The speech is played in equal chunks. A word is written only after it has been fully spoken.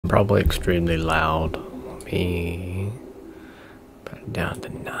probably extremely loud. Let me put it down to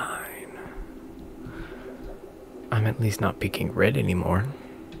 9. I'm at least not peeking red anymore,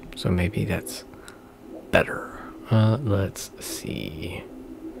 so maybe that's better. Let's see.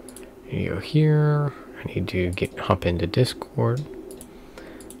 You go here. I need to hop into Discord.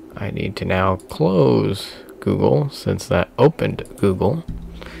 I need to now close Google since that opened Google.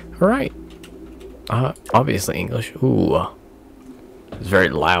 All right. Obviously English. Ooh, it's very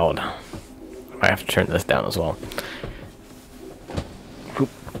loud. I might have to turn this down as well.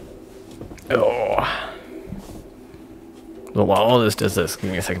 Oh. Well, while all this does this,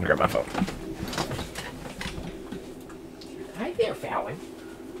 give me a second to grab my phone. Hi there, Fallon.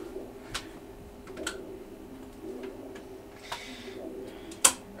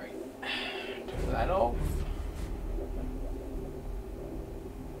 Alright. Turn that off.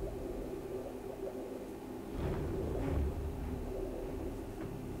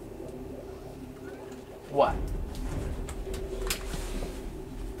 What?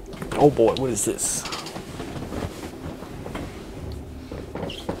 Oh boy, what is this?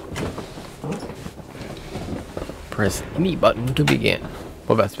 Press any button to begin.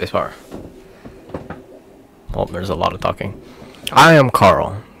 What about spacebar? Oh, there's a lot of talking. I am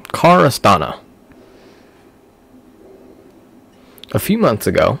Carl Astana. A few months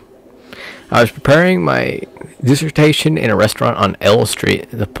ago, I was preparing my dissertation in a restaurant on L Street.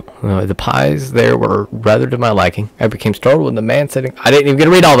 The pies there were rather to my liking. I became startled when the man sitting... I didn't even get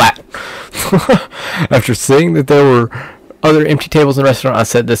to read all that! After seeing that there were other empty tables in the restaurant, I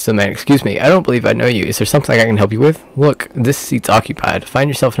said this to the man. Excuse me, I don't believe I know you. Is there something I can help you with? Look, this seat's occupied. Find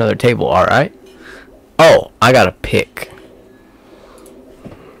yourself another table, alright? Oh, I gotta pick.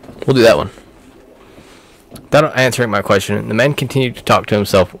 We'll do that one. Without answering my question, the man continued to talk to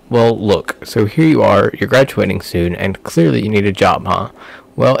himself. Well, look, so here you are, you're graduating soon, and clearly you need a job, huh?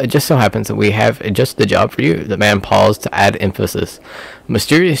 Well, it just so happens that we have just the job for you. The man paused to add emphasis. A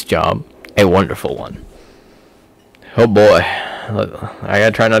mysterious job, a wonderful one. Oh boy, I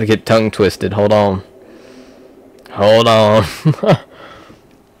gotta try not to get tongue twisted. Hold on. Hold on.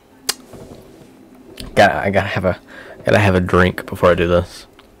 I gotta have a drink before I do this.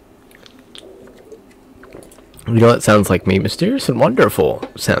 You know what sounds like me? Mysterious and wonderful.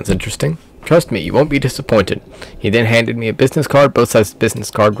 Sounds interesting. Trust me, you won't be disappointed. He then handed me a business card. Both sides of the business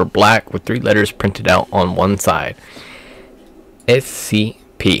card were black with 3 letters printed out on one side.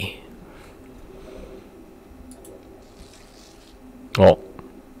 SCP. Well,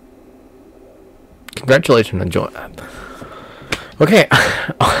 congratulations on joining. Okay.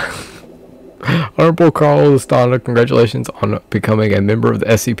 Honorable Carl Astana, congratulations on becoming a member of the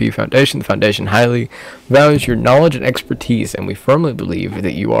SCP Foundation. The Foundation highly values your knowledge and expertise, and we firmly believe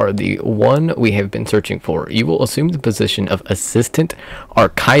that you are the one we have been searching for. You will assume the position of Assistant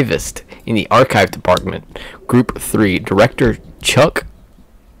Archivist in the Archive Department, Group 3. Director Chuck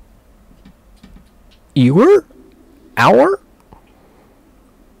Ewer?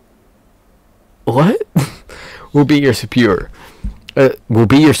 What? Will be your superior.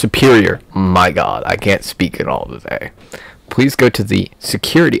 My God, I can't speak at all today. Please go to the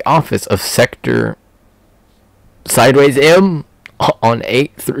security office of Sector Sideways M on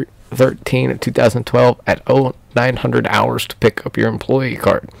 8/13 of 2012 at 0900 hours to pick up your employee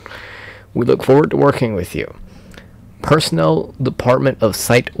card. We look forward to working with you. Personnel Department of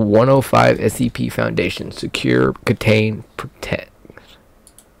Site 105 SCP Foundation. Secure, contain, protect.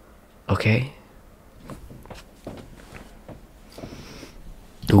 Okay.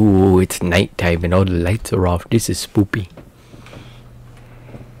 Ooh, it's nighttime and all the lights are off. This is spoopy.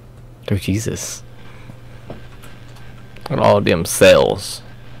 Oh, Jesus. And all of them cells.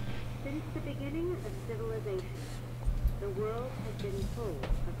 Since the beginning of civilization, the world has been full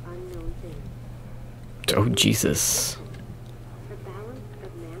of unknown things. Oh, Jesus. The balance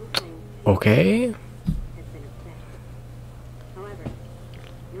of mankind Okay. has been upset. However,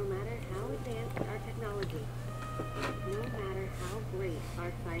 no matter how advanced our technology, no matter how great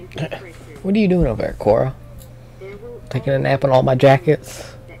our scientific breakthroughs, What are you doing over there, Cora? there will Taking a nap in all my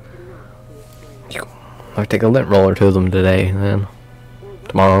jackets? that cannot be explained. I'll take a lint roller to them today, then.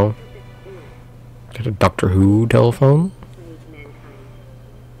 Tomorrow. Get a Doctor Who telephone. Plague mankind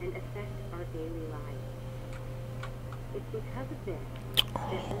and affect our daily lives. It's because of this that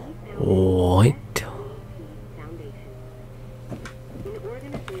we founded What? the SCP Foundation, an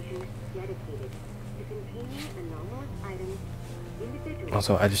organization dedicated to containing anomalous items, individuals.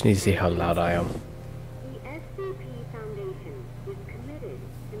 Also, I just need to see how loud I am. The SCP Foundation is committed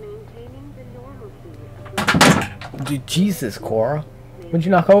to maintaining the normalcy of the Dude, Jesus, Cora. What'd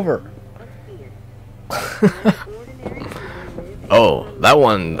you knock over? of fear. Ordinary people live in Oh, That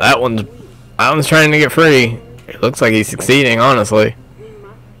one's trying to get free. It looks like he's succeeding, honestly. We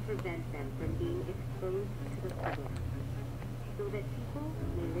must prevent them from being exposed to the public, so that people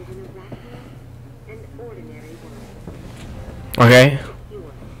may live in a rational and ordinary world. Okay. Secure.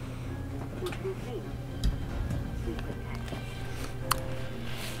 We contain. We protect.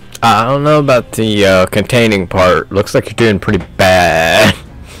 I don't know about the containing part. Looks like you're doing pretty bad.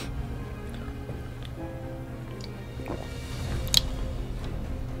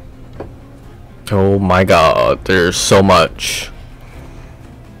 Oh my god, there's so much.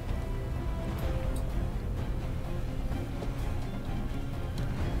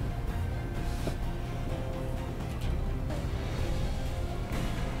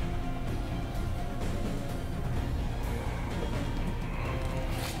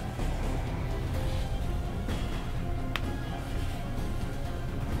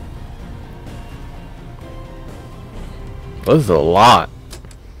 This is a lot.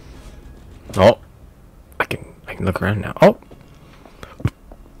 Oh, I can look around now. Oh,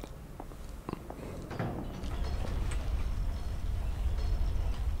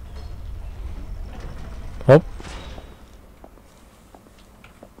 oh.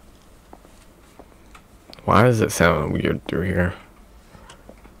 Why does it sound weird through here?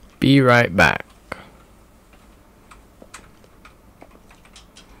 Be right back.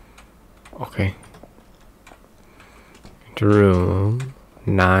 Okay. Into room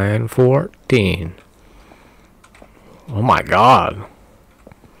 914. Oh my god.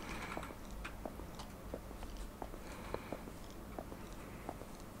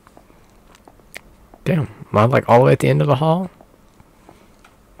 Damn, am I like all the way at the end of the hall?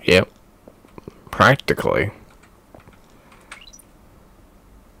 Yep. Practically.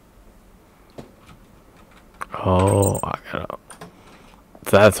 Oh, I gotta...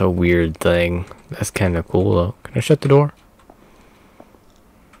 That's a weird thing. That's kind of cool though. Can I shut the door?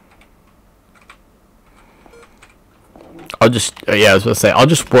 I'll just, yeah, I was gonna say, I'll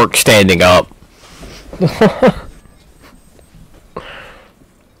just work standing up. You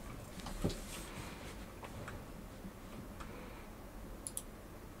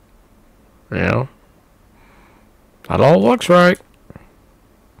know? That all looks right.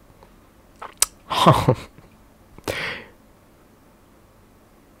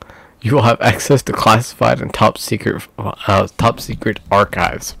 You will have access to classified and top secret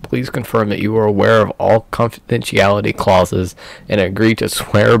archives. Please confirm that you are aware of all confidentiality clauses and agree to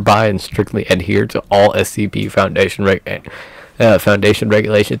swear by and strictly adhere to all SCP Foundation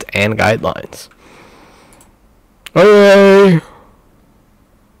regulations and guidelines. Okay.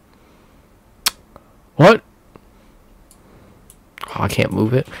 What? Oh, I can't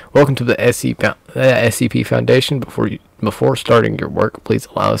move it. Welcome to the SCP Foundation. Before starting your work, please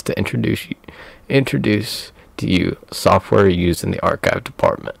allow us to introduce to you software used in the archive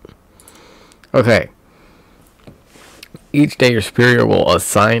department. Okay. Each day your superior will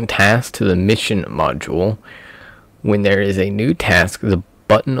assign tasks to the mission module. When there is a new task, the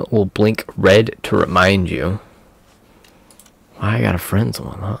button will blink red to remind you. Why I got a friends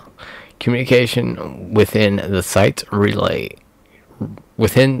one, huh? Communication within the site relies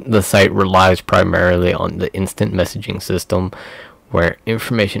primarily on the instant messaging system, where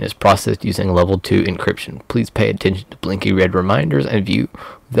information is processed using level 2 encryption. Please pay attention to blinky red reminders and view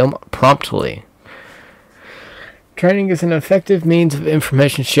them promptly. Training is an effective means of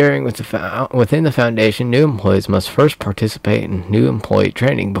information sharing within the Foundation. New employees must first participate in new employee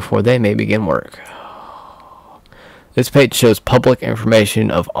training before they may begin work. This page shows public information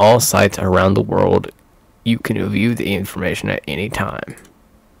of all sites around the world. You can view the information at any time.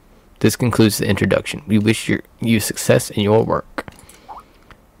 This concludes the introduction. We wish you success in your work.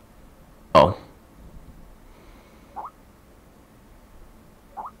 Oh.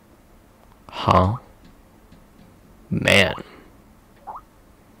 Huh? Man.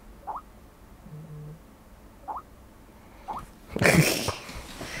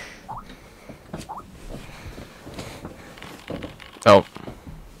 Oh.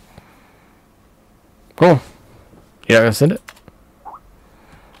 Cool. You're not gonna send it?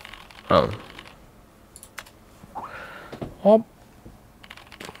 Oh. Oh.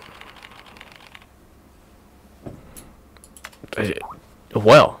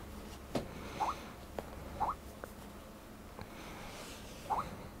 Well.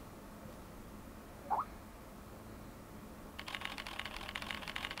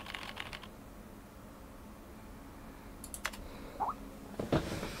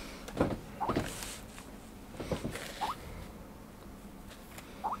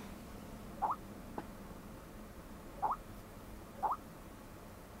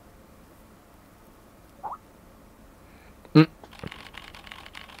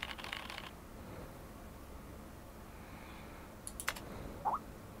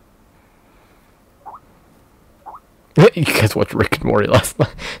 You guys watched Rick and Morty last night.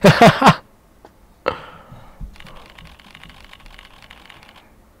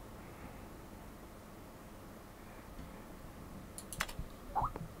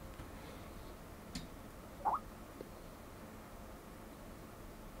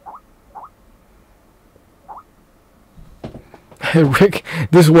 Hey, Rick,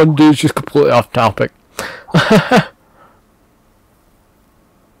 this one dude's just completely off topic. But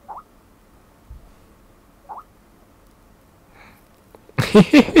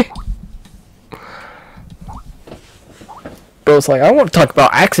it's like, I don't want to talk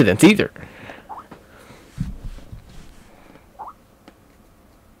about accidents either.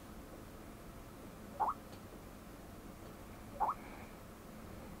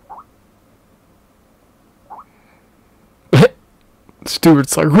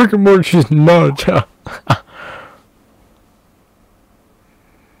 Stuart's like, Rick and Morty's just not a child.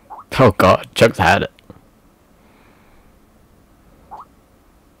 Oh god, Chuck's had it.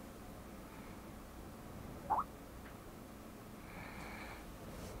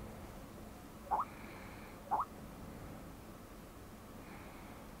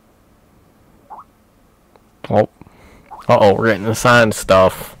 Oh. Uh-oh, we're getting assigned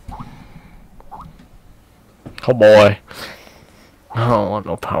stuff. Oh boy. I don't want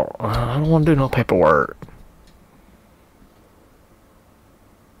no power. I don't want to do no paperwork.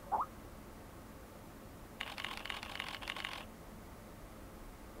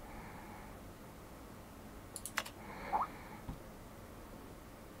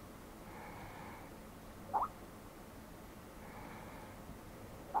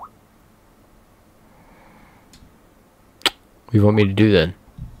 What do you want me to do then?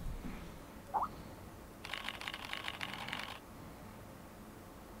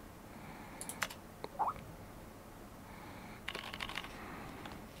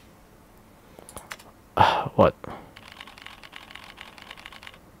 What?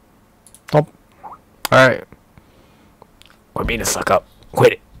 Oh. Alright. Quit being a suck up.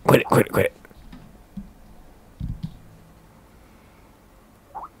 Quit it. Quit it. Quit it. Quit it.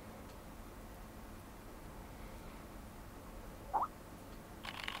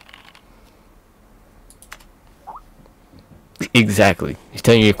 Exactly. He's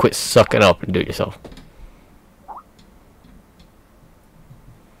telling you to quit sucking up and do it yourself.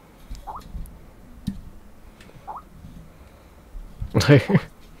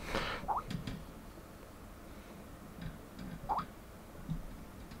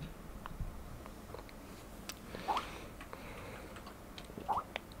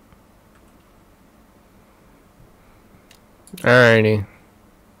 Alrighty.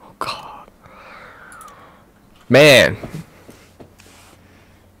 Oh god. Man.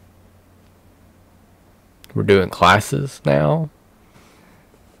 We're doing classes now.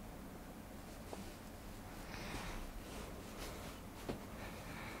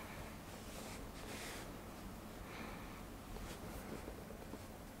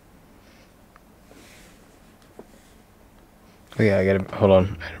 Oh yeah, I gotta hold on. I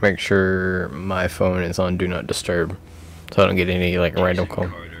gotta make sure my phone is on Do Not Disturb, so I don't get any like random call.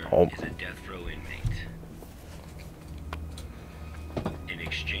 Oh. Is a death row inmate. In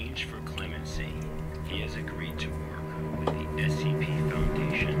exchange for clemency, he has agreed to work with the SCP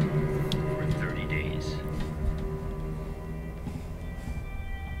Foundation for 30 days.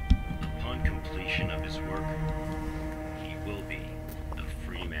 Upon completion of his work, he will be a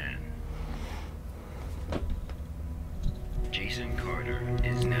free man. Jason Carter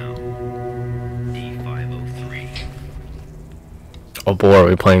is now D503. Oh boy, are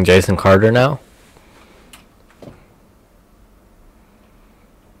we playing Jason Carter now?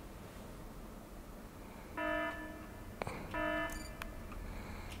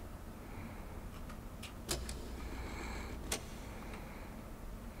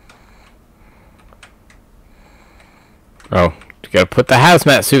 Oh, you gotta put the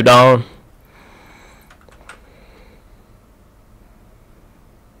hazmat suit on.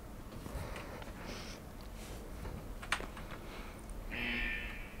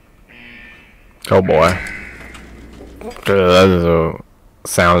 Oh boy. That is a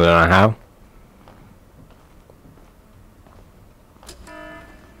sound that I have.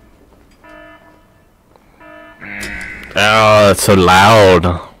 Oh, that's so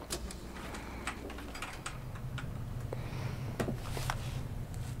loud.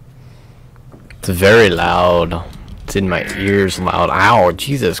 It's very loud. It's in my ears loud. Ow,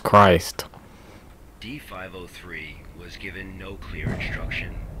 Jesus Christ. D503 was given no clear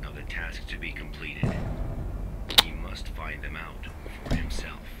instruction of the task to be completed. He must find them out for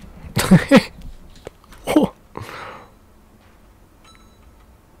himself. Oh.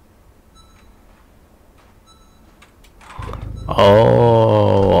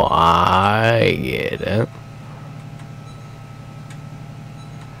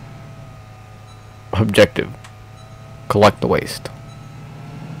 Objective. Collect the waste.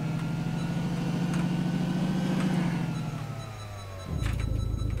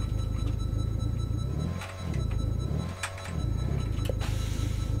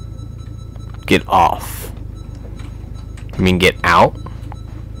 Get off. I mean get out?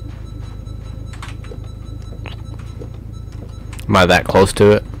 Am I that close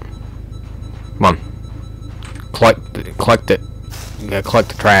to it? Come on. Collect it. You gotta collect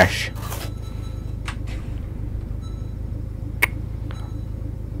the trash.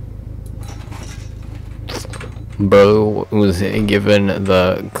 Bro was given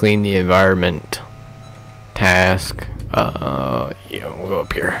the clean the environment task. Yeah, we'll go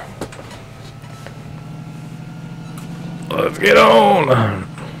up here. Let's get on.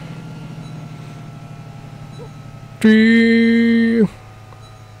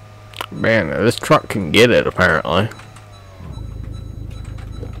 Man, this truck can get it apparently.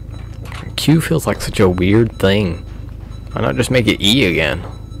 Q feels like such a weird thing. Why not just make it E again?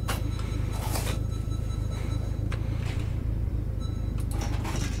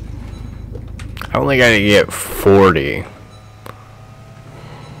 I only gotta get 40.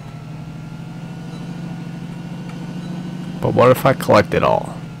 But what if I collect it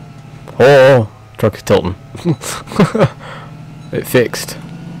all? Oh, truck is tilting. It fixed.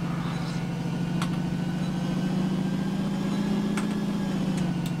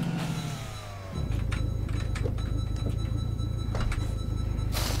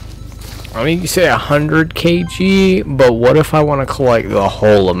 I mean, you say 100 kg, but what if I want to collect the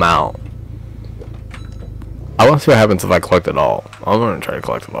whole amount? I want to see what happens if I collect it all. I'm going to try to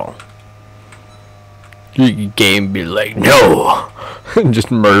collect it all. Your game be like, no!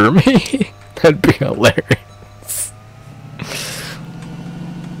 Just murder me? That'd be hilarious.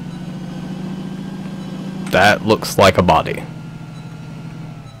 That looks like a body.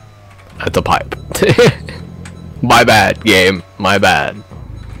 That's a pipe. My bad, game. My bad.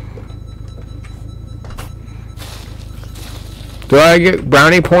 Do I get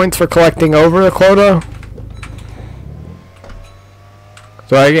brownie points for collecting over the quota?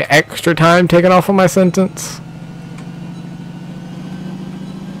 Do I get extra time taken off of my sentence?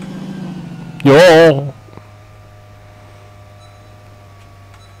 Yo!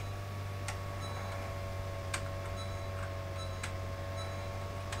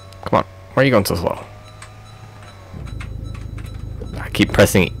 Come on, why are you going so slow? I keep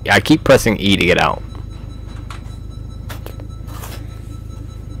pressing E to get out.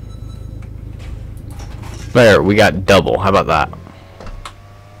 There, we got double. How about that?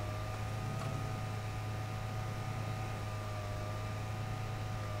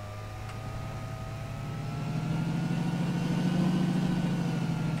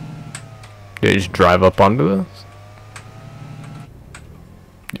 Did I just drive up onto this?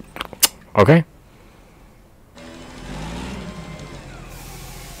 Okay.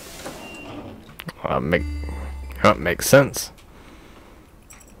 That makes sense.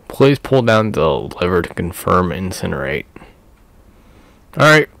 Please pull down the lever to confirm incinerate.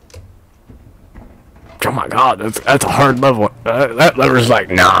 Alright. Oh my god, that's a hard level. That lever's like,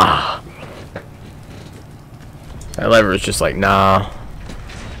 nah. That lever is just like, nah.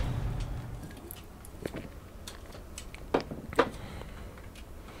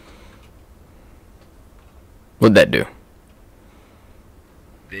 What'd that do?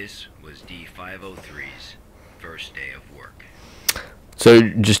 This was D503's first day of work. So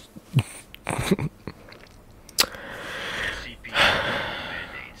just SCP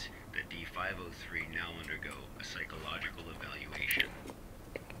mandates that D503 now undergo a psychological evaluation.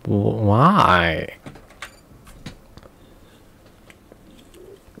 why?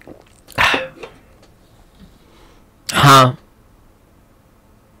 Huh?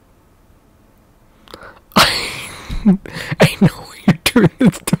 I know why you're doing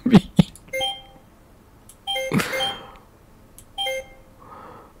this to me.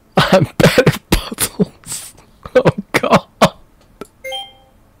 I'm bad at puzzles. Oh god.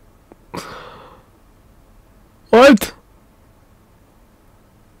 What?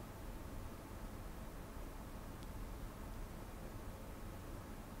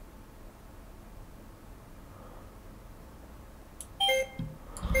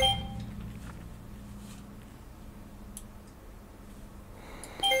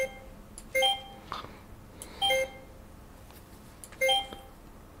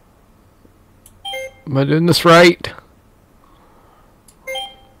 Am I doing this right?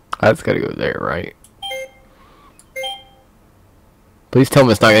 That's gotta go there, right? Please tell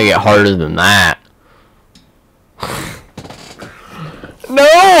me it's not gonna get harder than that.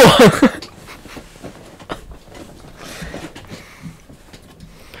 No!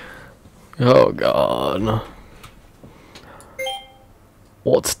 Oh god.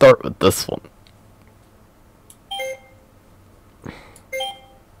 Well, let's start with this one.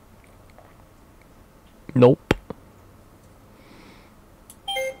 Nope.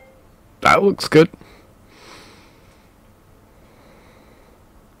 That looks good.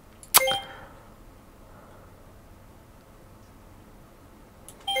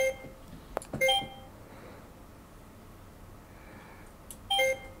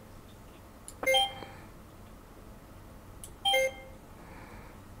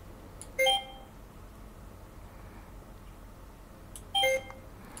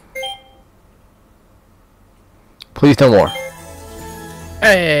 Please no more.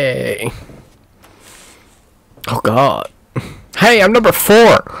 Hey. Oh god. Hey, I'm number 4.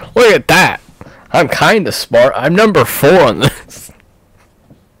 Look at that. I'm kind of smart. I'm number 4 on this.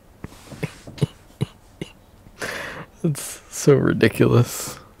 It's so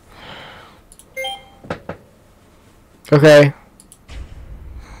ridiculous. Okay.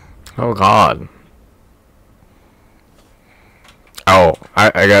 Oh god. Oh,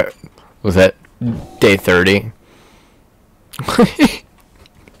 I got, was that day 30?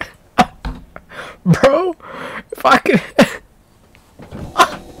 Bro, if I could.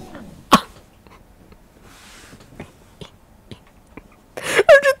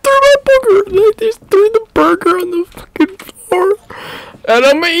 I just threw my burger. I just threw the burger on the fucking floor, and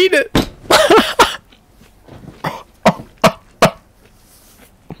I'm gonna eat it.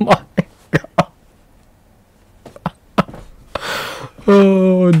 My god.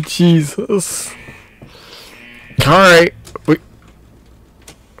 Oh Jesus. All right.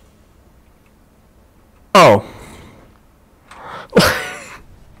 Oh.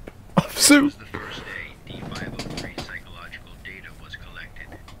 So. Was the first day D503 psychological data was collected.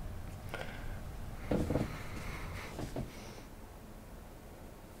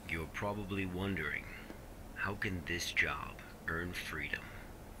 You're probably wondering, how can this job earn freedom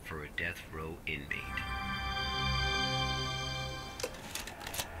for a death row inmate?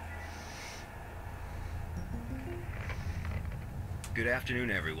 Good afternoon,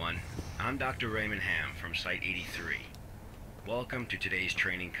 everyone. I'm Dr. Raymond Ham from Site 83. Welcome to today's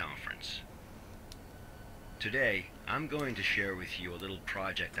training conference. Today, I'm going to share with you a little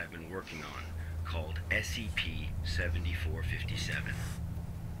project I've been working on called SCP-7457.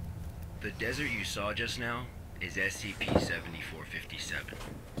 The desert you saw just now is SCP-7457.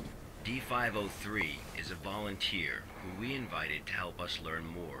 D503 is a volunteer who we invited to help us learn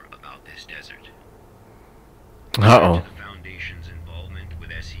more about this desert. Uh-oh. To the Foundation's involvement with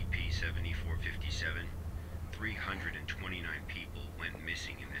SCP-7457, 329 people went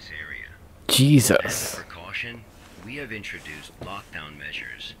missing in this area. As Jesus. a precaution, we have introduced lockdown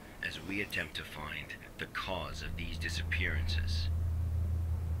measures as we attempt to find the cause of these disappearances.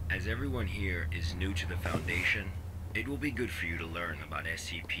 As everyone here is new to the Foundation, it will be good for you to learn about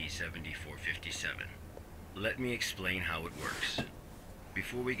SCP-7457. Let me explain how it works.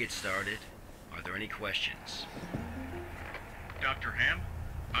 Before we get started, are there any questions? Dr. Ham,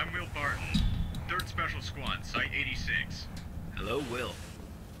 I'm Will Barton, 3rd Special Squad, Site 86. Hello, Will.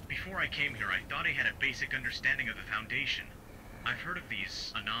 Before I came here, I thought I had a basic understanding of the Foundation. I've heard of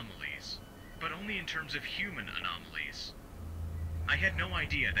these anomalies, but only in terms of human anomalies. I had no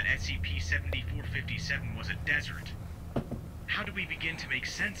idea that SCP-7457 was a desert. How do we begin to make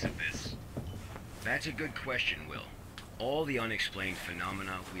sense of this? That's a good question, Will. All the unexplained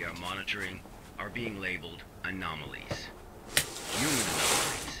phenomena we are monitoring are being labeled anomalies. Human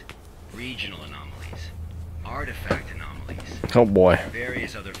anomalies, regional anomalies, artifact anomalies, Oh boy.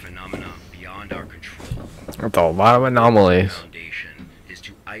 various other phenomena beyond our control. That's a lot of anomalies. The Foundation is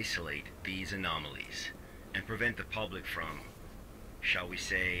to isolate these anomalies and prevent the public from, shall we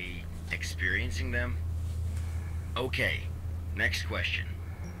say, experiencing them? Okay, next question.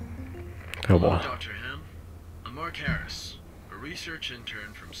 Oh Hello, boy. Dr. Ham. I'm Mark Harris, a research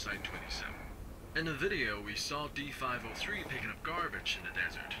intern from Site 27. In the video, we saw D503 picking up garbage in the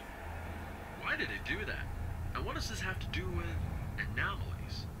desert. Why did it do that? And what does this have to do with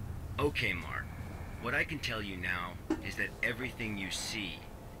anomalies? Okay, Mark. What I can tell you now is that everything you see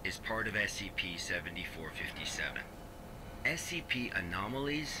is part of SCP-7457. SCP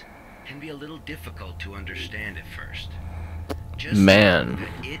anomalies can be a little difficult to understand at first. Just Man. know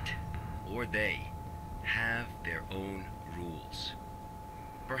that it or they have their own rules.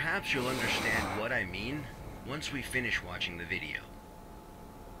 Perhaps you'll understand what I mean once we finish watching the video.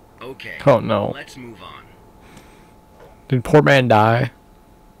 Okay, Oh no. let's move on. Did poor man die?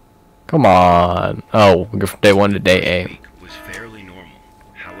 Come on. Oh, we go from day 1 to day This 8. week was fairly normal.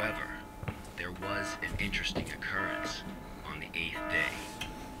 However, there was an interesting occurrence on the 8th day.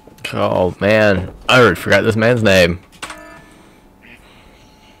 Oh man, I already forgot this man's name.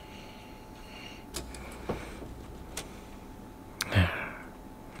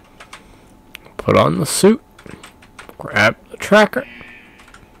 Put on the suit. Grab the tracker.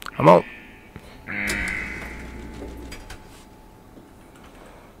 Come on.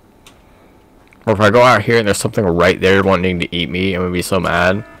 Or if I go out here and there's something right there wanting to eat me, I'm gonna be so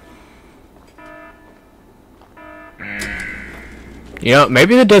mad. You know,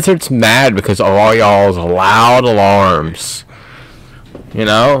 maybe the desert's mad because of all y'all's loud alarms. You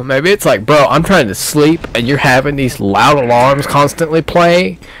know, maybe it's like, bro, I'm trying to sleep and you're having these loud alarms constantly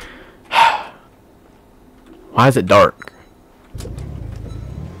play. Why is it dark?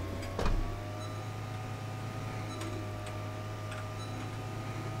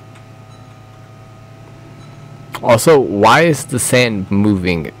 Also, why is the sand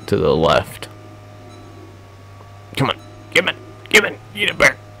moving to the left? Come on, come on, come on, eat a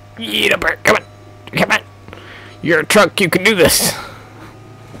bear, eat a bear, come on, come on. You're a truck, you can do this.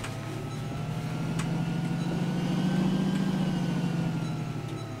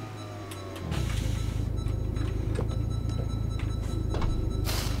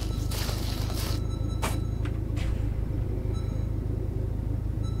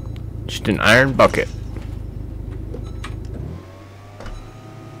 Just an iron bucket.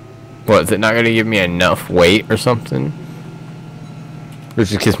 What, is it not going to give me enough weight or something? Or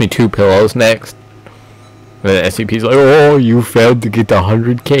just gives me 2 pillows next? And the SCP's like, oh, you failed to get the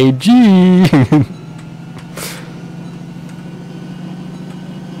 100 kg.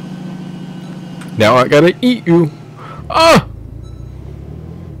 Now I gotta eat you. Ah!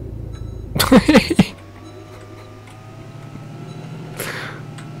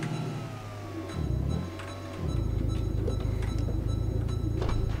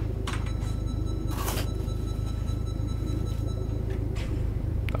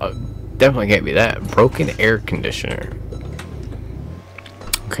 Definitely can't be that. Broken air conditioner.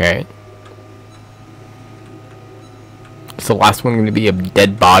 Okay. Is the last one going to be a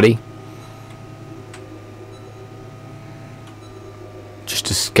dead body? Just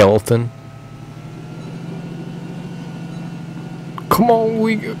a skeleton? Come on,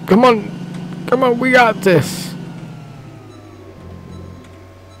 we got this.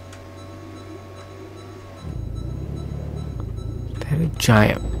 That a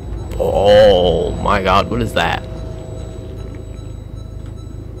giant. Oh my god, what is that?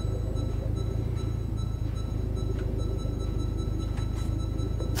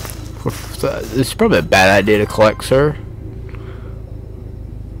 This is probably a bad idea to collect, sir.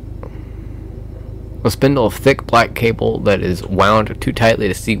 A spindle of thick black cable that is wound too tightly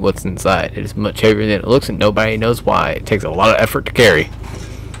to see what's inside. It is much heavier than it looks and nobody knows why. It takes a lot of effort to carry.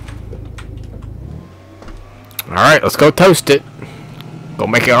 Alright, let's go toast it. Go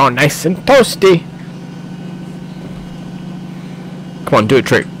make it all nice and toasty. Come on, do a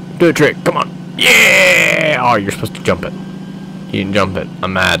trick. Do a trick. Come on. Yeah! Oh, you're supposed to jump it. You didn't jump it.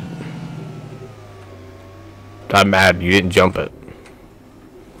 I'm mad. I'm mad. You didn't jump it.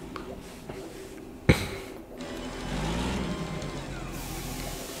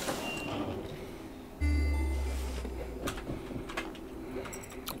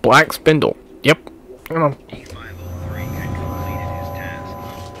 Black spindle. Yep. Come on.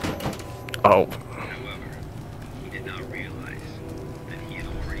 Oh. However, he did not realize that he had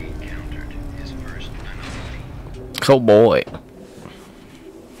already encountered his first anomaly. Oh boy.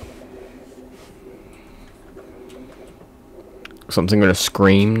 Something gonna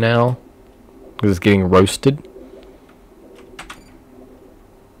scream now? Because it's getting roasted?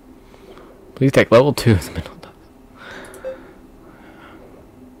 Please take level 2 in the middle.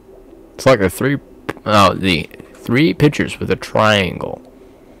 It's like the 3 pictures with a triangle.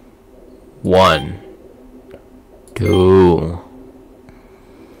 1, 2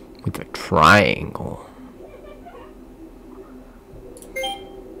 with a triangle.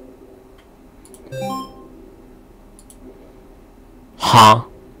 Huh?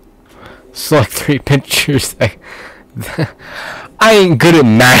 It's like 3 pictures. I ain't good at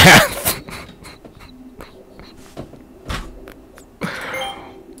math.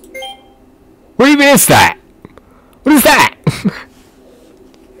 What even is that? What is that?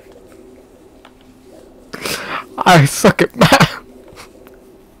 I suck at math.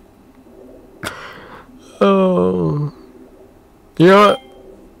 Oh. You know what?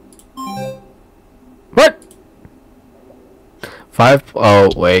 What? 5. Oh,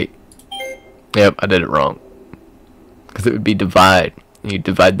 wait. Yep, I did it wrong. Because it would be divide. You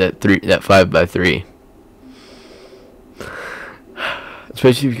divide that 5 by 3.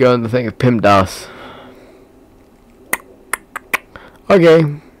 Especially if you go in the thing of PIMDOS.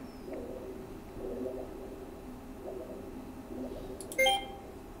 Okay.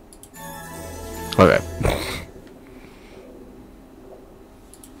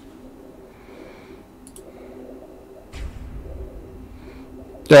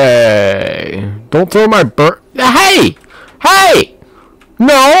 birthday. Don't throw my Hey! Hey!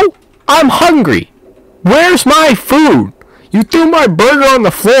 No! I'm hungry. Where's my food? You threw my burger on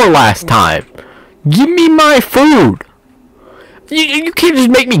the floor last time. Give me my food. You can't just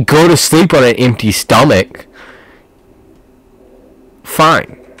make me go to sleep on an empty stomach.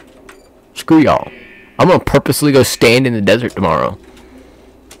 Fine. Screw y'all. I'm gonna purposely go stand in the desert tomorrow.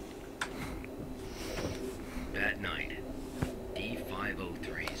 That night,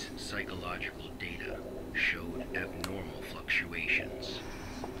 D503's psychological data showed abnormal fluctuations.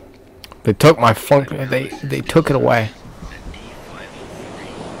 They took my function. They took it away. That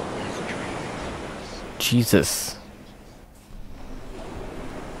D503 is dreaming. Jesus.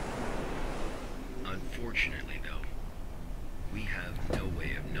 Unfortunately, though, we have no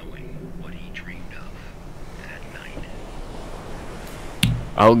way of knowing what he dreamed of that night.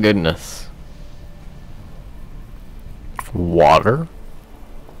 Oh goodness. Water?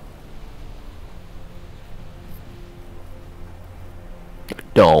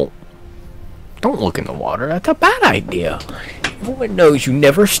 Don't look in the water. That's a bad idea. Everyone knows you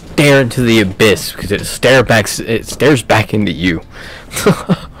never stare into the abyss because it stares back into you.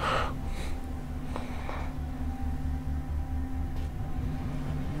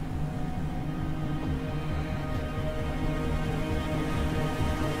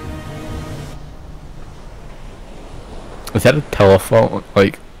 Is that a telephone?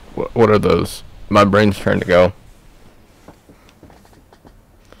 Like, what are those? My brain's trying to go.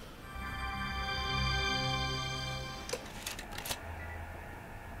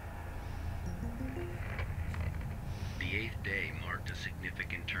 The eighth day marked a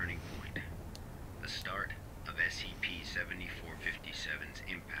significant turning point. The start of SCP-7457's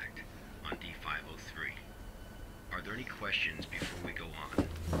impact on D503. Are there any questions before we go on?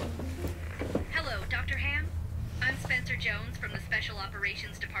 Hello, Dr. Ham. I'm Spencer Jones from the Special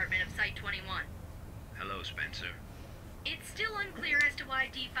Operations Department of Site-21. Hello, Spencer. It's still unclear as to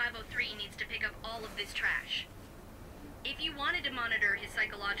why D503 needs to pick up all of this trash. If you wanted to monitor his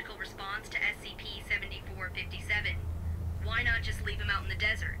psychological response to SCP-7457, why not just leave him out in the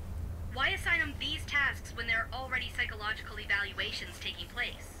desert? Why assign him these tasks when there are already psychological evaluations taking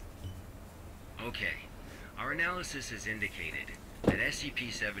place? Okay. Our analysis has indicated that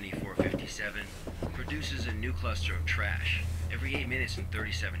SCP-7457 produces a new cluster of trash every 8 minutes and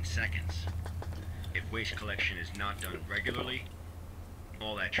 37 seconds. If waste collection is not done regularly,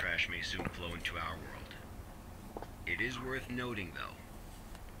 all that trash may soon flow into our world. It is worth noting, though,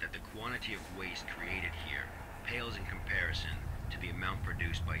 that the quantity of waste created here pales in comparison to the amount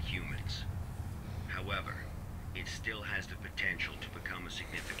produced by humans. However, it still has the potential to become a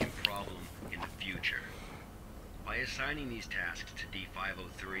significant problem in the future. By assigning these tasks to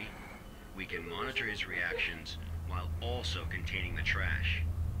D503, we can monitor his reactions while also containing the trash.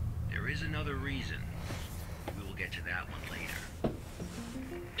 There is another reason. We will get to that one later.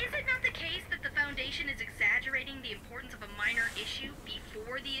 Is it not the case that the Foundation is exaggerating the importance of a minor issue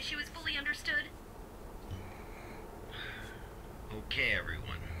before the issue is fully understood? Okay,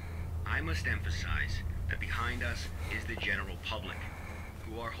 everyone. I must emphasize that behind us is the general public,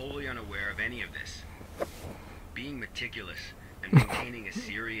 who are wholly unaware of any of this. Being meticulous and maintaining a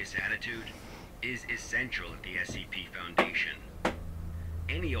serious attitude is essential at the SCP Foundation.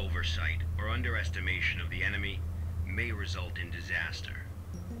 Any oversight or underestimation of the enemy may result in disaster.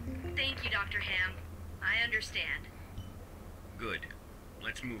 Thank you, Dr. Ham. I understand. Good.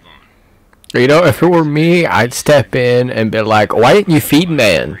 Let's move on. You know, if it were me, I'd step in and be like, why didn't you feed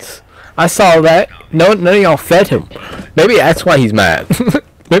Mans? I saw that. None of y'all fed him. Maybe that's why he's mad.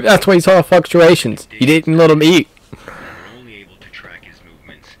 Maybe that's why he saw fluctuations. You didn't let him eat. We were only able to track his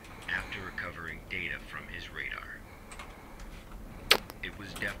movements after recovering data from his radar. It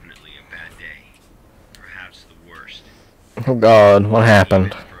was definitely a bad day. Perhaps the worst. Oh God, what happened?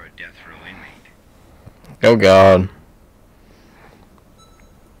 Even for a death row inmate. Oh God.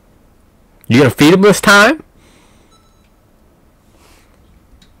 You gonna feed him this time?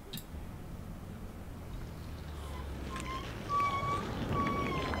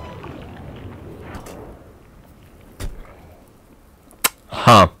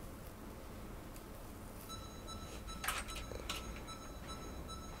 Huh.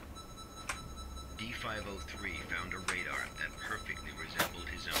 D503 found a radar that perfectly resembled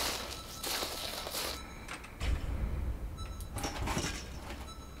his own.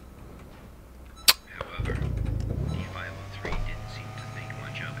 However, D503 didn't seem to think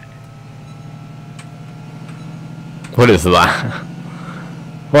much of it. What is that?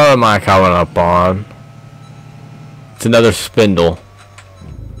 What am I coming up on? It's another spindle.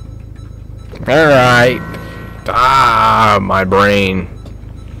 Alright. Ah, my brain.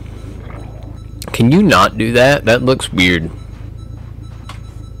 Can you not do that? That looks weird.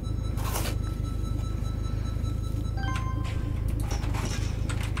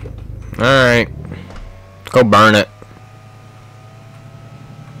 Alright. Go burn it.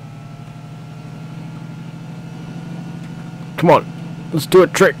 Come on. Let's do a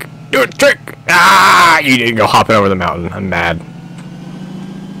trick. Do a trick! Ah! You didn't go hopping over the mountain. I'm mad.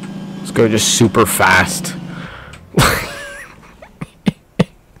 Let's go just super fast.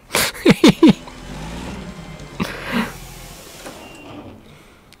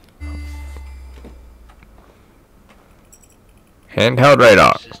 Handheld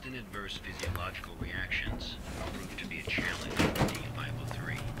radar. Persistent adverse physiological reactions proved to be a challenge for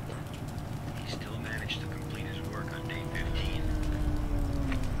D503. He still managed to complete his work on day 15.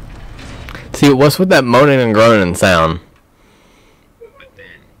 See, what's with that moaning and groaning sound? But then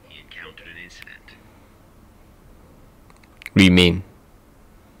he encountered an incident. What do you mean?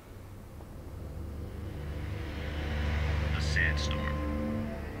 A sandstorm.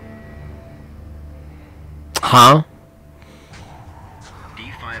 Huh?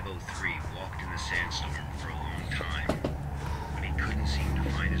 D503 walked in the sandstorm for a long time, but he couldn't seem to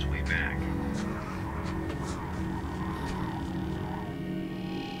find his way back.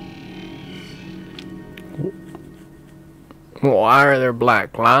 Why are there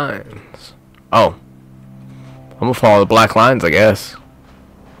black lines? Oh. I'm gonna follow the black lines, I guess.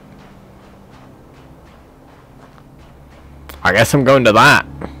 I guess I'm going to that.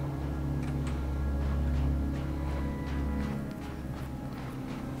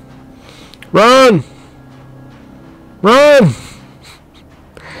 Run! Run!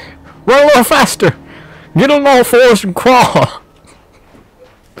 Run a little faster! Get on all fours and crawl!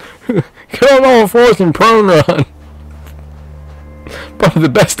 Get on all fours and prone run! Probably the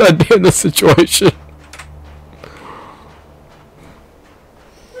best idea in this situation.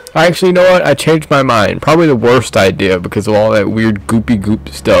 Actually, you know what? I changed my mind. Probably the worst idea because of all that weird goopy goop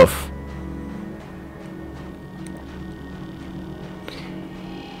stuff.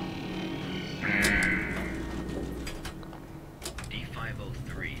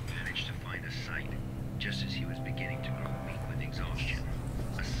 D503 managed to find a site just as he was beginning to grow weak with exhaustion.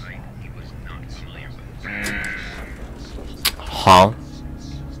 A site he was not familiar with. Huh?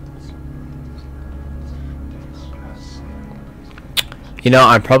 You know,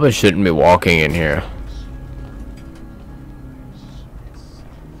 I probably shouldn't be walking in here.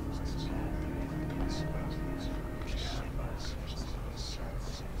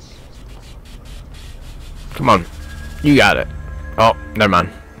 Come on. You got it. Oh, never mind.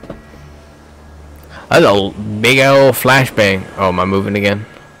 That's a big old flashbang. Oh, am I moving again?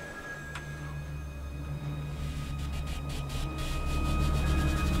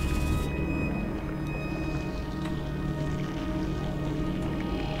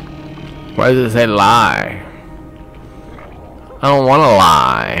 Why does it say lie? I don't want to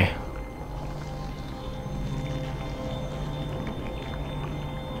lie.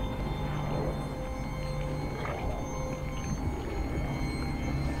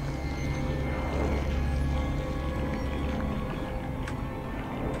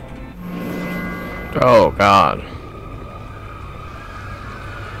 Oh God.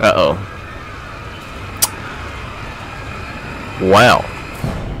 Uh-oh. Well.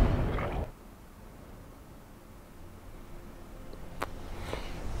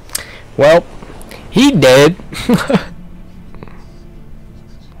 Well, he dead.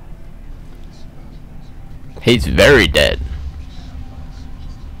 He's very dead.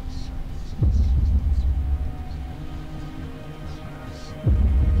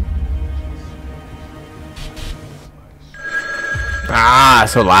 Ah,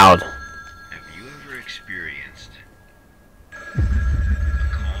 so loud. Have you ever experienced a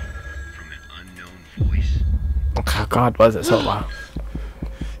call from an unknown voice? Oh God, why is it so loud?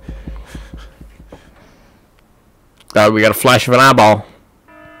 God, we got a flash of an eyeball.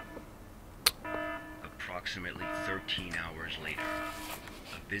 Approximately 13 hours later,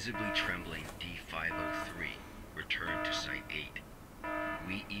 a visibly trembling D503 returned to Site 8.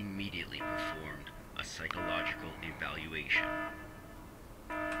 We immediately performed a psychological evaluation.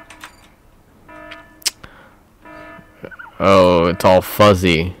 Oh, it's all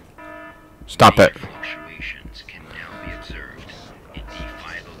fuzzy. Stop it. Fluctuations can now be observed in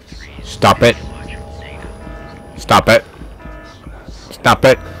D503's Stop it. physiological data. Stop it. Stop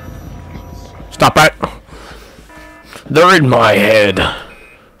it. Stop it. They're in my head.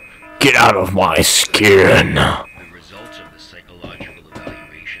 Get out of my skin. The results of the psychological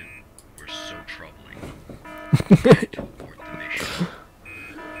evaluation were so troubling. We had to abort the mission.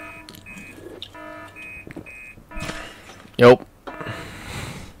 Yep.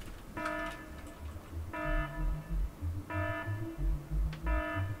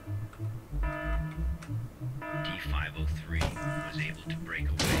 to break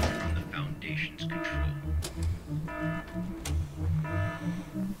away from the Foundation's control.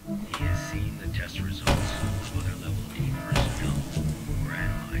 He has seen the test results of other Level D personnel who were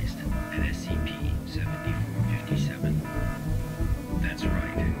analyzed at SCP-7457. That's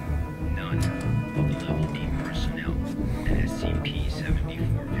right. None of the Level D personnel at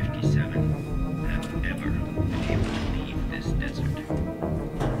SCP-7457 have ever been able to leave this desert.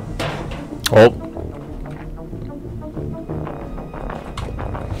 Oh.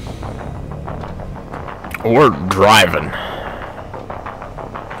 We're driving.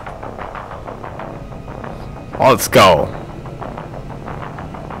 Let's go.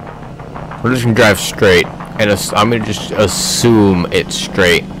 We're just gonna drive straight, and I'm gonna just assume it's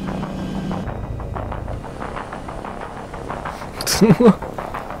straight.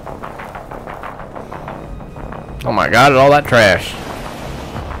 Oh my god, all that trash.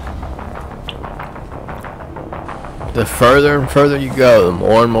 The further and further you go, the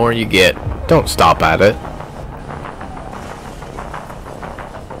more and more you get. Don't stop at it.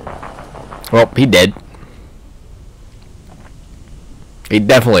 Well, he did. He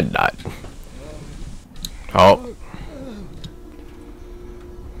definitely died. Oh.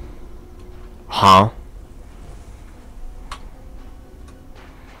 Huh?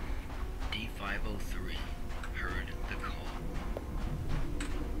 D503 heard the call.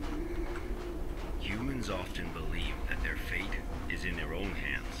 Humans often believe that their fate is in their own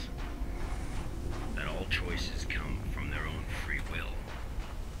hands. That all choices come from their own free will.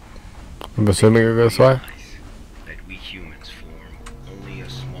 I'm assuming it goes this way. Realize that we humans form only a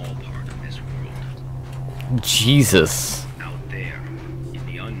small part of this world. Jesus. Out there, in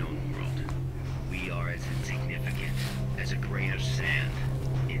the unknown world, we are as insignificant as a grain of sand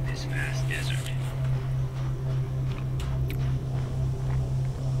in this vast desert.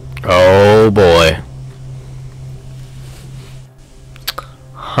 Oh boy.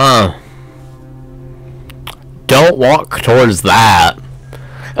 Huh. Don't walk towards that.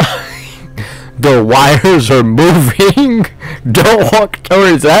 The wires are moving. Don't walk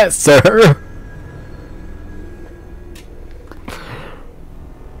towards that, sir.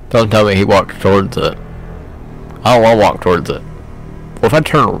 Don't tell me he walked towards it. I don't want to walk towards it. What if I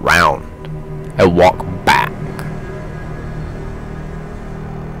turn around and walk back?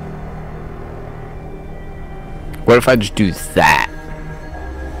 What if I just do that?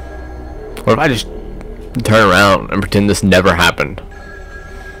 What if I just turn around and pretend this never happened?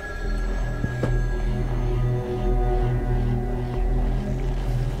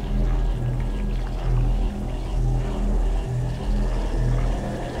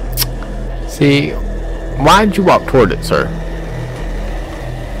 See, why did you walk toward it, sir?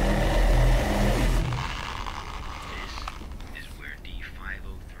 This is where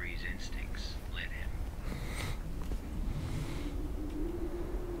D503's instincts led him.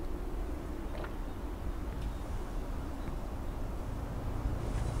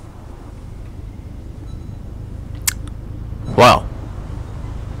 Wow.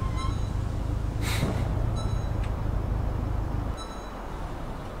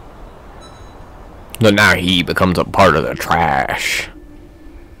 So now he becomes a part of the trash.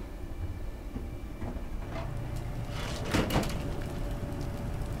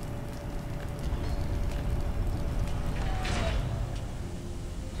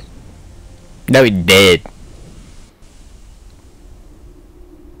 No, he did.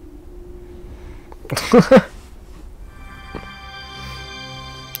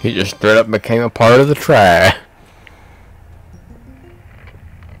 He just straight up became a part of the trash.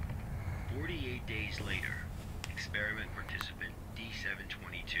 48 days later, experiment participant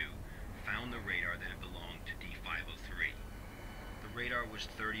D722 found the radar that had belonged to D503. The radar was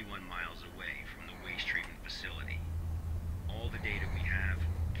 31 miles away from the waste treatment facility. All the data we have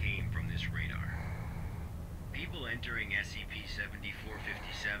came from this radar. People entering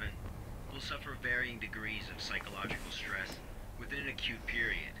SCP-7457 will suffer varying degrees of psychological stress within an acute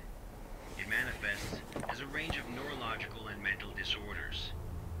period. It manifests as a range of neurological and mental disorders,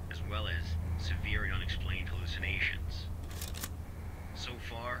 as well as severe and unexplained hallucinations. So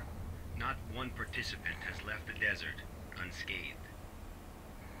far, not one participant has left the desert unscathed.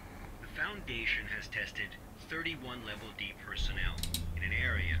 The Foundation has tested 31 Level D personnel in an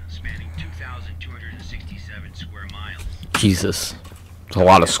area spanning 2,267 square miles. Jesus. It's a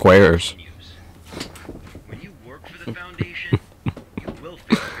lot of squares. When you work for the Foundation, you will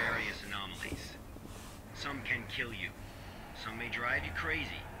face various anomalies. Some can kill you, some may drive you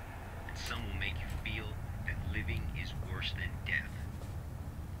crazy, and some will make you feel that living is worse than death.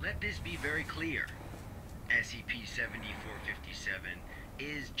 Let this be very clear. SCP-7457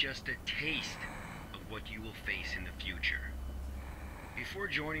 is just a taste of what you will face in the future. Before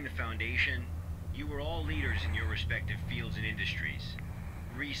joining the Foundation, you were all leaders in your respective fields and industries.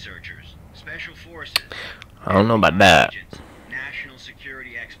 Researchers, special forces. I don't know about that. Agents, national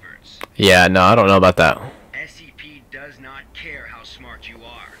security experts. Yeah, no, I don't know about that. SCP does not care how smart you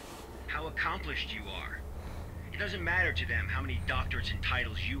are, how accomplished you are. It doesn't matter to them how many doctorates and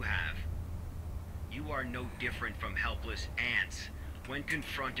titles you have. You are no different from helpless ants when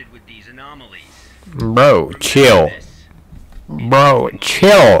confronted with these anomalies. Bro, Remember chill. this. Bro,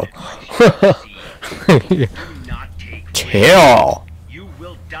 chill. Do not take risks. Chill. You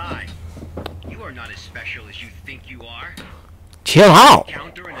will die. You are not as special as you think you are. Chill out.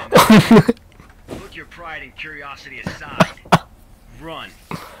 Counter an anomaly. Put your pride and curiosity aside. Run.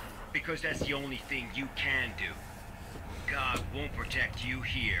 Because that's the only thing you can do. God won't protect you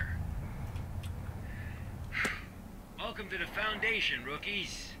here. Welcome to the Foundation,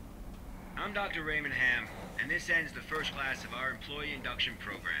 rookies. I'm Dr. Raymond Ham, and this ends the first class of our employee induction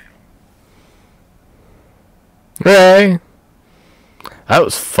program. Hey. That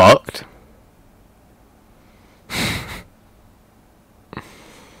was fucked.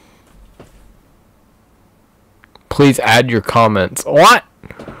 Please add your comments. What?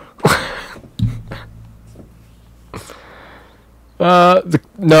 No,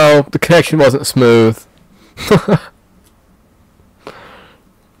 the connection wasn't smooth.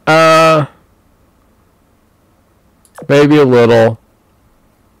 Maybe a little.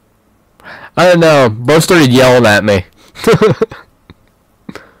 I don't know. Both started yelling at me.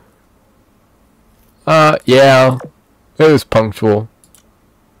 Yeah. It was punctual.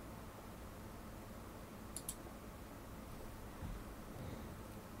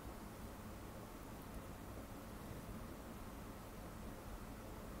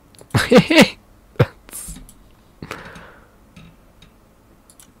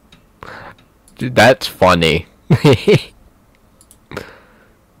 Dude, that's funny.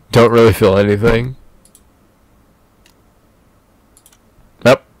 Don't really feel anything.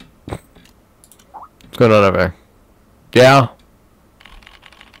 Nope. What's going on over there? Yeah.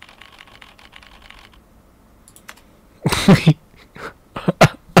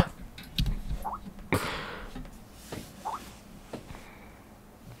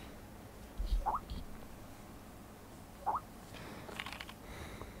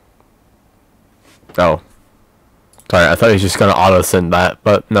 Oh. Sorry, I thought he was just gonna auto send that,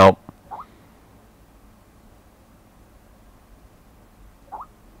 but nope.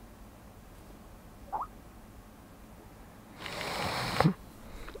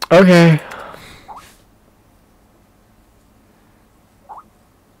 Okay.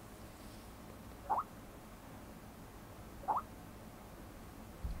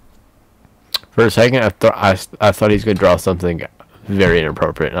 For a second, I thought he was gonna draw something very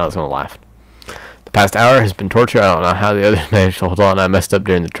inappropriate, and I was gonna laugh. The past hour has been torture. I don't know how the others managed to hold on. I messed up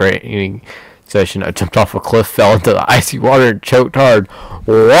during the training session. I jumped off a cliff, fell into the icy water, and choked hard.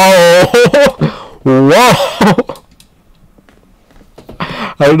 Whoa! Whoa!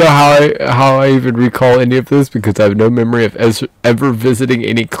 I don't know how I even recall any of this because I have no memory of ever visiting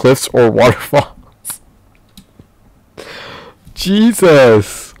any cliffs or waterfalls.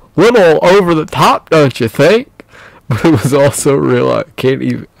 Jesus! Little over the top, don't you think? But it was also real.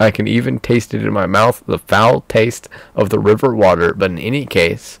 I can even taste it in my mouth, the foul taste of the river water. But in any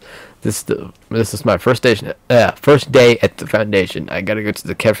case, this is my first day at the Foundation. I gotta go to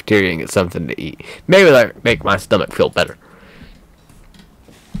the cafeteria and get something to eat. Maybe that make my stomach feel better.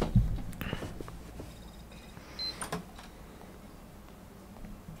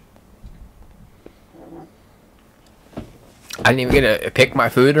 I didn't even get to pick my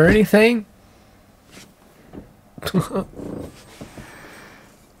food or anything. The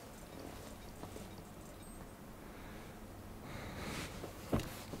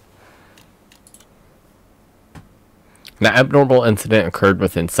abnormal incident occurred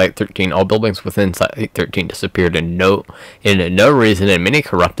within Site-13. All buildings within Site-13 disappeared in no reason, and many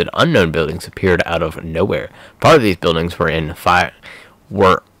corrupted, unknown buildings appeared out of nowhere. Part of these buildings were in fire.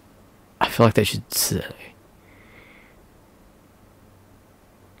 I feel like they should say.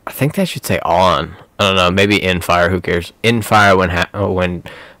 I think that should say on. I don't know. Maybe in fire. Who cares? In fire when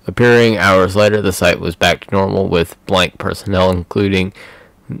appearing hours later, the site was back to normal with blank personnel, including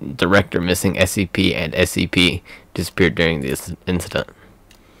director missing. SCP and SCP disappeared during this incident.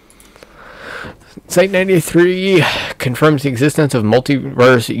 Site-93 confirms the existence of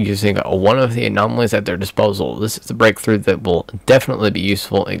multiverse using one of the anomalies at their disposal. This is a breakthrough that will definitely be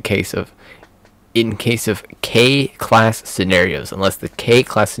useful in case of K-class scenarios, unless the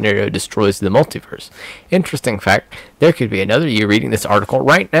K-class scenario destroys the multiverse. Interesting fact, there could be another you reading this article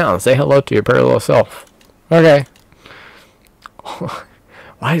right now. Say hello to your parallel self. Okay.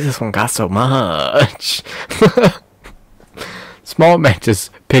 Why does this one got so much? Small mantis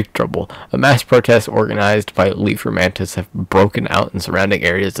pig trouble. A mass protest organized by leafer mantis have broken out in surrounding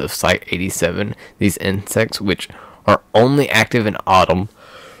areas of Site 87. These insects, which are only active in autumn.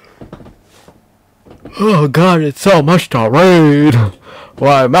 Oh god, it's so much to read.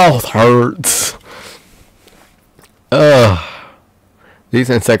 My mouth hurts. These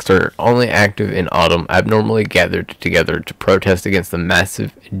insects are only active in autumn, abnormally gathered together to protest against the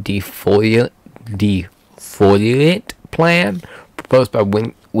massive defoliate plan proposed by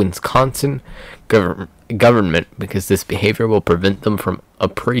Wisconsin government because this behavior will prevent them from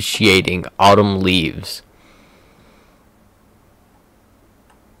appreciating autumn leaves.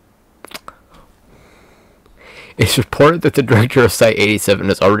 It's reported that the director of Site 87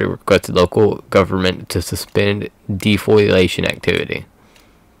 has already requested local government to suspend defoliation activity.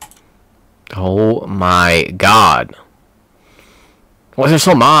 Oh my god. Why is there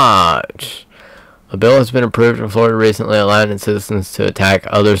so much? A bill has been approved in Florida recently allowing its citizens to attack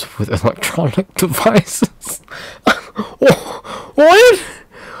others with electronic devices. What?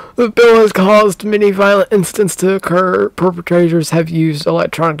 The bill has caused many violent incidents to occur. Perpetrators have used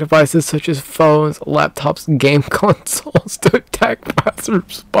electronic devices such as phones, laptops, and game consoles to attack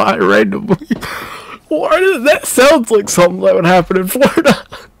passers-by randomly. Why does that sound like something that would happen in Florida?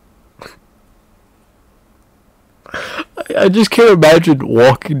 I just can't imagine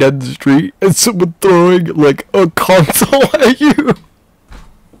walking down the street and someone throwing like a console at you.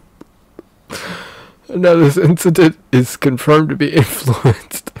 Now this incident is confirmed to be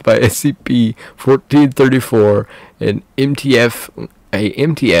influenced by SCP-1434 and MTF. A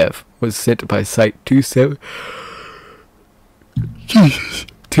MTF was sent by Site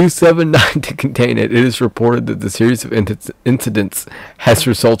 279 to contain it. It is reported that the series of incidents has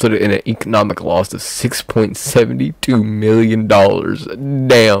resulted in an economic loss of $6.72 million.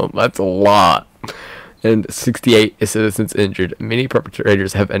 Damn, that's a lot. And 68 citizens injured. Many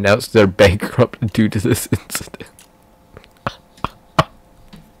perpetrators have announced they're bankrupt due to this incident.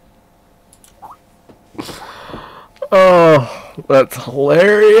 Oh, that's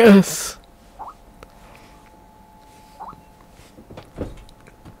hilarious.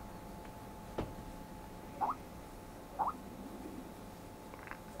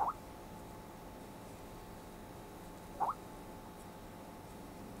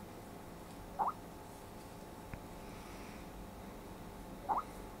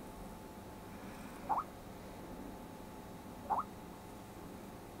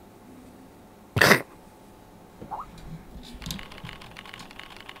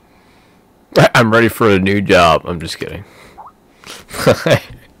 I'm ready for a new job. I'm just kidding.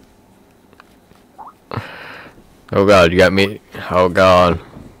 Oh god, you got me. Oh god.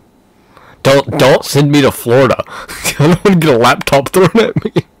 Don't send me to Florida. I don't want to get a laptop thrown at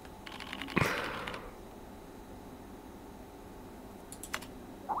me.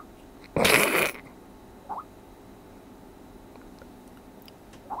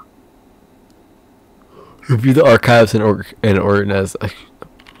 Review the archives and organize.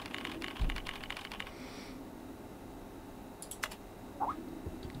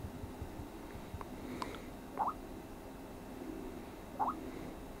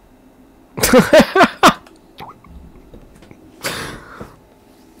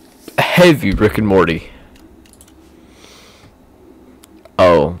 Heavy Rick and Morty.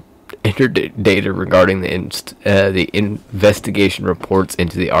 Oh, enter data regarding the investigation reports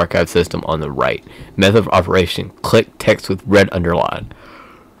into the archive system on the right. Method of operation: click text with red underline.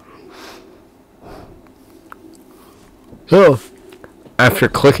 Oh, after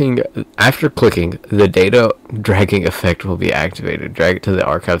clicking, the data dragging effect will be activated. Drag it to the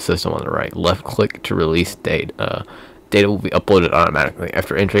archive system on the right. Left click to release data. Data will be uploaded automatically.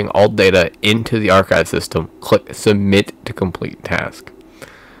 After entering all data into the archive system, click submit to complete task.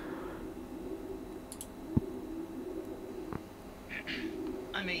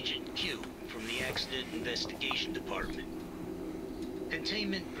 I'm Agent Q from the Accident Investigation Department.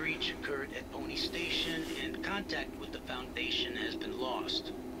 Containment breach occurred at Pony Station and contact with the Foundation has been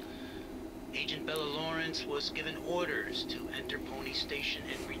lost. Agent Bella Lawrence was given orders to enter Pony Station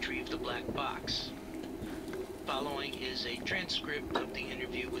and retrieve the black box. Following is a transcript of the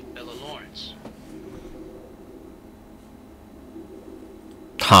interview with Bella Lawrence.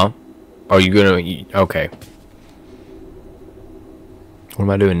 Huh? Are you gonna... Okay. What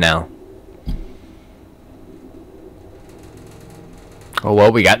am I doing now? Oh,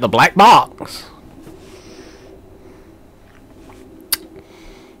 well, we got the black box.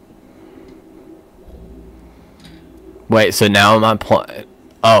 Wait, so now am I playing...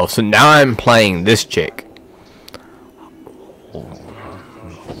 Oh, so now I'm playing this chick.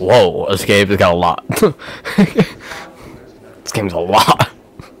 Whoa, this game's got a lot. This game's a lot.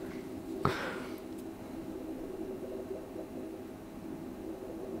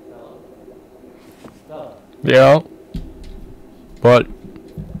 Yeah. What?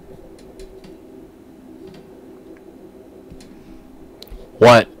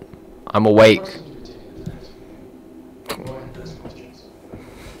 What? I'm awake.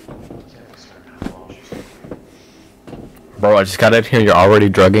 Bro, I just got in here, you're already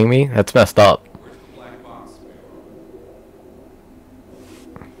drugging me? That's messed up.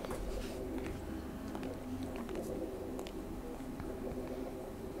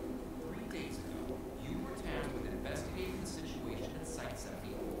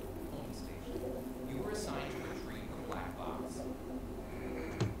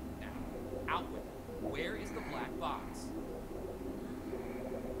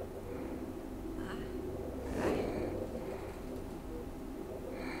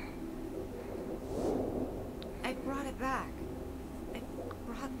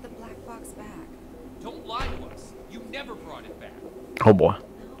 Oh boy.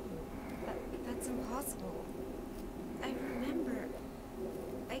 No, that's impossible. I remember.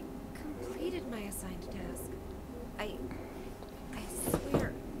 I completed my assigned task. I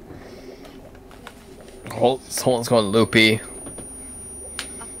swear. Hold, someone's going loopy.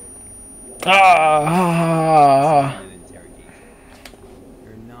 Ah!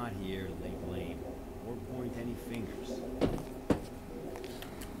 You're not here to lay blame or point any fingers.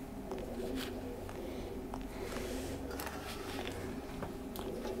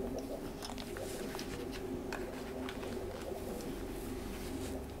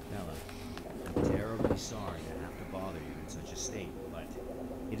 Sorry to have to bother you in such a state, but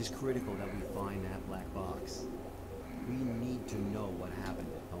it is critical that we find that black box. We need to know what happened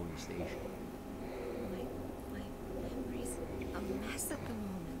at Pony Station. My memory's a mess at the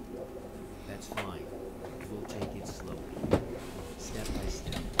moment. That's fine. We'll take it slowly, step by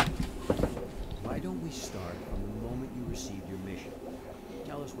step. Why don't we start from the moment you received your mission?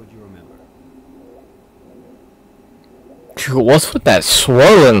 Tell us what you remember. What's with that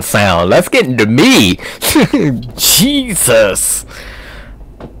swirling sound? That's getting to me. Jesus.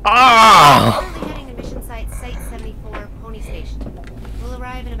 Ah. Currently heading to mission site 74, Pony Station. We'll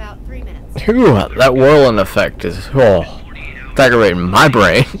arrive in about 3 minutes. Phew, that whirling effect is aggravating my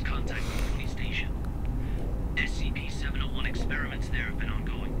brain. Contact Pony Station. SCP-701 experiments there have been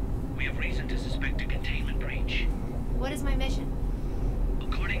ongoing. We have reason to suspect a containment breach. What is my mission?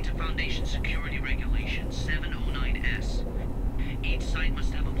 According to Foundation Security Regulations 709S, each site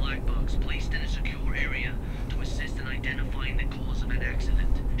must have a black box placed in a secure area to assist in identifying the cause of an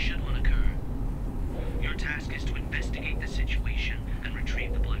accident, should one occur. Your task is to investigate the situation and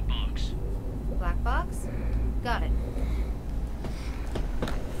retrieve the black box. Black box? Got it.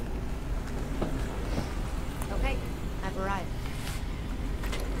 Okay, I've arrived.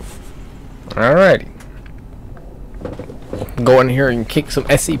 Alrighty. Go in here and kick some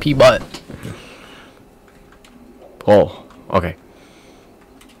SCP butt. Oh, okay.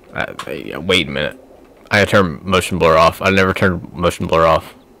 Yeah, wait a minute. I gotta turn motion blur off. I never turned motion blur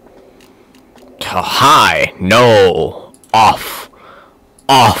off. Oh, hi. No. Off.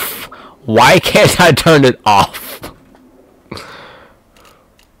 Off. Why can't I turn it off?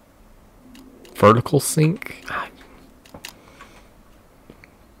 Vertical sync?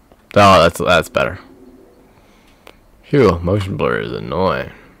 Oh, that's better. Phew, motion blur is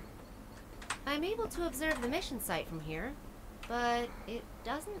annoying. I'm able to observe the mission site from here, but it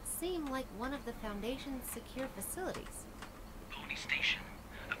doesn't seem like one of the Foundation's secure facilities. Pony Station,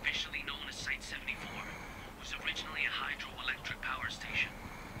 officially known as Site 74, was originally a hydroelectric power station.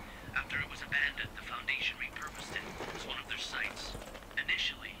 After it was abandoned, the Foundation repurposed it as one of their sites.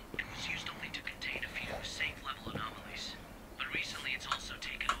 Initially, it was used only to contain a few safe-level anomalies, but recently it's also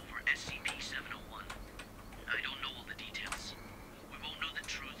taken over SCP-701. I don't know all the details. We won't know the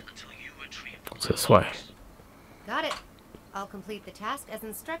truth until you retrieve the black This way. box. Got it. I'll complete the task as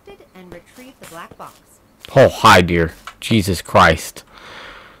instructed and retrieve the black box. Oh, hi, dear. Jesus Christ.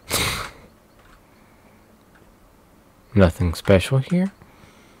 Nothing special here.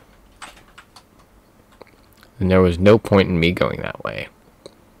 And there was no point in me going that way.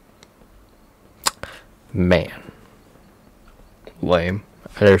 Man. Lame.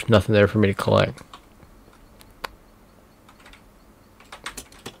 There's nothing there for me to collect.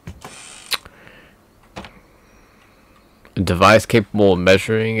 A device capable of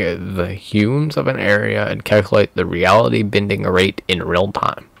measuring the hues of an area and calculate the reality bending rate in real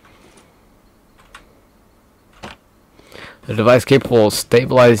time. A device capable of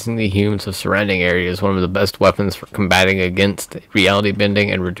stabilizing the humans of surrounding areas, one of the best weapons for combating against reality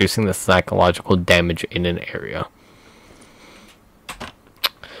bending and reducing the psychological damage in an area.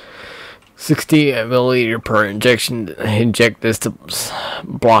 60 milliliter per injection. Inject this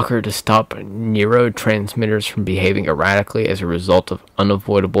blocker to stop neurotransmitters from behaving erratically as a result of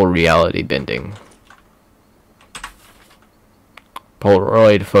unavoidable reality bending.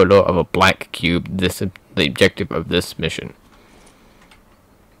 Polaroid photo of a black cube. This is the objective of this mission.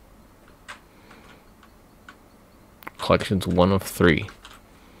 Collections 1 of 3.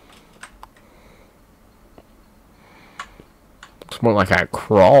 It's more like I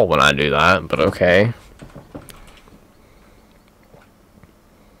crawl when I do that, but okay.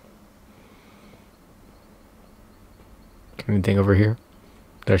 Anything over here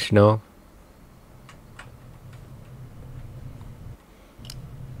that I should know of?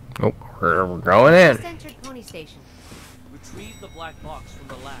 Nope, we're going in. Just entered Pony Station. Retrieve the black box from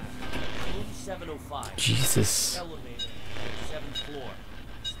the lab. Room 705. Jesus. Elevator. 7th floor.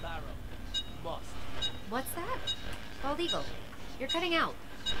 Sparrow. Must. What's that? Bald Eagle, you're cutting out.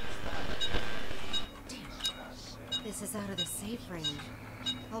 Damn. This is out of the safe range.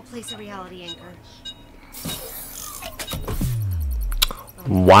 I'll place a reality anchor.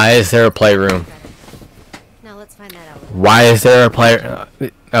 Why is there a playroom? Now let's find that out. Why is there a play?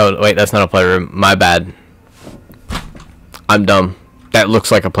 Oh wait, that's not a playroom. My bad. I'm dumb. That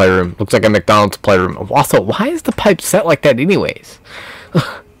looks like a playroom. Looks like a McDonald's playroom. Also, why is the pipe set like that anyways?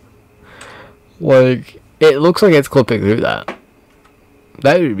 Like, it looks like it's clipping through that.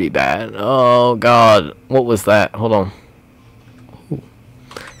 That would be bad. Oh god. What was that? Hold on.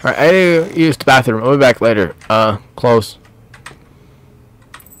 Alright, I need to use the bathroom. I'll be back later. Close.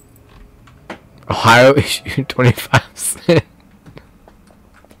 Ohio issue 25 cents.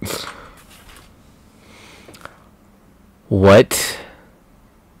 What?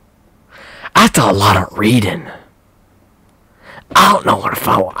 That's a lot of reading. I don't know if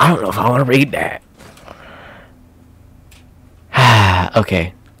I want to read that.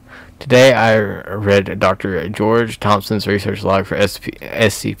 Okay. Today I read Dr. George Thompson's research log for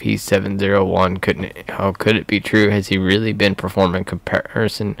SCP-701. How could it be true? Has he really been performing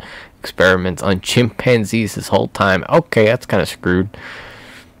comparison experiments on chimpanzees this whole time? Okay, that's kind of screwed.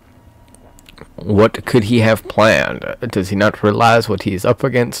 What could he have planned? Does he not realize what he is up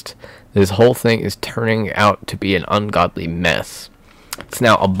against? This whole thing is turning out to be an ungodly mess. It's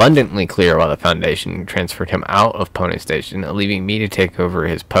now abundantly clear why the Foundation transferred him out of Pony Station, leaving me to take over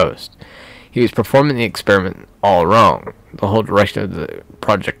his post. He was performing the experiment all wrong. The whole direction of the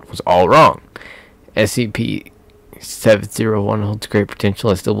project was all wrong. SCP-701 holds great potential.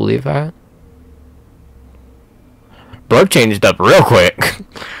 I still believe that. Bro changed up real quick.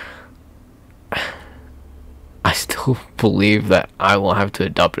 I still believe that I will have to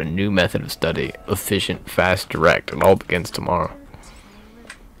adopt a new method of study. Efficient, fast, direct. It all begins tomorrow.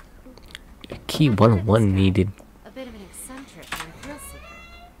 Key 101 needed. A bit of an eccentric and a thrill seeker.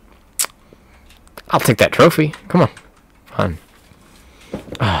 I'll take that trophy. Come on. Fun.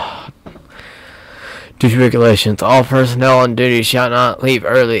 Duty regulations. All personnel on duty shall not leave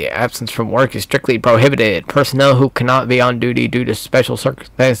early. Absence from work is strictly prohibited. Personnel who cannot be on duty due to special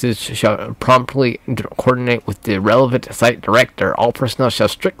circumstances shall promptly coordinate with the relevant site director. All personnel shall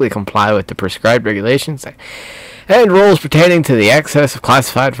strictly comply with the prescribed regulations and rules pertaining to the access of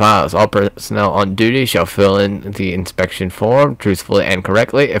classified files. All personnel on duty shall fill in the inspection form truthfully and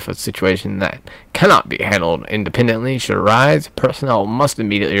correctly. If a situation that cannot be handled independently should arise, personnel must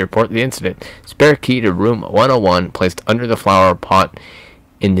immediately report the incident. Spare key to room 101 placed under the flower pot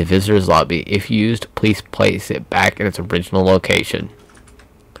in the visitor's lobby. If used, please place it back in its original location.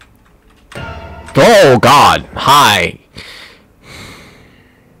 Oh god! Hi!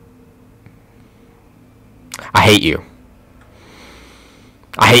 I hate you.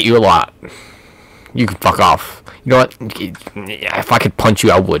 I hate you a lot. You can fuck off. You know what? If I could punch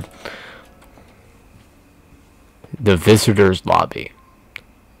you, I would. The visitor's lobby.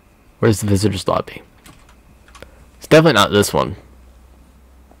 Where's the visitor's lobby? It's definitely not this one.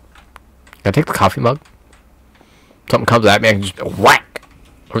 Can I take the coffee mug? Something comes at me, I can just whack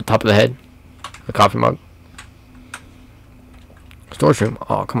over the top of the head. The coffee mug. Storage room.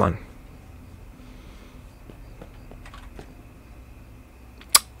 Oh, come on.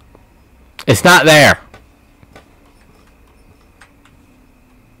 It's not there.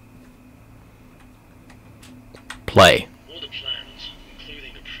 Play. All the plans,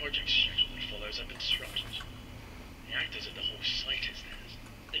 including the project schedule that follows, have been disrupted. The actors at the whole site is theirs.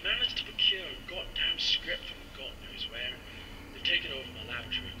 They managed to procure a goddamn script from God knows where. They've taken over my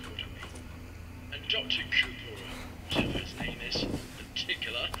laboratory accordingly. And Dr. Cooper, whatever his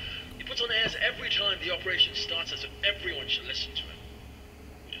every time the operation starts as if everyone should listen to him.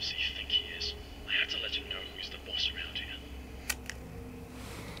 Who does he think he is? I have to let him know who's the boss around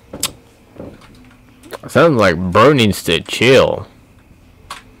here. Sounds like bro needs to chill.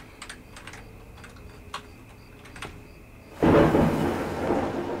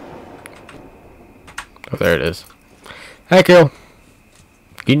 Oh, there it is. Heck yo.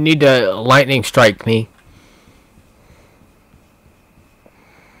 You need to lightning strike me.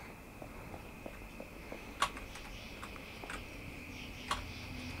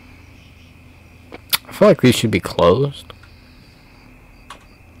 I feel like these should be closed.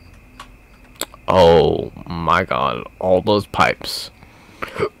 Oh my god, all those pipes.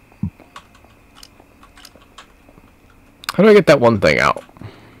 How do I get that one thing out?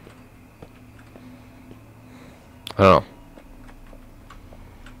 I don't know.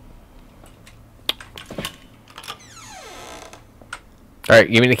 Alright,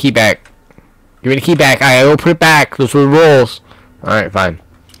 give me the key back. Give me the key back. I will put it back. Those were the rules. Alright, fine.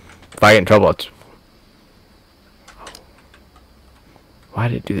 If I get in trouble, it's... Why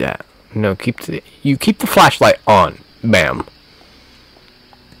did it do that? No, you keep the flashlight on, ma'am.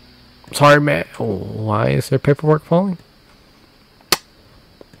 Sorry, ma'am. Oh, why is there paperwork falling?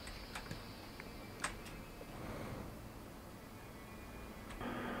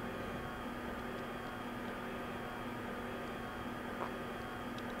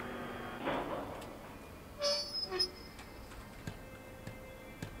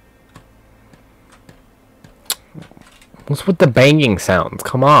 What's with the banging sounds?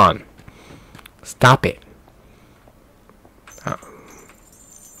 Come on. Stop it. Oh.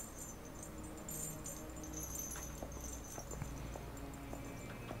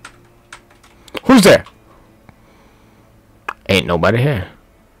 Who's there? Ain't nobody here.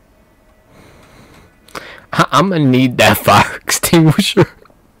 I'm gonna need that fire extinguisher.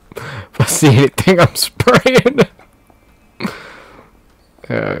 If I see anything, I'm spraying.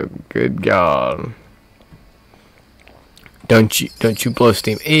 Oh, good God. Don't you blow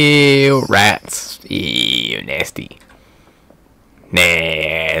steam. Ew, rats. Ew, nasty.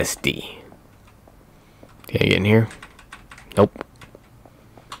 Nasty. Can I get in here? Nope.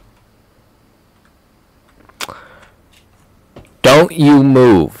 Don't you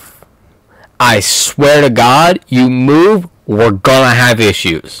move. I swear to God, you move, we're gonna have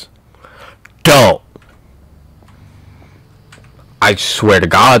issues. Don't. I swear to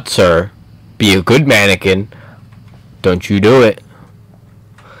God, sir. Be a good mannequin. Don't you do it.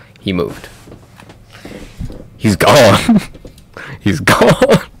 He moved. He's gone. He's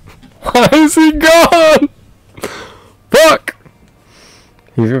gone. Why is he gone? Fuck.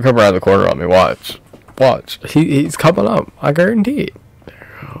 He's gonna come around the corner on me. Watch. Watch. He's coming up. I guarantee it.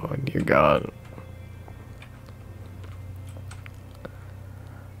 Oh dear God.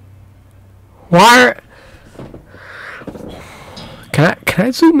 Why? Can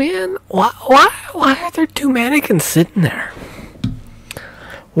I zoom in? Why are there two mannequins sitting there?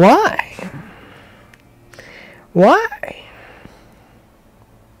 Why? Why?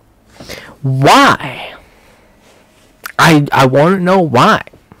 Why? I want to know why.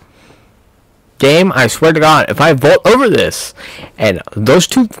 Game, I swear to God, if I vault over this and those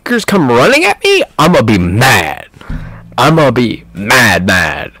two fuckers come running at me, I'm gonna be mad. I'm gonna be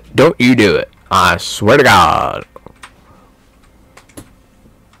mad. Don't you do it. I swear to God.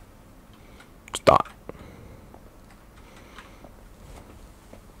 Stop.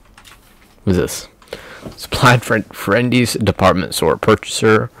 Who's this? Supplied Friendly's department store.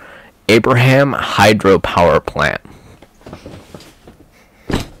 Purchaser Abraham Hydropower Plant.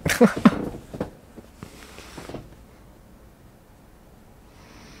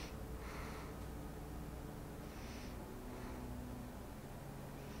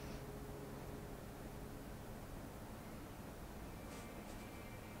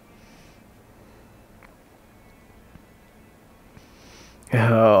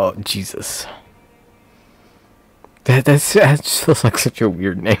 Oh, Jesus. That just feels like such a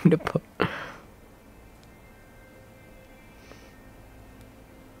weird name to put.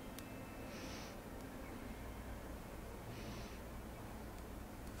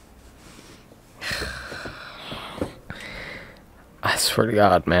 I swear to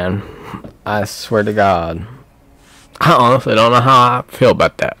God, man. I swear to God. I honestly don't know how I feel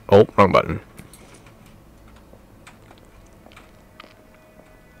about that. Oh, wrong button.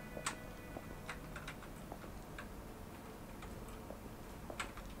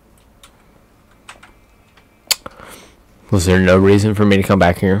 Was there no reason for me to come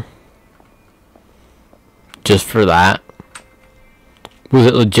back here? Just for that? Was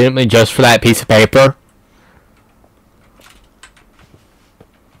it legitimately just for that piece of paper?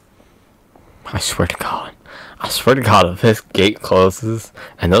 swear to God. I swear to God, if this gate closes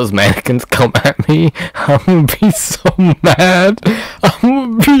and those mannequins come at me, I'm gonna be so mad.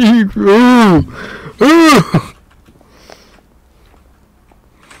 I'm gonna be...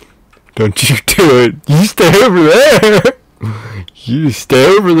 Don't you do it. You stay over there. You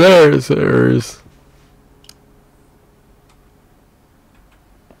stay over there, sirs.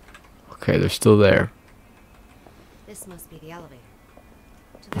 Okay, they're still there. This must be the elevator.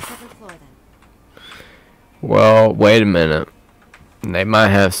 To the 7th floor, then. Well, wait a minute. They might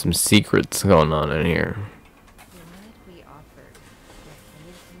have some secrets going on in here. What we offered with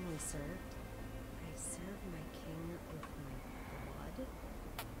anything we served, I serve my king with my blood.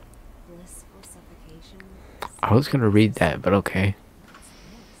 Blissful suffocation. I was gonna read that, but okay.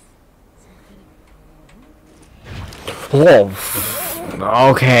 Whoa.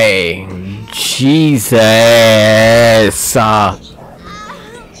 Okay. Jesus.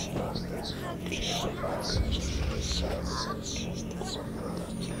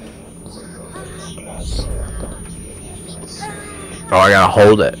 Oh, I gotta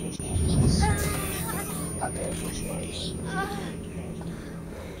hold it.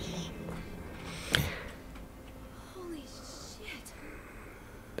 Holy shit.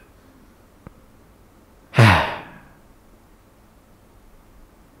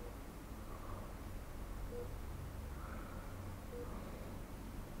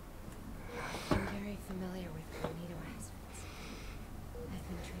 I'm very familiar with amino acids. I've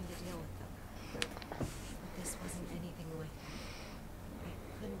been trained to deal with them. But this wasn't anything like that. I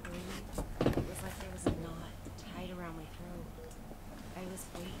couldn't breathe. It was like there was a knot tied around my throat. I was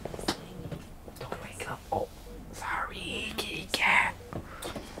weightless, hanging. Don't wake up. Oh, sorry, kitty cat.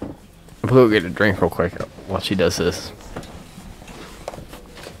 We'll go get a drink real quick while she does this.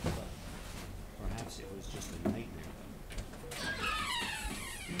 Perhaps it was just a nightmare.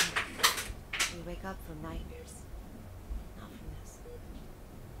 We wake up from nightmares. Not from this.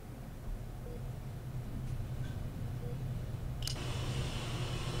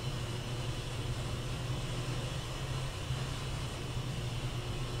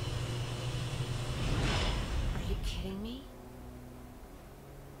 Are you kidding me?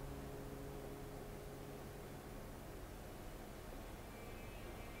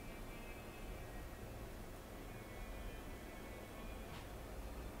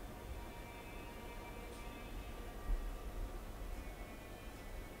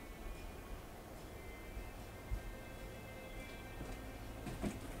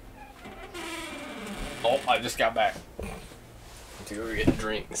 Oh, I just got back to go get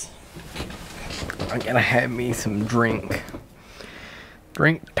drinks. I gotta have me some drink.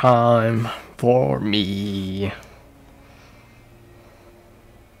 Drink time for me.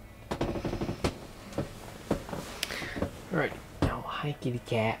 Alright. Oh, hi kitty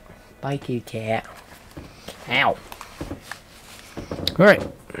cat. Bye kitty cat. Ow. Alright.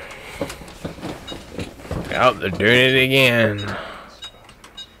 Oh, they're doing it again.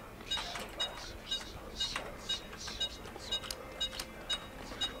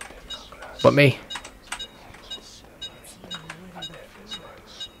 What, me?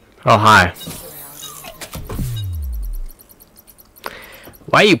 Oh, hi.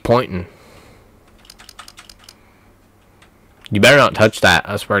 Why are you pointing? You better not touch that,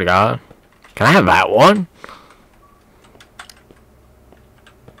 I swear to God. Can I have that one?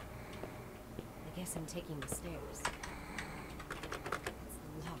 I guess I'm taking the stairs. It's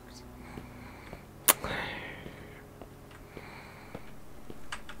locked.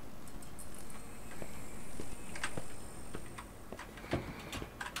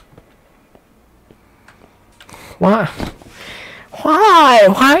 Why?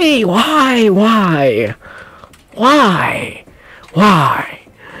 Why? Why? Why?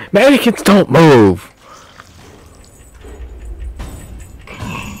 Mannequins don't move.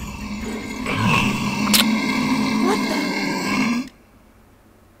 What the?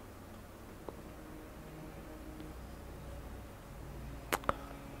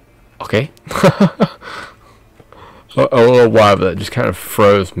 Okay. I don't know why, but that just kind of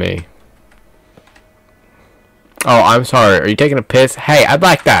froze me. Oh, I'm sorry. Are you taking a piss? Hey, I'd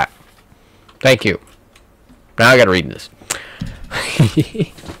like that. Thank you. Now I gotta read this.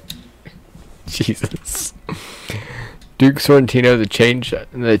 Jesus. Duke Sorrentino,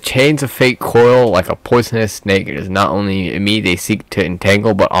 the chains of fate coil like a poisonous snake. It is not only me they seek to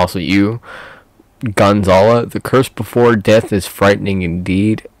entangle, but also you, Gonzala. The curse before death is frightening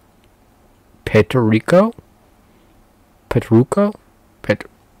indeed. Petruccio?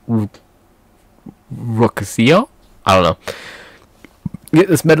 Rocasio? I don't know. Get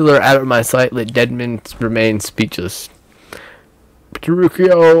this meddler out of my sight. Let dead men remain speechless.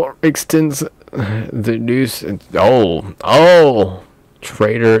 Petruccio extends The news. Oh,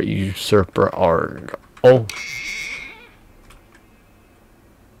 traitor, usurper, arg. Oh,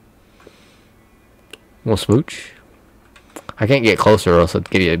 well, smooch. I can't get closer, or else I'd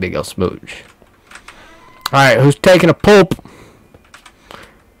give you a big old smooch. All right, who's taking a poop?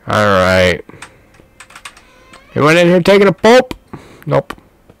 All right. Anyone in here taking a poop? Nope.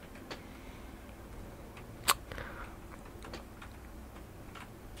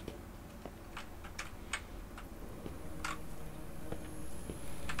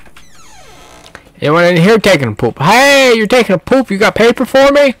 Anyone in here taking a poop? Hey, you're taking a poop. You got paper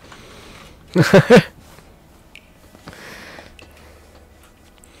for me?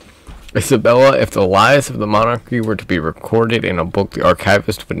 Isabella, if the lies of the monarchy were to be recorded in a book, the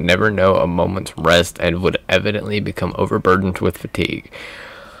archivist would never know a moment's rest and would evidently become overburdened with fatigue.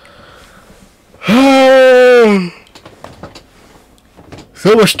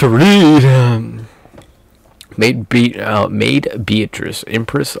 So much to read. Maid Beatrice,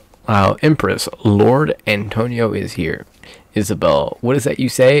 Empress, Lord Antonio is here. Isabel, what is that you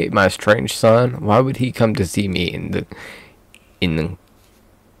say? My strange son? Why would he come to see me in the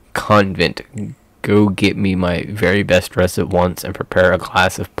convent? Go get me my very best dress at once and prepare a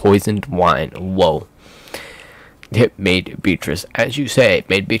glass of poisoned wine. Whoa. Maid Beatrice, as you say.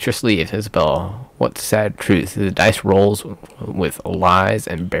 Maid Beatrice leaves. Isabel, what sad truth. The dice rolls with lies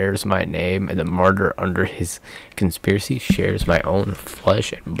and bears my name, and the martyr under his conspiracy shares my own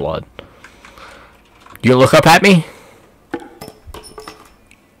flesh and blood. You look up at me?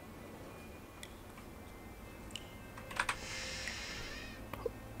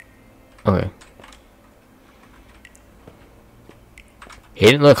 Okay. He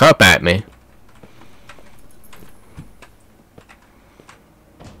didn't look up at me.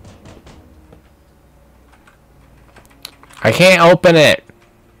 I can't open it.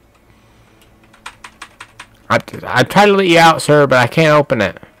 I tried to let you out, sir, but I can't open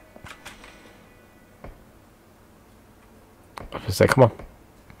it. I was like, come on.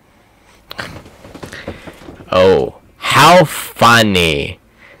 Oh, how funny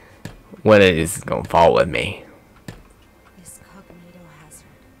when it is gonna fall with me. This cognito hazard.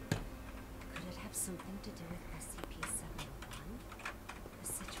 Could it have something to do with SCP-701? The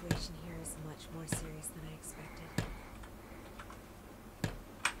situation here is much more serious than I expected.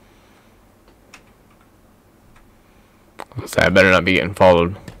 So I better not be getting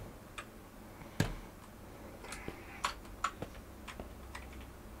followed.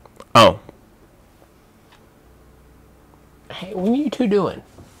 Oh. Hey, what are you two doing?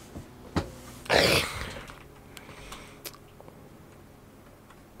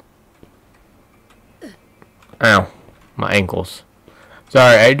 Ow. My ankles.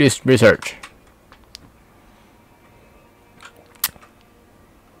 Sorry, I just research.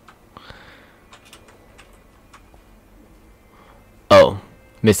 Oh.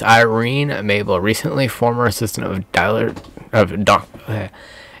 Miss Irene Mabel, recently former assistant of Dialer.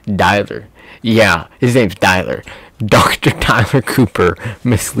 Dialer. Yeah, his name's Dialer. Dr. Tyler Cooper.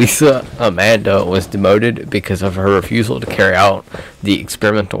 Miss Lisa Amanda was demoted because of her refusal to carry out the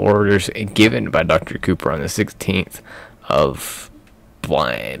experimental orders given by Dr. Cooper on the 16th of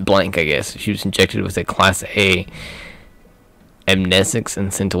blank, I guess. She was injected with a Class A amnesics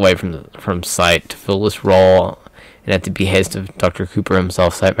and sent away from site to fill this role. And at the behest of Dr. Cooper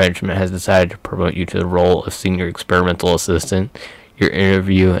himself, site management has decided to promote you to the role of senior experimental assistant. Your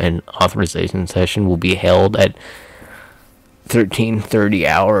interview and authorization session will be held at 1330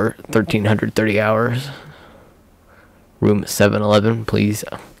 hours. Room 711. Please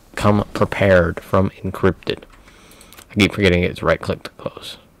come prepared from encrypted. I keep forgetting it's right click to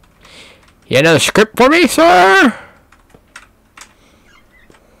close. You have another script for me, sir?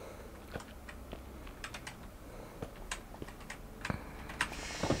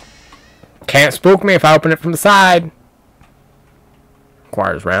 Can't spook me if I open it from the side.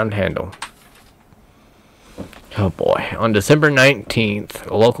 Requires round handle. Oh boy. On December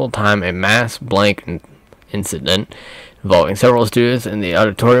 19th, local time, a mass blank incident involving several students in the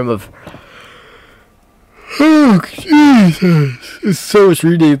auditorium of... Oh, Jesus. It's so much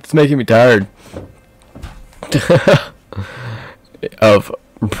reading, it's making me tired. Of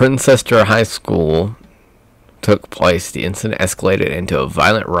Princester High School took place. The incident escalated into a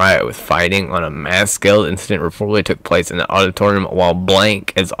violent riot with fighting on a mass scale. The incident reportedly took place in the auditorium while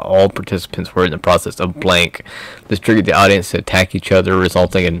blank, as all participants were in the process of blank. This triggered the audience to attack each other,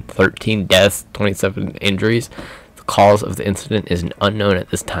 resulting in 13 deaths, 27 injuries. The cause of the incident is unknown at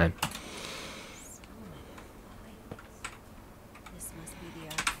this time. This must be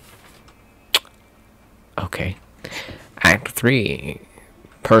the Okay. Act 3.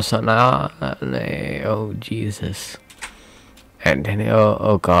 personnel. Oh Jesus. Antonio.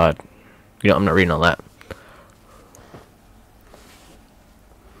 Oh God. You know I'm not reading all that.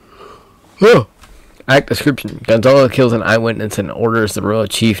 Oh. Act description. Gonzalo kills an eyewitness and orders the royal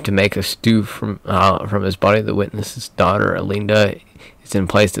chief to make a stew from his body. The witness's daughter, Alinda, is then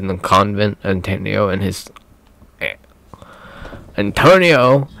placed in the convent. Antonio and his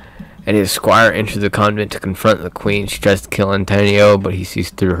squire enter the convent to confront the queen. She tries to kill Antonio, but he sees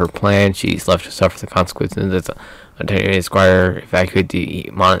through her plan. She's left to suffer the consequences as Antonio and his squire evacuate the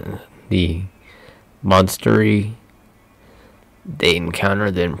monastery. They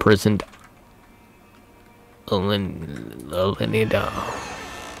encounter the imprisoned Alinda.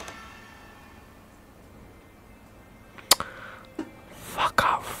 Fuck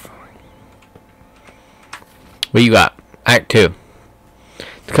off. What you got? Act 2.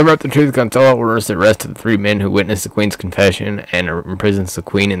 To cover up the truth, Gonzalo orders the arrest of the 3 men who witnessed the queen's confession and imprisons the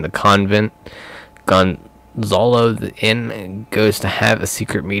queen in the convent. Gonzalo then goes to have a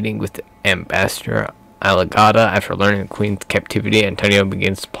secret meeting with the ambassador Aligata. After learning the queen's captivity, Antonio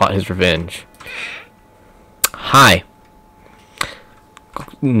begins to plot his revenge. Hi.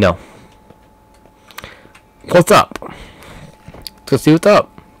 No. What's up? Let's see what's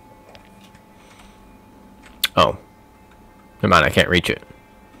up. Oh. Never mind, I can't reach it.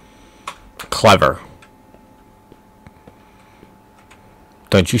 Clever.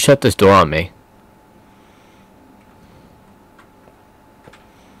 Don't you shut this door on me.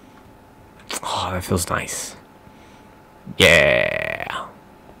 Oh, that feels nice. Yeah.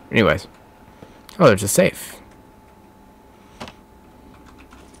 Anyways. Oh, there's a safe.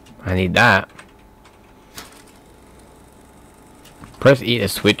 I need that. Press E to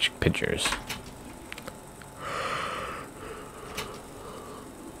switch pictures.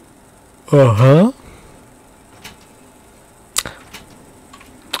 Uh-huh.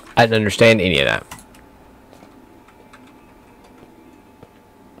 I didn't understand any of that.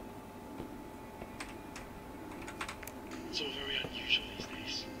 It's all very unusual these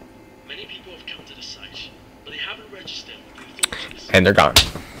days. Many people have come to the site, but they haven't registered with the authorities. And they're gone.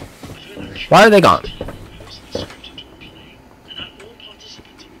 Why are they gone?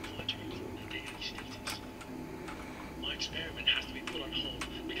 My experiment has to be put on hold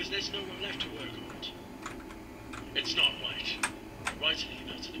because there's no one left to work on it. It's not right. Write an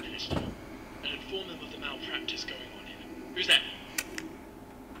email to the minister and inform them of the malpractice going on here. Who's that?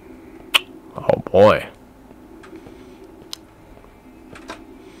 Oh boy.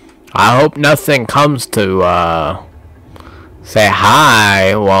 I hope nothing comes to say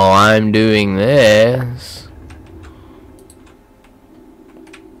hi while I'm doing this.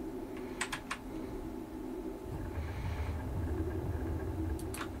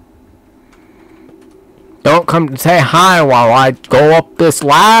 Don't come to say hi while I go up this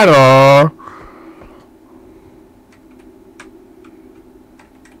ladder.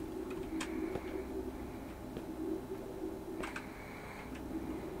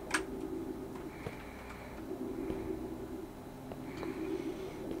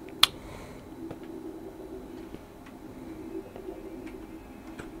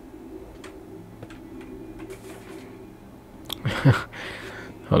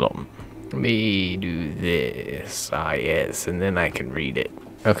 Hold on. Let me do this. Ah, yes, and then I can read it.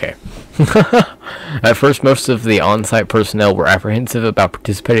 Okay. At first, most of the on-site personnel were apprehensive about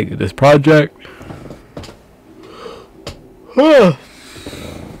participating in this project.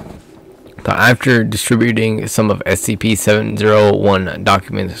 But after distributing some of SCP-701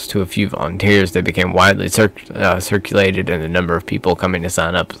 documents to a few volunteers, they became widely circulated, and the number of people coming to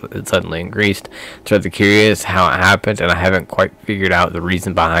sign up suddenly increased. So I'm curious how it happened, and I haven't quite figured out the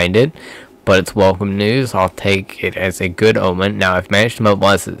reason behind it. But it's welcome news. I'll take it as a good omen. Now, I've managed to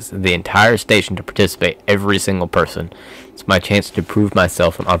mobilize the entire station to participate, every single person. It's my chance to prove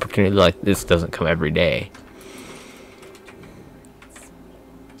myself. An opportunity like this doesn't come every day.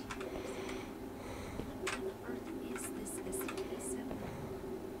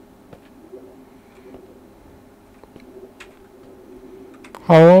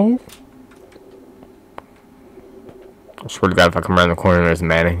 Hello? I swear to God, if I come around the corner and there's a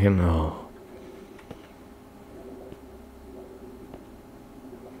mannequin, oh.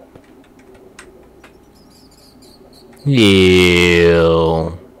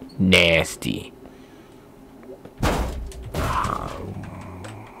 Ew. Nasty.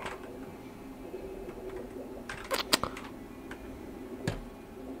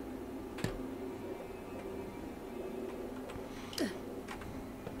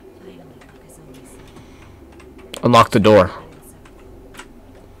 Unlock the door.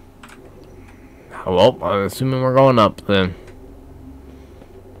 Well, I'm assuming we're going up then.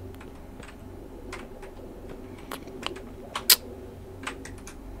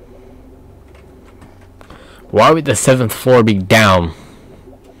 Why would the 7th floor be down?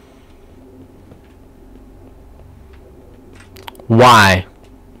 Why?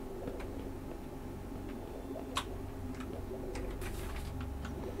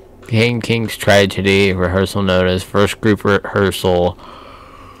 King King's tragedy rehearsal notice. First group rehearsal.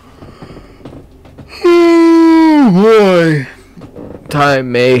 Oh boy.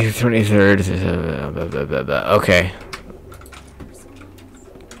 Time May 23rd. Okay.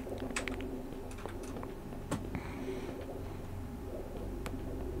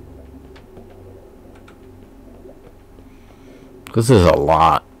 This is a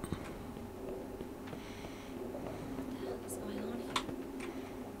lot. What's going on here?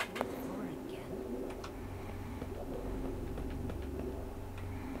 Fourth floor again?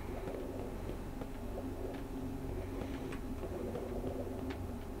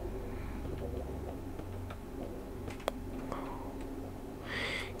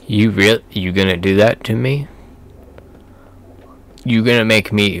 You gonna do that to me? You gonna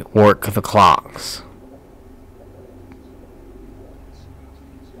make me work the clocks?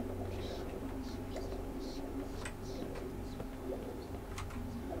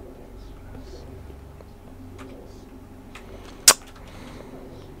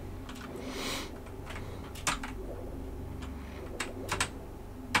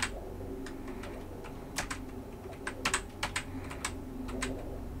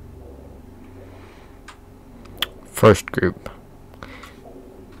 First group.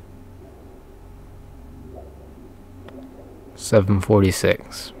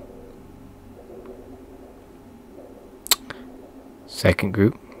 $7.46. Second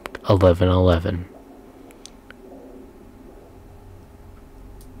group, 11:11.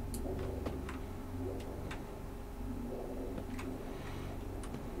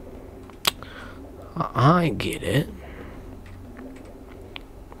 I get it.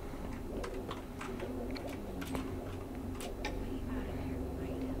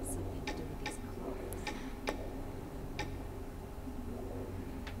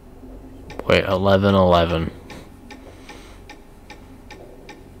 Wait, 11:11.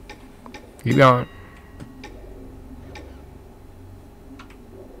 Keep going.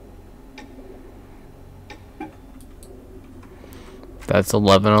 That's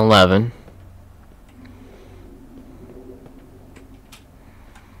 11:11.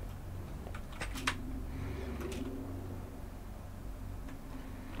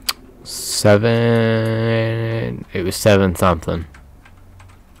 Seven. It was 7 something.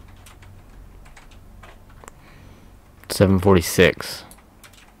 7:46.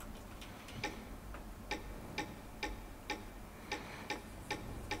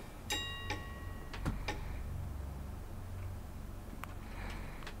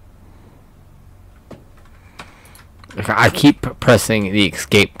 I keep pressing the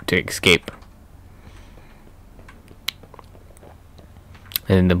escape to escape.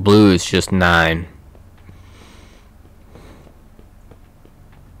 And the blue is just 9.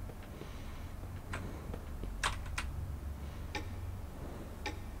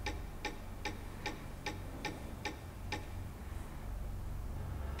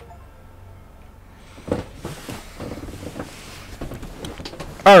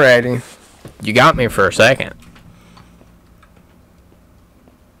 Alrighty. You got me for a second.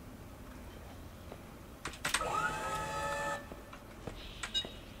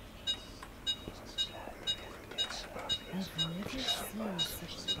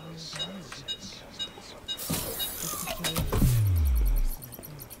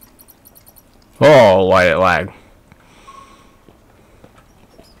 Oh, why did it lag?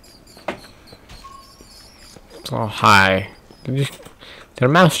 It's all high. Did a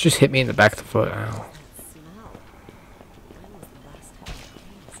mouse just hit me in the back of the foot? Ow.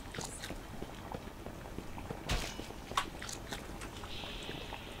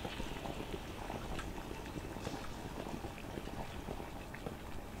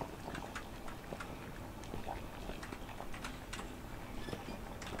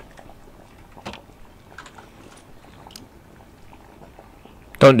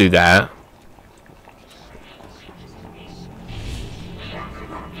 Don't do that.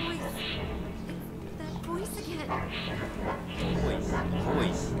 That voice again.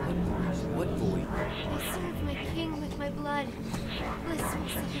 Voice? What voice? I served my king with my blood. Blissful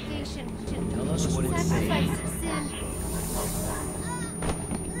suffocation. Tell us what it says. Sacrifice of sin.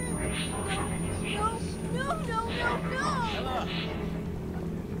 No.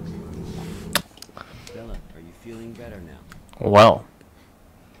 Bella, are you feeling better now? Well.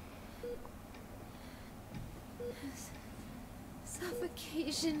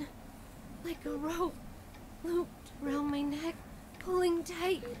 Suffocation. Like a rope looped around my neck, pulling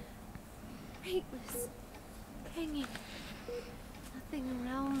tight. Weightless. hanging. Nothing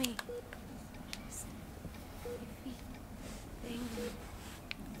around me. Just iffy thing.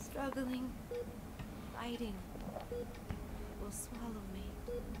 Struggling. Fighting. It will swallow me.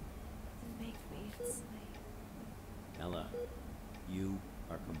 And make me its slave. Ella, you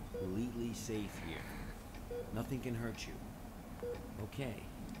are completely safe here. Nothing can hurt you. Okay,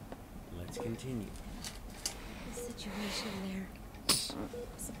 let's continue. The situation there was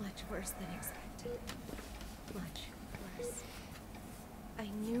much worse than expected. Much worse. I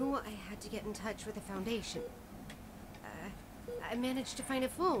knew I had to get in touch with the Foundation. I managed to find a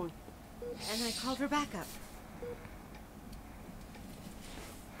phone, and I called for backup.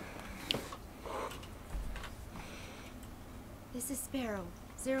 This is Sparrow,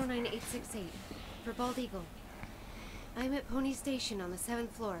 09868, for Bald Eagle. I'm at Pony Station on the 7th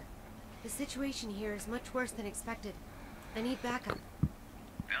floor. The situation here is much worse than expected. I need backup.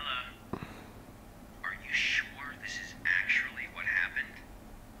 Bella, are you sure this is actually what happened?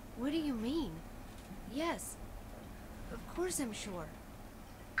 What do you mean? Yes. Of course I'm sure.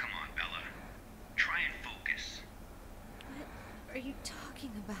 Come on, Bella. Try and focus. What are you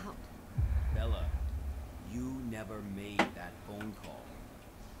talking about? Bella, you never made that phone call.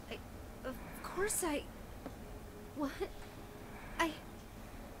 Of course I... What?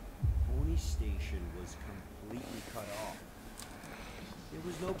 Pony Station was completely cut off. There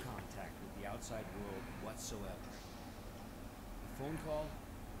was no contact with the outside world whatsoever. A phone call?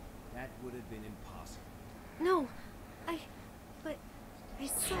 That would have been impossible. No, but I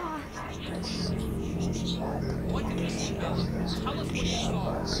saw... What did you see, Bella? Tell us what you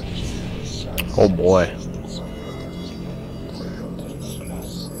saw. Oh boy.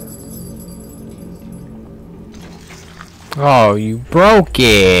 Oh, you broke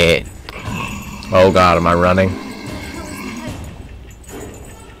it. Oh god, am I running?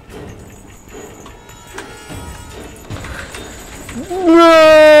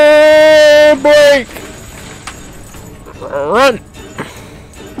 No, break! Run!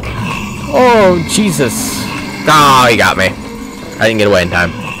 Oh, Jesus. Oh, he got me. I didn't get away in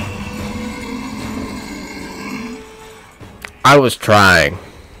time. I was trying.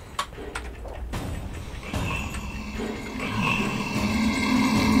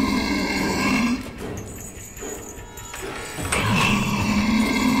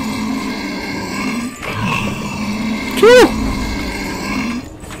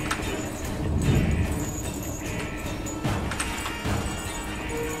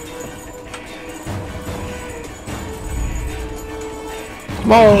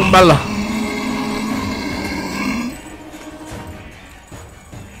 Come on, Bella.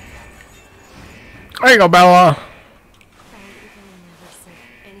 There you go, Bella. never said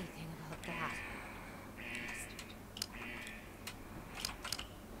anything about that.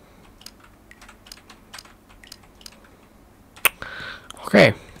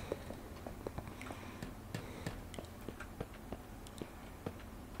 Okay.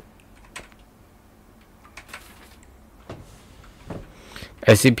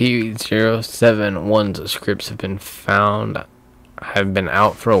 SCP-071's scripts have been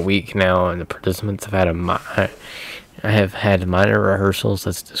out for a week now, and the participants have had minor rehearsals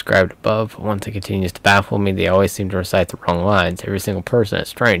as described above. Once it continues to baffle me, they always seem to recite the wrong lines. Every single person is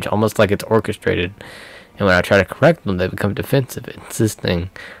strange, almost like it's orchestrated. And when I try to correct them, they become defensive, insisting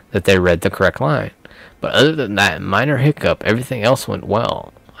that they read the correct line. But other than that minor hiccup, everything else went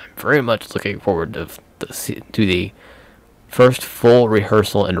well. I'm very much looking forward to the first full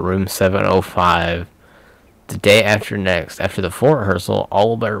rehearsal in room 705 the day after next. After the full rehearsal, all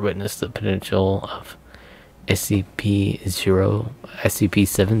will bear witness to the potential of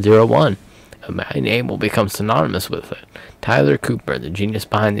SCP-701. My name will become synonymous with it. Tyler Cooper, the genius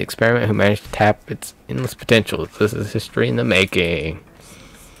behind the experiment who managed to tap its endless potential. This is history in the making.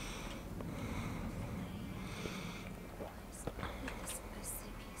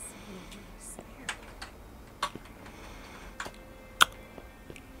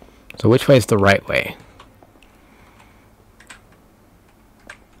 So which way is the right way?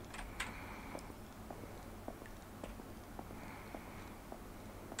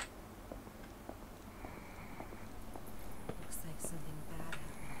 Looks like something bad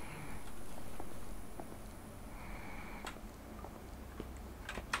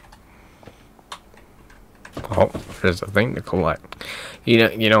happened here. Oh, there's a thing to collect.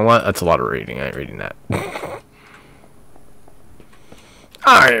 You know what? That's a lot of reading. I ain't reading that.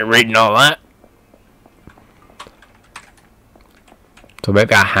 I ain't reading all that. So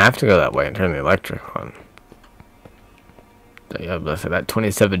maybe I have to go that way and turn the electric on. Yeah, but that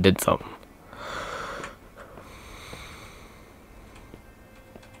 27 did something.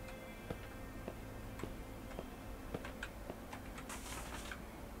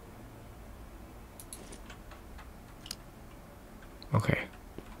 Okay.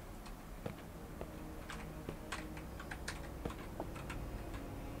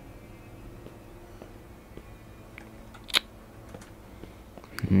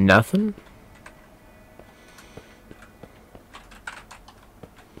 Nothing?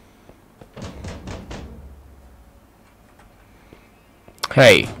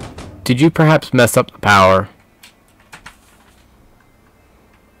 Hey, did you perhaps mess up the power?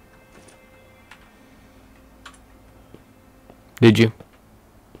 Did you?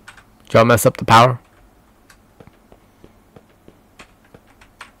 Did y'all mess up the power?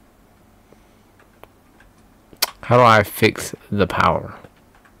 How do I fix the power?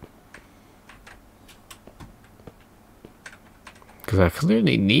 Because I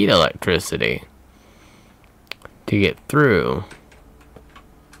clearly need electricity to get through.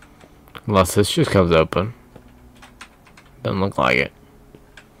 Unless this just comes open. Doesn't look like it.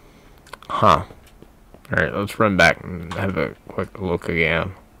 Huh. Alright, let's run back and have a quick look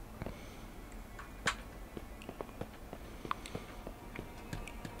again.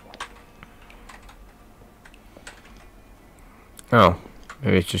 Oh,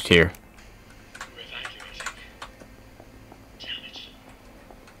 maybe it's just here. We're evacuating. Damn it.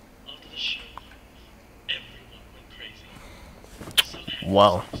 After the show, everyone went crazy. Some had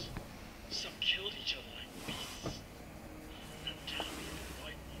Wow. themselves. Some killed each other like beasts. And damn me if the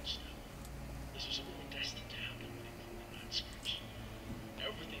right ones know. This was all destined to happen from the night script.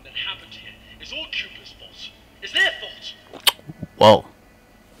 Everything that happened here is all Cooper's fault. It's their fault. Whoa.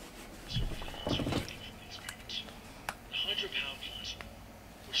 So we can answer anything from the experiment. The hydropower plant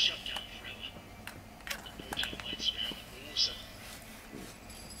was shut down forever. And no termite experiment will also.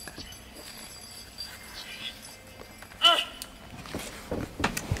 Ah!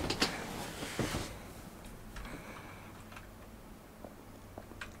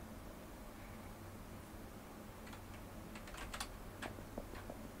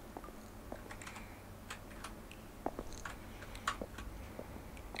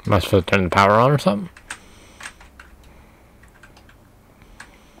 Am I supposed to turn the power on or something?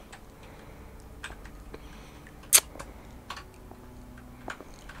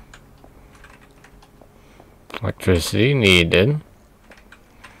 Electricity needed.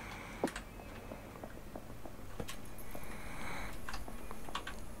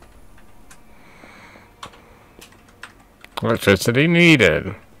 Electricity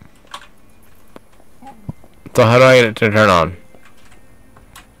needed. So how do I get it to turn on?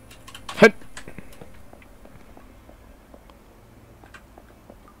 Hit.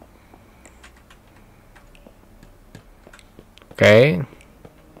 Okay.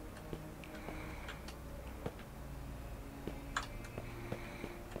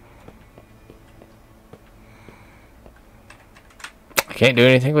 I can't do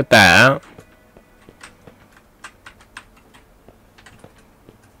anything with that.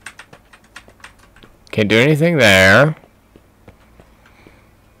 Can't do anything there.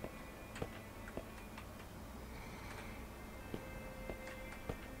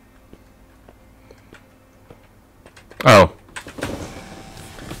 Oh.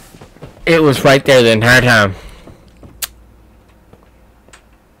 It was right there the entire time.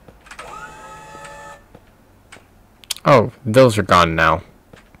 Oh, those are gone now.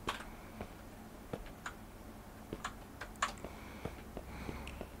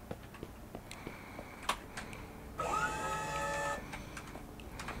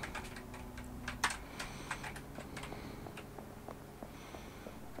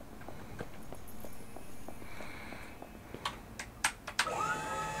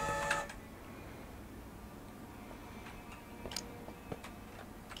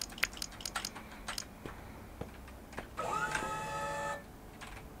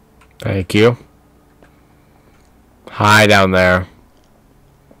 Thank you. Hi down there.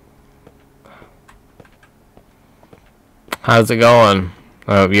 How's it going?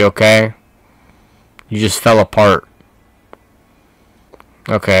 I hope you okay? You just fell apart.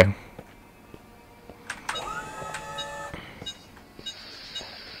 Okay.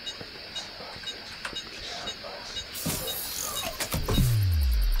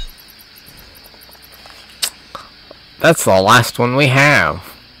 That's the last one we have.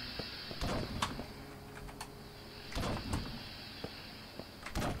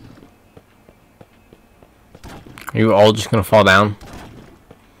 Are you all just gonna fall down?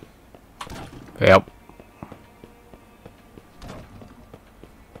 Yep.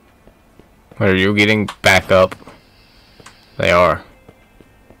 Are you getting back up? They are.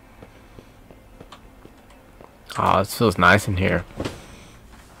 Oh, this feels nice in here.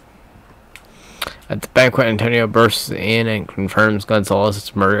 At the banquet, Antonio bursts in and confirms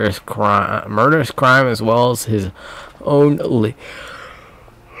Gonzalez's murderous crime as well as his own his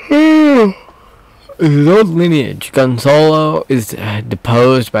own lineage. Gonzalo is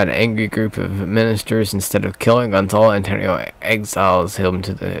deposed by an angry group of ministers. Instead of killing Gonzalo, Antonio exiles him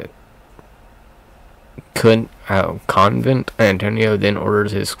to the convent. Antonio then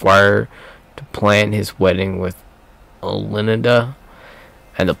orders his squire to plan his wedding with Olinida,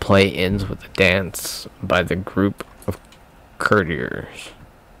 and the play ends with a dance by the group of courtiers.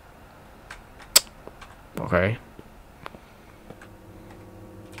 Okay.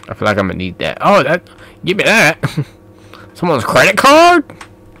 I feel like I'm gonna need that. Oh, that. Give me that. Someone's credit card?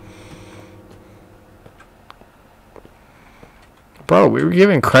 Bro, we were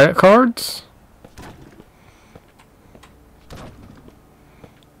giving credit cards?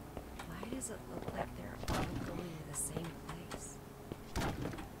 Why does it look like they're all going to the same place?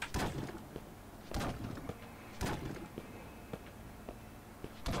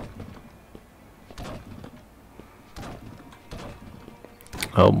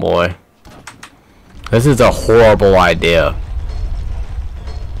 Oh boy. This is a horrible idea.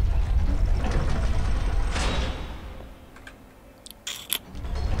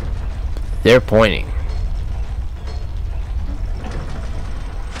 They're pointing.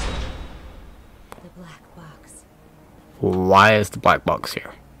 The black box. Why is the black box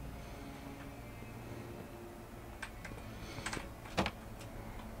here?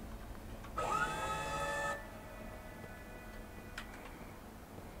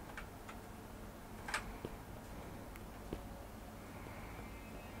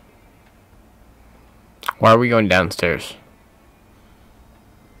 Why are we going downstairs?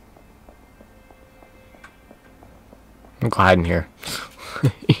 I'm gonna hide in here.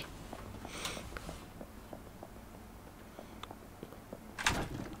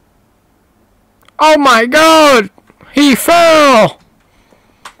 Oh my god! He fell!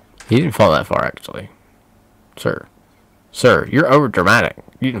 He didn't fall that far, actually. Sir. Sir, you're over dramatic.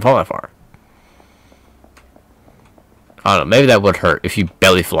 You didn't fall that far. I don't know, maybe that would hurt if you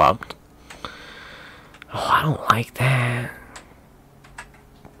belly flopped. Oh, I don't like that.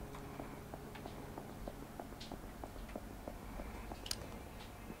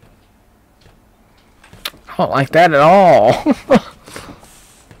 I don't like that at all.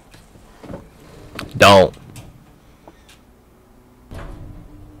 Don't.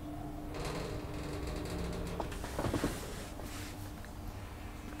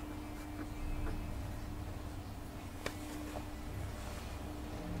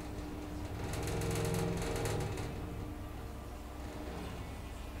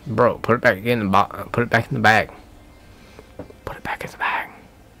 Bro, put it back in the put it back in the bag. Put it back in the bag.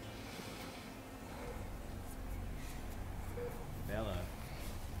 Bella,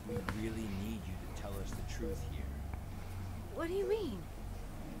 we really need you to tell us the truth here. What do you mean?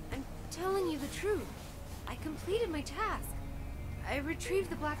 I'm telling you the truth. I completed my task. I retrieved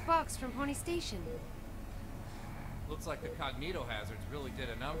the black box from Pony Station. Looks like the cognito hazards really did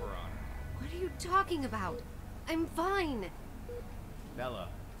a number on her. What are you talking about? I'm fine. Bella,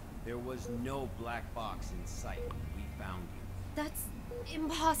 there was no black box in sight when we found you. That's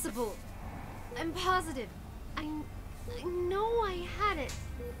impossible. I'm positive. I know I had it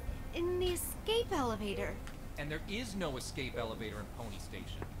in the escape elevator. And there is no escape elevator in Pony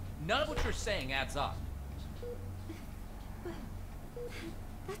Station. None of what you're saying adds up. But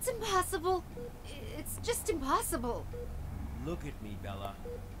that's impossible. It's just impossible. Look at me, Bella.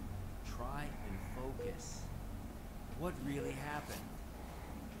 Try and focus. What really happened?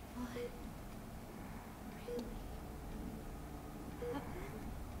 What really happened?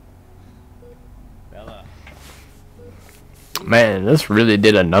 Bella. Man, this really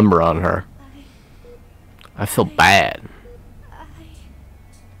did a number on her. I feel bad.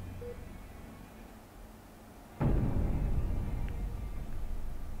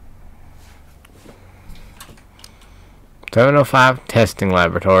 705 testing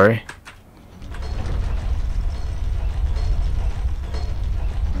laboratory.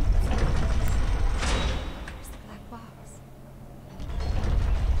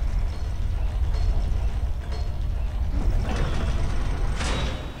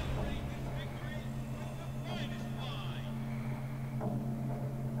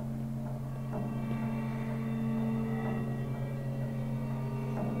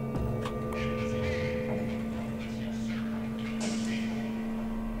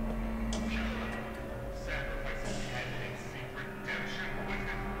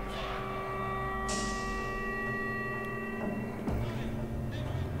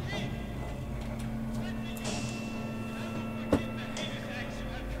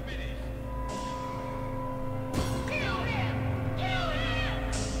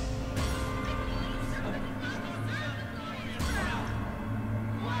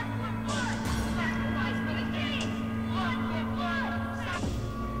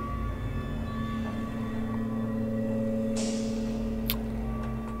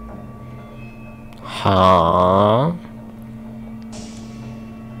 Huh?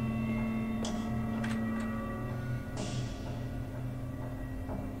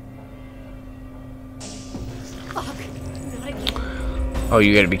 Oh,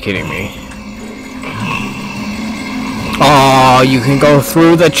 you gotta be kidding me. Oh, you can go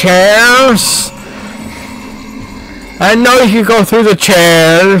through the chairs? I know you can go through the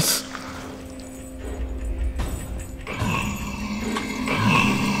chairs.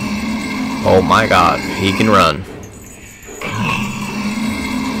 Oh my god, he can run. Before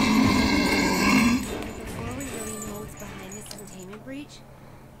we really know what's behind this containment breach,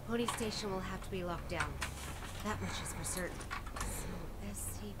 Pony Station will have to be locked down. That much is for certain. So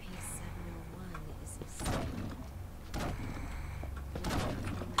SCP-701 is a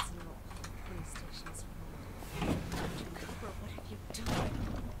Pony Station's Cooper, what have you done?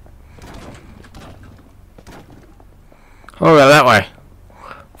 Oh, yeah, that way.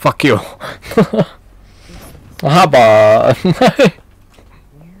 Fuck you. Haba.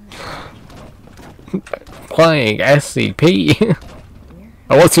 Playing SCP.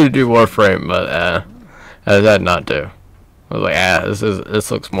 I want you to do Warframe, but I decided not to. I was like,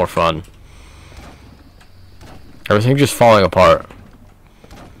 this looks more fun. Everything's just falling apart.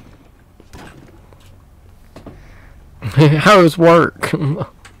 How does work?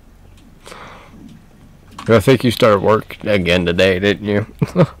 I think you started work again today, didn't you?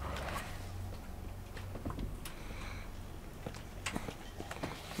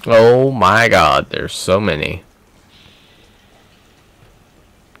 Oh my god, there's so many.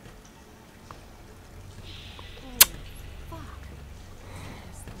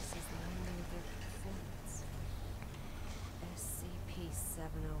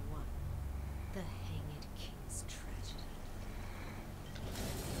 SCP-701, the Hanged King's tragedy.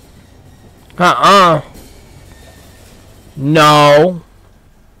 No.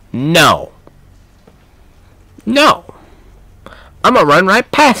 No. No. I'm gonna run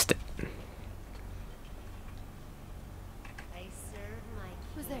right past it. I serve my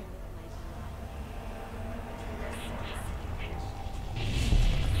Who's there?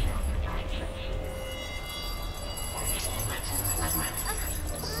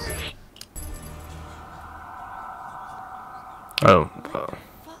 Oh.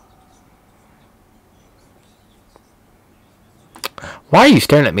 Why are you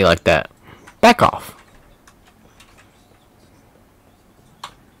staring at me like that? Back off.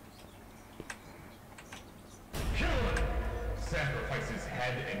 Sacrifice his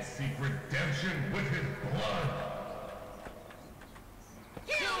head and seek redemption with his blood.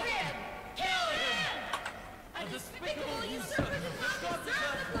 Kill him! Kill him! A despicable usurper of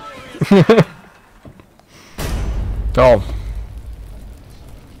the Oh.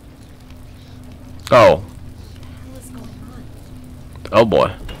 Oh. What is going on? Oh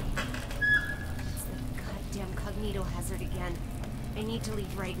boy. It's the goddamn cognito hazard again. I need to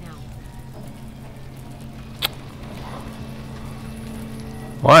leave right now.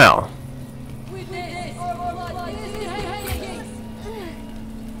 Wow.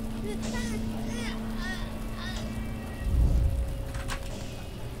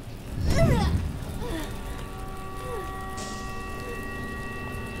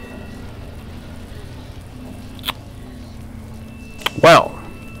 Well,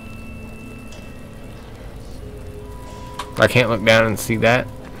 I can't look down and see that.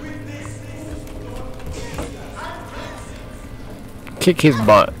 Kick his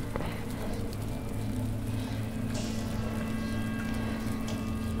butt.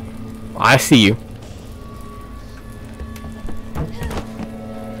 I see you.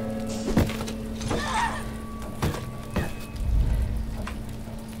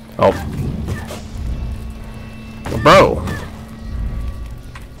 Oh. Bro.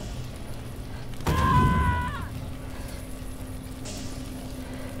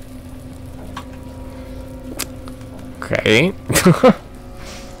 Okay.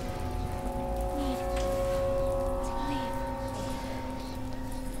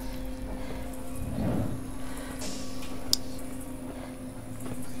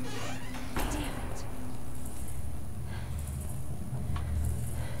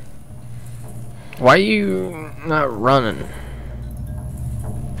 Why are you not running?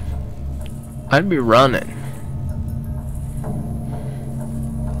 I'd be running.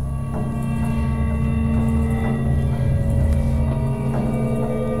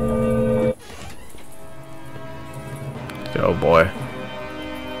 Oh boy.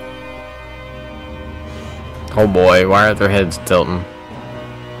 Oh boy, why are their heads tilting?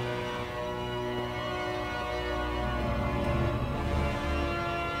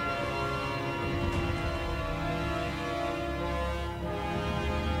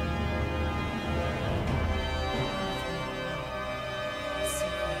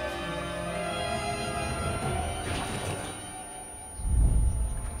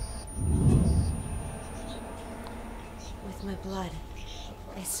 blood,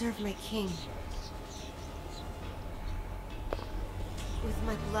 I serve my king. With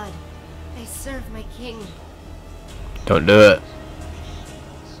my blood, I serve my king. Don't do it.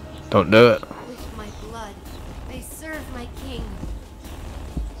 Don't do it. With my blood, I serve my king.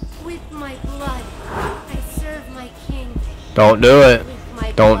 With my blood, I serve my king. Don't do it. With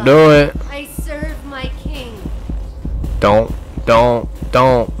my Don't blood, do it. I serve my king. Don't.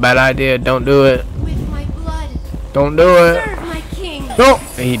 Bad idea. Don't do it. With my blood, Don't do I it. serve my king. No.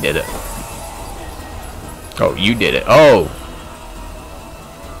 He did it. Oh, you did it. Oh.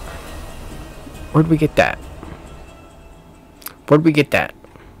 Where'd we get that? Where'd we get that?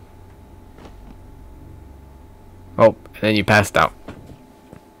 Oh, and then you passed out.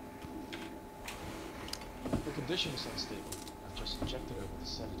 The condition is unstable. I've just injected her with a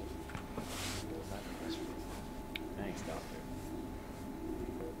sedative. Thanks, Doctor.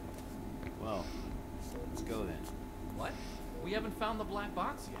 Well, let's go then. What? We haven't found the black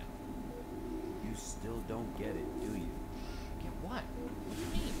box yet. You still don't get it, do you? Get what? What do you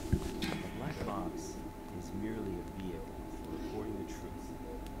mean? The black box is merely a vehicle for reporting the truth.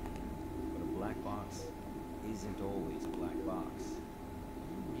 But a black box isn't always a black box.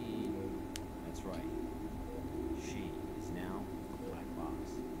 You mean... That's right. She is now a black box.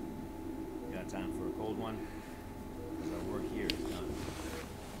 Got time for a cold one? Because our work here is done.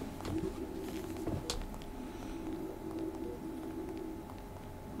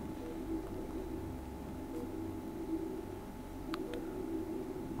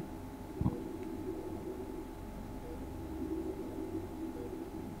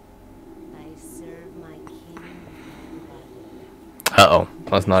 I serve my king. Uh-oh.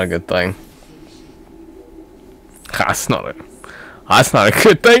 That's not a good thing. That's not a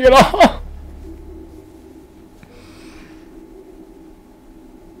good thing at all.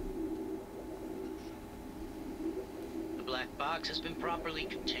 The black box has been properly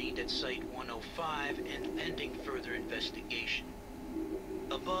contained at Site 105 and pending further investigation.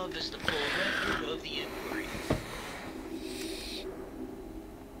 Above is the full record of the inquiry.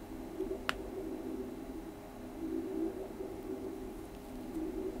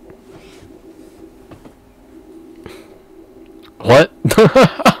 What?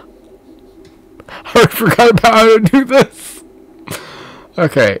 I forgot about how to do this.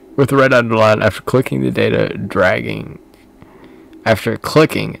 Okay, with the red underline, after clicking the data dragging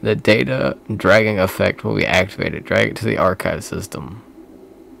effect will be activated. Drag it to the archive system.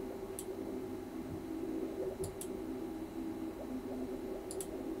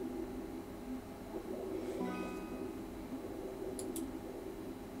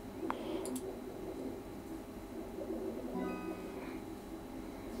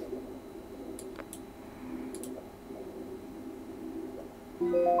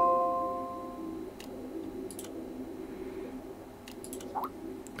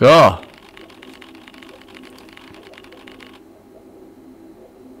 Oh.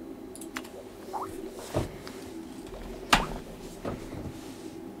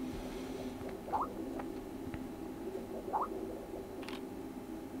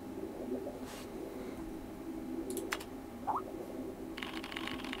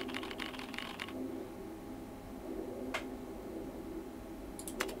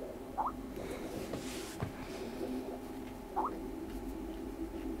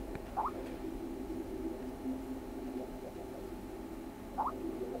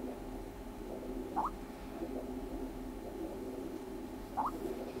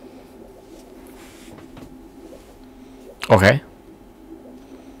 Okay.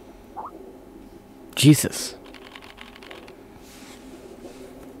 Jesus.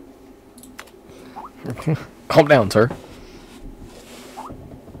 Calm down, sir.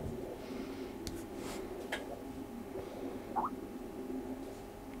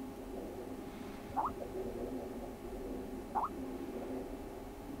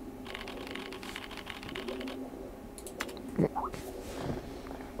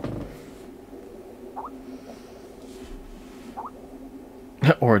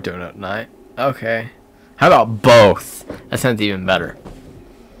 Or donut night. Okay. How about both? That sounds even better.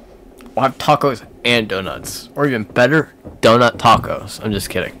 We'll have tacos and donuts. Or even better, donut tacos. I'm just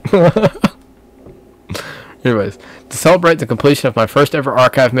kidding. Anyways, to celebrate the completion of my first ever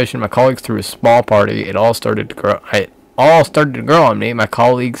archive mission, my colleagues threw a small party. It all started to grow on me. My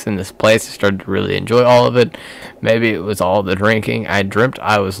colleagues in this place started to really enjoy all of it. Maybe it was all the drinking. I dreamt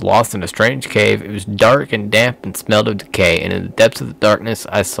I was lost in a strange cave. It was dark and damp and smelled of decay, and in the depths of the darkness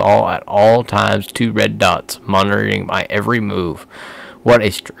I saw at all times 2 red dots monitoring my every move. What a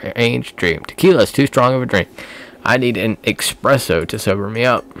strange dream. Tequila is too strong of a drink. I need an espresso to sober me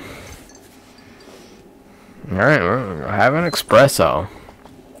up. Alright, we're having an espresso.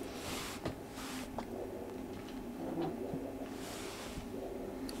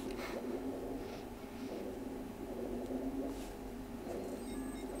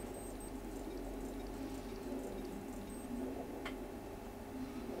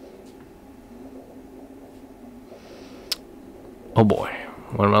 Oh boy,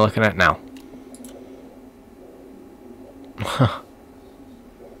 what am I looking at now?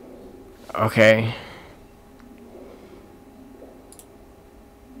 Okay.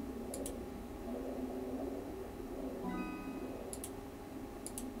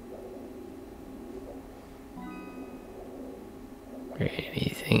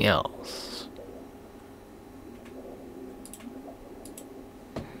 Anything else?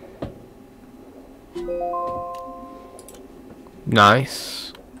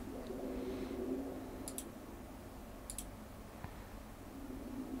 Nice.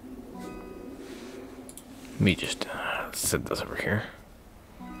 Let me just set this over here.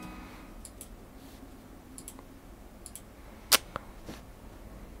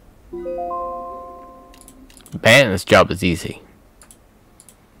 Man, this job is easy.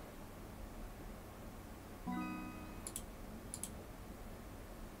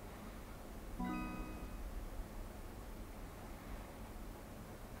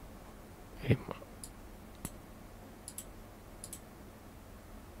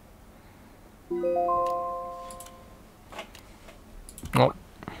 Oh.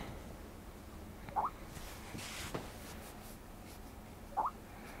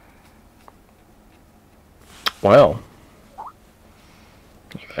 Well,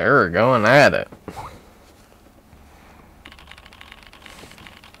 they're going at it.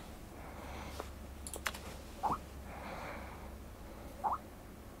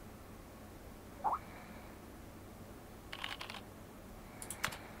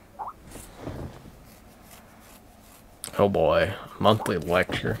 Oh boy, monthly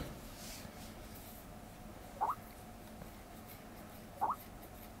lecture.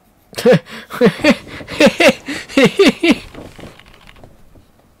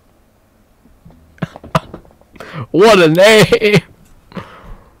 What a name!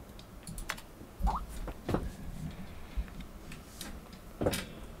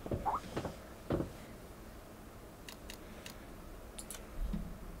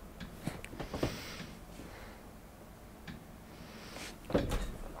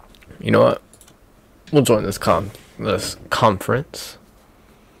 You know what? We'll join this conference.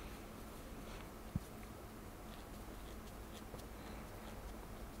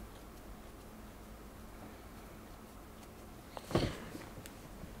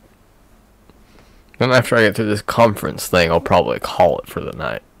 Then after I get through this conference thing, I'll probably call it for the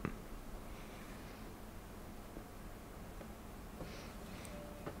night.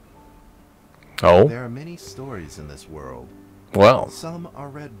 Oh? There are many stories in this world. Well. Some are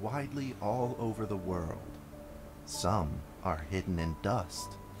read widely all over the world. Some are hidden in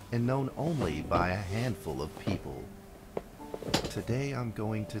dust and known only by a handful of people. Today I'm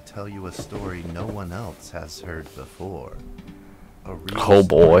going to tell you a story no one else has heard before. A real Oh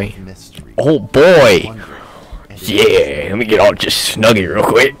boy. Mystery. Oh boy. Yeah, let me get all just snuggy real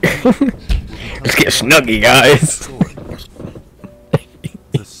quick. Let's get snuggy, guys.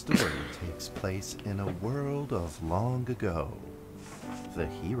 The story takes place in a world of long ago. The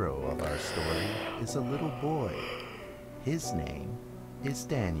hero of our story is a little boy. His name is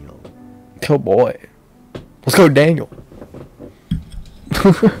Daniel. Oh boy. Let's go, Daniel.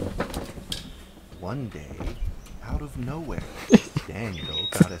 One day, out of nowhere, Daniel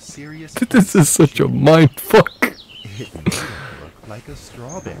got a serious... This is such a mindfuck. It made him look like a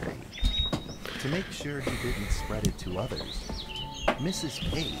strawberry. To make sure he didn't spread it to others, Mrs.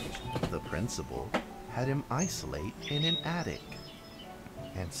 Page, the principal, had him isolate in an attic.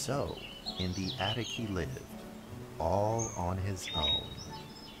 And so, in the attic he lived, all on his own.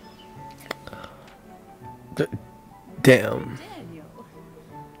 Damn. Daniel,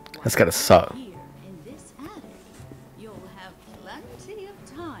 That's gotta suck. here in this attic, you'll have plenty of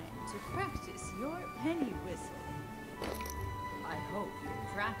time to practice your penny whistle. I hope you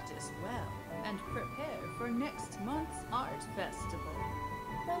practice well and prepare for next month's art festival.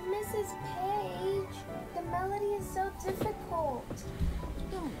 But Mrs. Page, the melody is so difficult.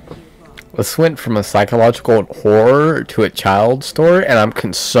 Don't give up. This went from a psychological horror to a child story, and I'm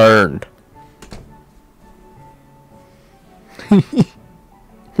concerned.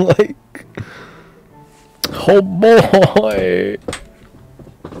 Like, oh boy.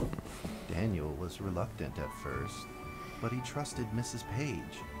 Daniel was reluctant at first, but he trusted Mrs.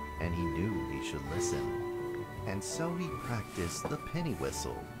 Page, and he knew he should listen. And so he practiced the penny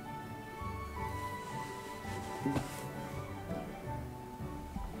whistle.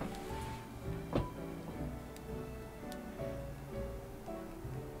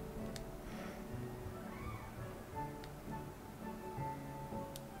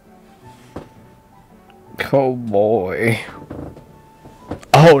 Oh boy.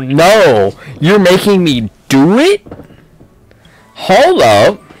 Oh no! You're making me do it? Hold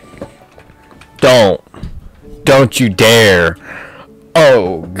up. Don't. Don't you dare.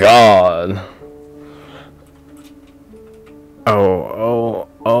 Oh god. Oh.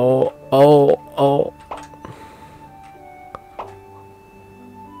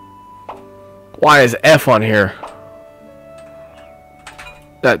 Why is F on here?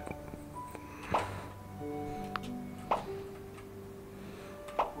 That.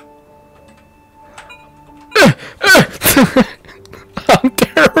 I'm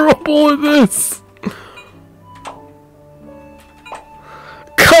terrible at this.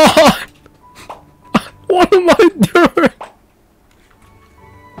 God! What am I doing?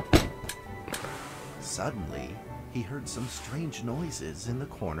 Suddenly, he heard some strange noises in the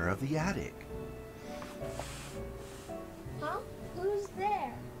corner of the attic. Huh? Who's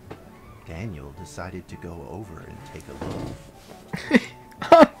there? Daniel decided to go over and take a look.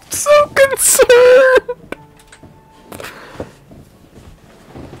 I'm so concerned.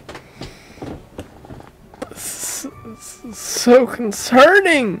 So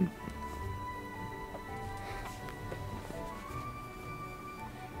concerning.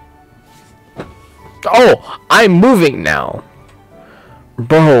 Oh, I'm moving now.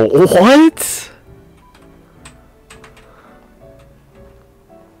 Bro, what?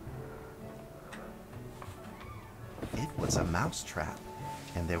 It was a mousetrap,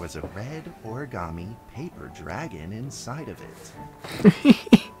 and there was a red origami paper dragon inside of it.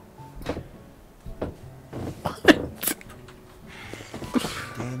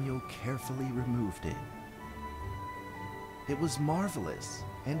 Daniel carefully removed it. It was marvelous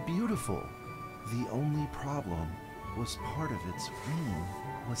and beautiful. The only problem was part of its ring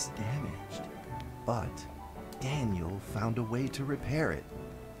was damaged. But Daniel found a way to repair it.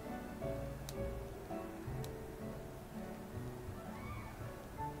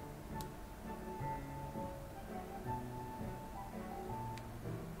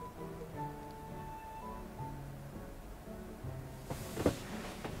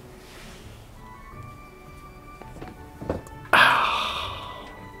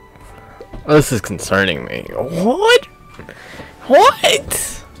 This is concerning me. What?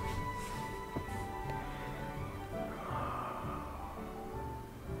 What?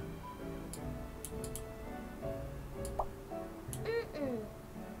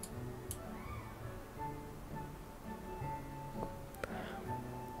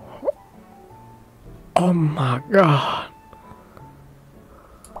 Oh my god.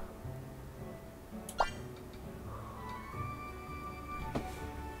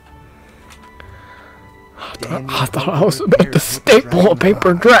 I thought I was about to staple a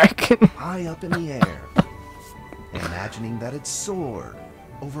paper dragon. High up in the air, imagining that it soared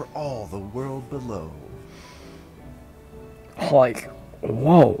over all the world below. Like,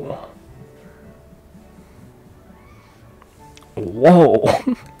 whoa. Whoa.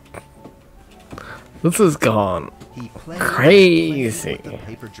 This has gone crazy. The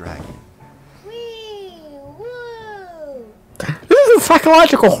paper dragon. Wee, woo. This is a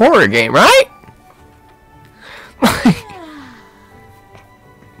psychological horror game, right?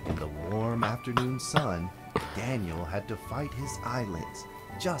 In the warm afternoon sun, Daniel had to fight his eyelids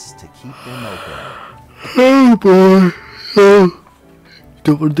just to keep them open. Oh boy. Oh.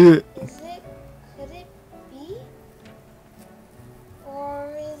 Don't do it. Could it be?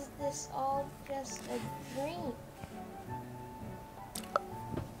 Or is this all just a dream?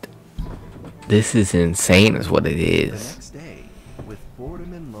 This is insane is what it The is. next day, with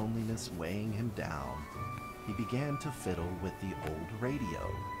boredom and loneliness weighing him down, he began to fiddle with the old radio.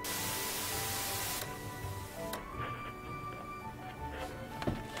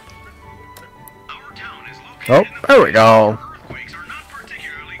 Oh, there we go. Earthquakes are not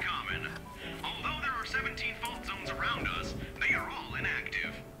particularly common. Although there are 17 fault zones around us, they are all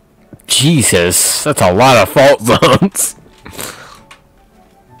inactive. Jesus, that's a lot of fault zones.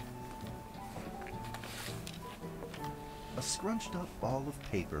 A scrunched up ball of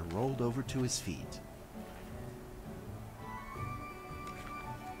paper rolled over to his feet.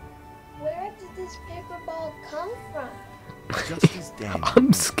 Where did this paper ball come from? Just as Daniel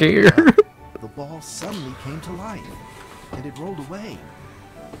I'm scared. the ball suddenly came to life, and it rolled away.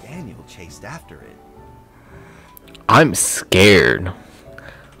 Daniel chased after it. I'm scared.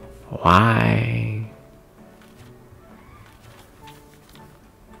 Why?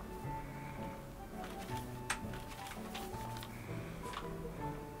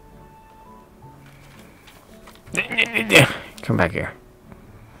 Come back here.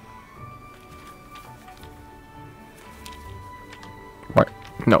 What?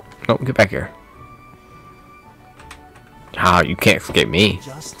 No, no, get back here. Ah, you can't escape me.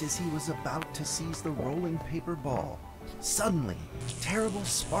 Just as he was about to seize the rolling paper ball, suddenly, terrible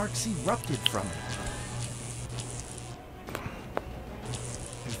sparks erupted from it.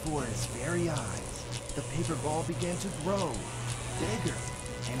 Before his very eyes, the paper ball began to grow, bigger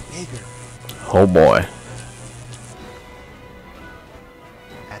and bigger. Oh boy.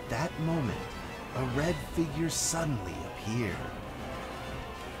 At that moment, a red figure suddenly appeared.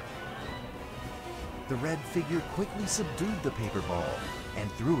 The red figure quickly subdued the paper ball and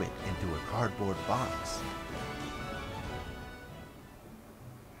threw it into a cardboard box.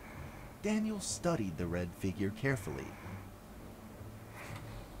 Daniel studied the red figure carefully.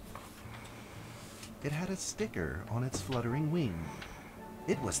 It had a sticker on its fluttering wing.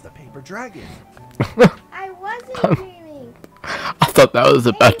 It was the paper dragon. I wasn't dreaming. I thought that was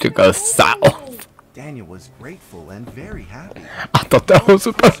about to go south. Daniel was grateful and very happy. I thought that was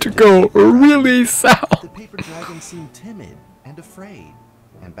about to go really south. The paper dragon seemed timid and afraid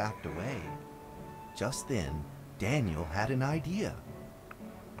and backed away. Just then, Daniel had an idea.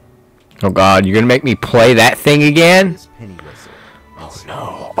 Oh God, you're gonna make me play that thing again? His penny whistle. Oh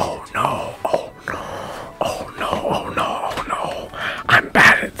no, oh no, oh no, oh no, oh no, oh no. I'm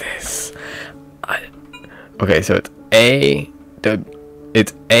bad at this. Okay, so it's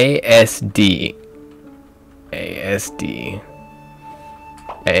it's ASD. ASD.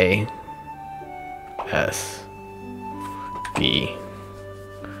 ASD.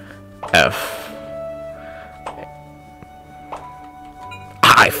 F.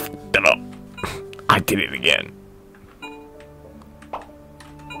 I f***ed it up. I did it again.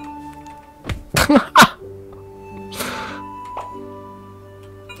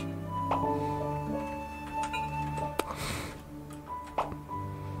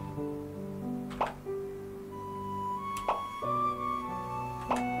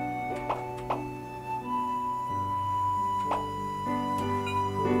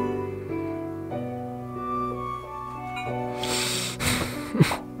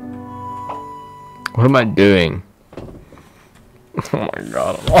 What am I doing? Oh my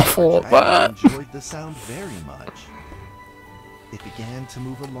God, I'm awful at that. Enjoyed the sound very much. It began to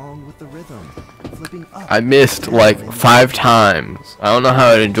move along with the rhythm, flipping up. I missed like 5 times. I don't know how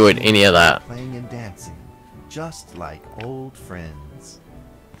I enjoyed any of that. Playing and dancing, just like old friends.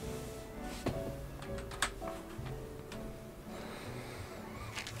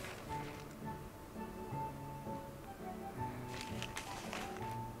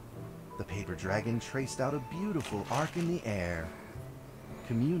 The paper dragon traced out a beautiful arc in the air,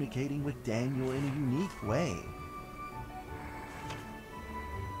 communicating with Daniel in a unique way.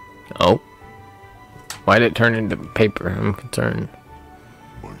 Oh. Why did it turn into paper? I'm concerned.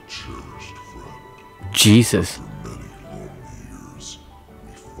 My cherished friend. Jesus. After many long years,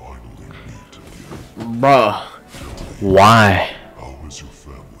 we finally meet again. Bruh. Why? How has your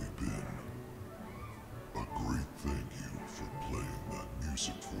family been? A great thank you for playing that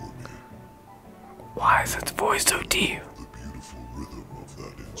music for me. Why is its voice so deep? The beautiful rhythm of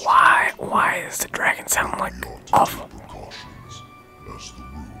that instrument. Why does the dragon sound like awful? Precautions, as the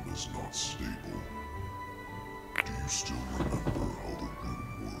room is not stable. Do you still remember how the room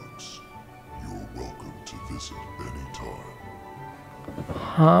works? You're welcome to visit anytime.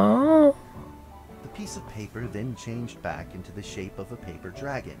 Huh? The piece of paper then changed back into the shape of a paper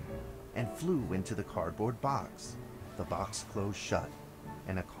dragon and flew into the cardboard box. The box closed shut,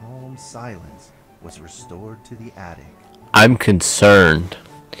 and a calm silence was restored to the attic. I'm concerned.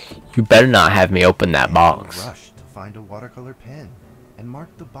 You better not have me open that box. He rushed to find a watercolor pen and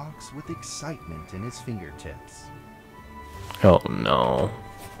marked the box with excitement in his fingertips. Oh no.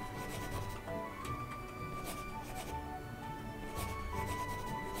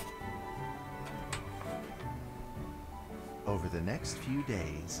 Over the next few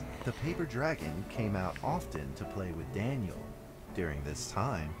days, the paper dragon came out often to play with Daniel. During this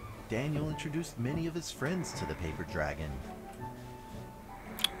time, Daniel introduced many of his friends to the paper dragon.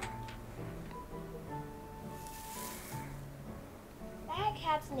 That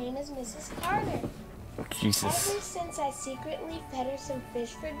cat's name is Mrs. Carter. Jesus. Ever since I secretly fed her some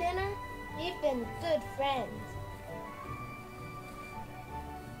fish for dinner, we've been good friends.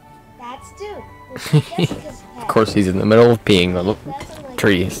 That's Duke, which is Jessica's pet. Of course, he's in the middle of peeing the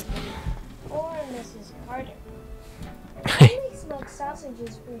trees. Or Mrs. Carter. He smoked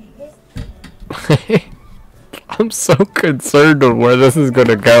sausages for his dinner. I'm so concerned on where this is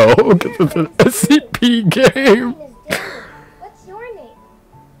gonna go. This is an SCP game. What's your name?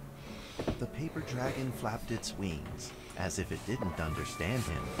 The paper dragon flapped its wings, as if it didn't understand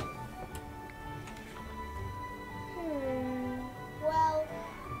him. Well,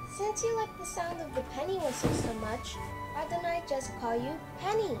 since you like the sound of the penny whistle so much, why don't I just call you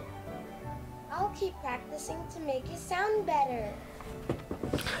Penny? I'll keep practicing to make it sound better.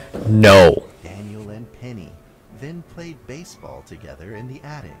 No. Daniel and Penny then played baseball together in the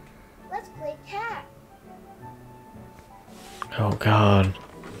attic. Let's play cat. Oh God.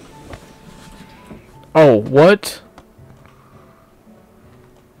 Oh, what?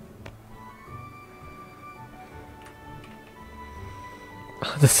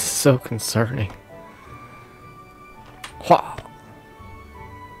 This is so concerning. Wow.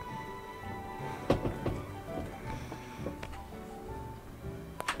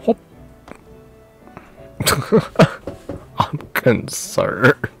 Hop. I'm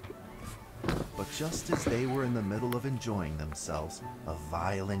concerned. But just as they were in the middle of enjoying themselves, a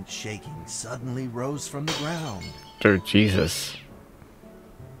violent shaking suddenly rose from the ground. Dear Jesus.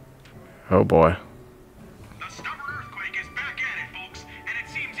 Oh boy. The stubborn earthquake is back at it, folks, and it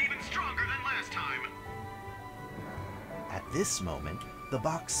seems even stronger than last time. At this moment, the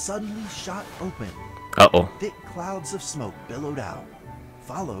box suddenly shot open. Uh-oh. Thick clouds of smoke billowed out,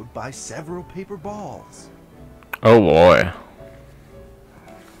 followed by several paper balls. Oh boy.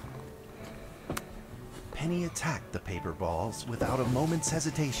 Penny attacked the paper balls without a moment's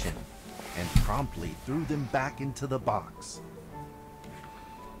hesitation and promptly threw them back into the box.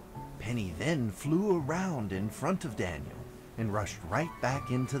 Penny then flew around in front of Daniel and rushed right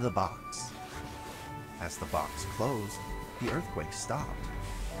back into the box. As the box closed, the earthquake stopped.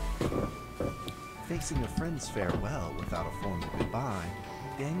 Facing a friend's farewell without a formal goodbye,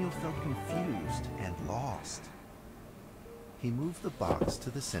 Daniel felt confused and lost. He moved the box to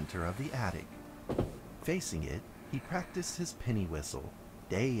the center of the attic. Facing it, he practiced his penny whistle,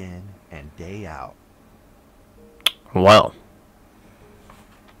 day in and day out. Well.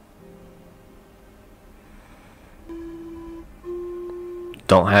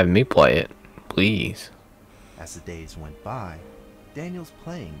 Don't have me play it, please. As the days went by, Daniel's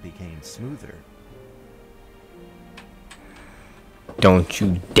playing became smoother. Don't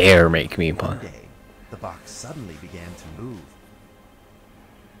you dare make me play. One day, the box suddenly began to move.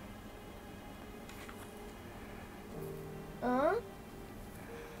 Huh?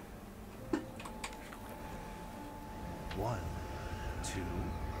 1, 2,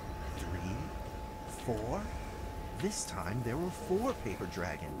 3, 4. This time there were 4 paper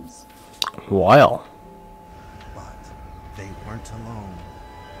dragons. Wow. But they weren't alone.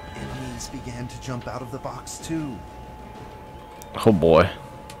 Enemies began to jump out of the box too. Oh boy.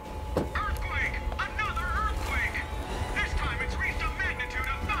 Earthquake! Another earthquake! This time it's reached a magnitude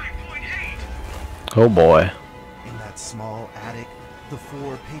of 9.8! Oh boy. In that small attic, the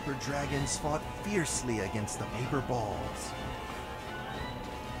 4 paper dragons fought fiercely against the paper balls.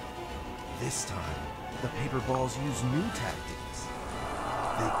 This time, the paper balls used new tactics.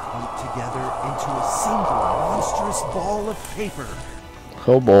 They clumped together into a single monstrous ball of paper.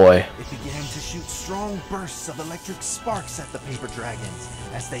 Oh boy. It began to shoot strong bursts of electric sparks at the paper dragons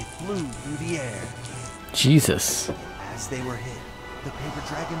as they flew through the air. Jesus. As they were hit, the paper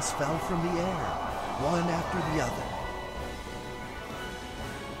dragons fell from the air, one after the other.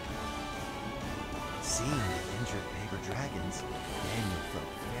 Seeing the injured paper dragons, Daniel felt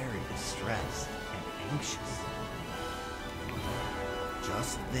very distressed and anxious.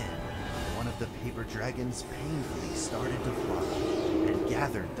 Just then, one of the paper dragons painfully started to fly and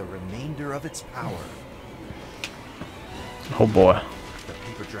gathered the remainder of its power. Oh boy. The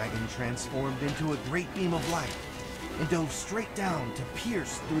paper dragon transformed into a great beam of light and dove straight down to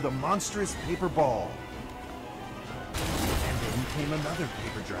pierce through the monstrous paper ball. And then came another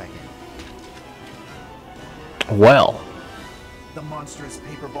paper dragon. Well. The monstrous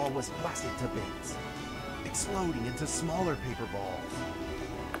paper ball was blasted to bits, exploding into smaller paper balls.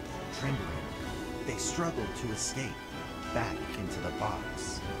 Trembling, they struggled to escape back into the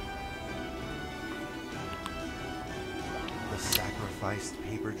box. The sacrificed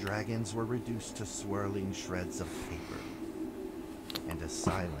paper dragons were reduced to swirling shreds of paper, and a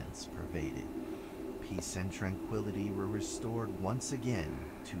silence pervaded. Peace and tranquility were restored once again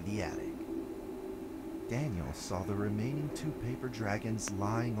to the attic. Daniel saw the remaining 2 paper dragons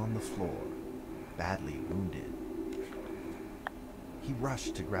lying on the floor, badly wounded. He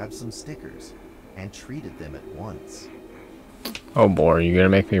rushed to grab some stickers and treated them at once. Oh boy, are you gonna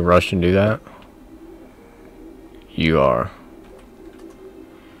make me rush and do that? You are.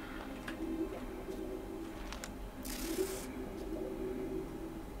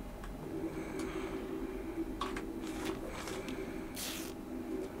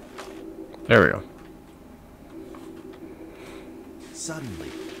 There we go.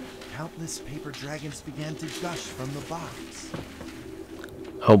 Suddenly, countless paper dragons began to gush from the box.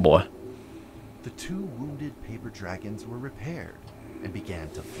 Oh boy. The 2 wounded paper dragons were repaired and began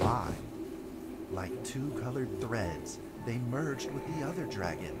to fly. Like 2 colored threads, they merged with the other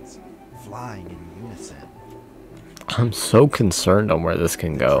dragons, flying in unison. I'm so concerned on where this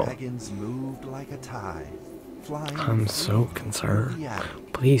can go. Dragons moved like a tide, flying. I'm so concerned.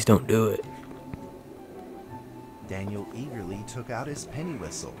 Please don't do it. Daniel eagerly took out his penny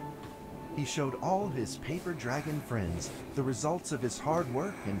whistle. He showed all his paper dragon friends the results of his hard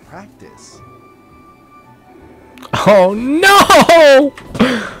work and practice. Oh no!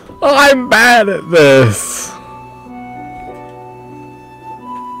 I'm bad at this.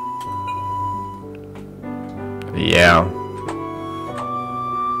 Yeah.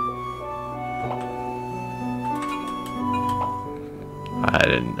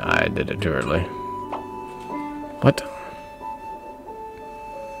 I did it too early. What?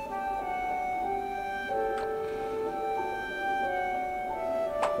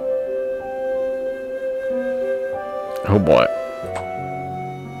 Oh boy.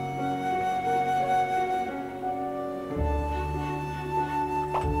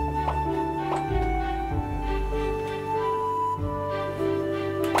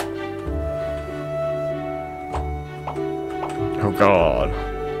 Oh god.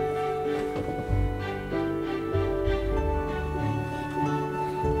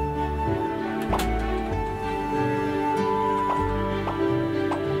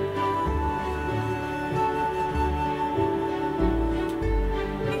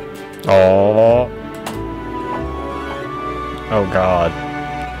 Oh. Oh god.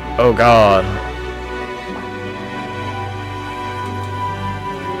 Oh god.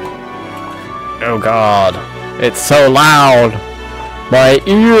 Oh god. It's so loud. My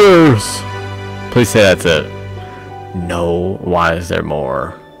ears. Please say that's it. No. Why is there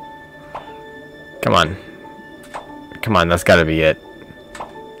more? Come on. Come on, that's gotta be it.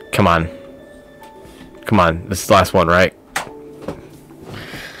 Come on. Come on. This is the last one, right?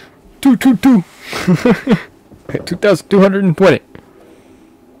 222. 2,220.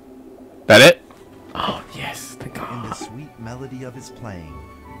 That it? Oh, yes. Thank God. In the sweet melody of his playing,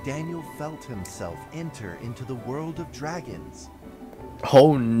 Daniel felt himself enter into the world of dragons.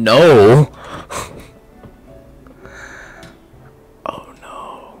 Oh, no. Oh,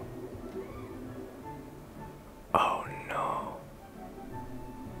 no. Oh, no.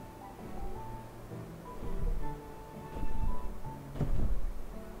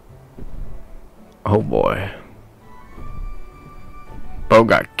 Oh boy. Bo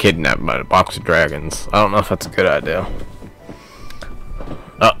got kidnapped by a box of dragons. I don't know if that's a good idea.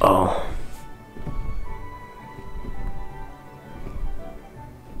 Uh-oh.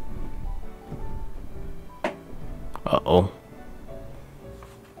 Uh-oh.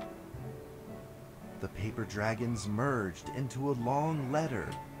 The paper dragons merged into a long letter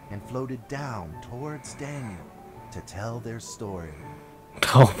and floated down towards Daniel to tell their story.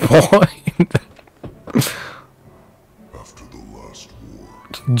 Oh boy. After the last war,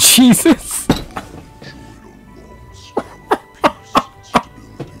 Jesus.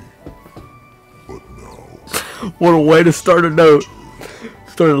 but now What a way to start a note.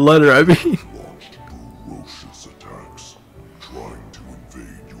 Start a letter, I mean. launched ferocious attacks, trying to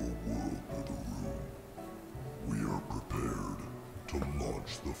invade your world with a room. We are prepared to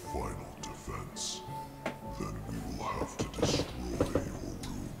launch the final defense. Then we will have to destroy your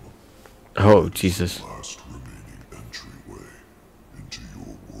room. Oh, Jesus. Last remaining entryway into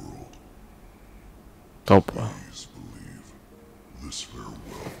your world. Oh boy. Please believe this farewell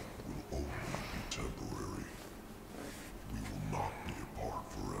will only be temporary. We will not be apart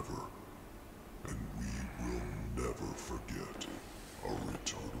forever, and we will never forget our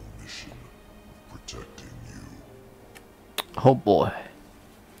eternal mission, protecting you. Oh boy.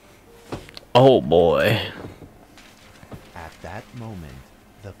 Oh boy. At that moment,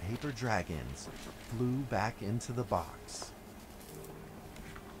 the paper dragons flew back into the box.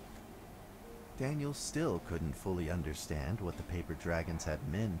 Daniel still couldn't fully understand what the paper dragons had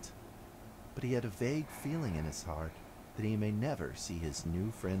meant, but he had a vague feeling in his heart that he may never see his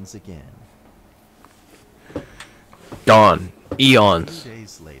new friends again. Gone. Eons. 2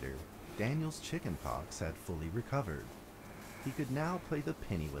 days later, Daniel's chickenpox had fully recovered. He could now play the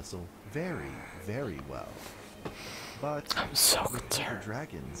penny whistle very, very well. But I'm so the paper concerned.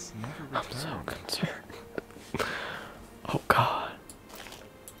 dragons never I'm returned. so concerned. Oh god.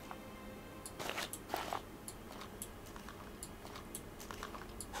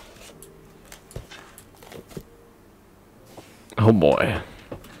 Oh boy.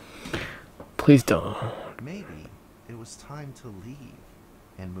 Please don't. Maybe it was time to leave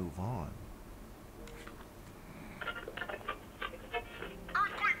and move on.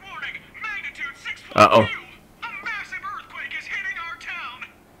 Earthquake warning! Magnitude 6.2! Uh-oh. A massive earthquake is hitting our town!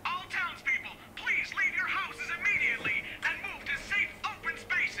 All townspeople, please leave your houses immediately and move to safe open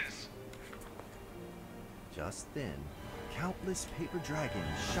spaces! Just then, countless paper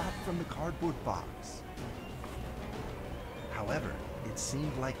dragons shot from the cardboard box. However, it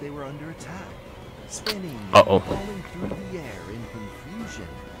seemed like they were under attack, spinning and falling through the air in confusion.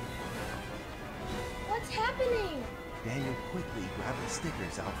 What's happening? Daniel quickly grabbed the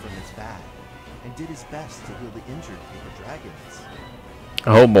stickers out from his bag and did his best to heal the injured paper dragons.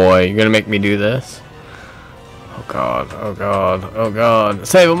 Oh boy, you're gonna make me do this? Oh god, oh god, oh god.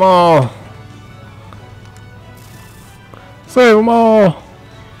 Save them all! Save them all!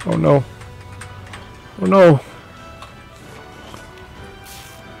 Oh no. Oh no.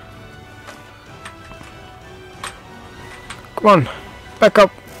 Come on, back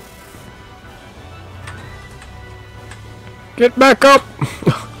up. Get back up!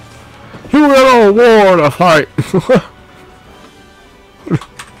 You got a war to fight!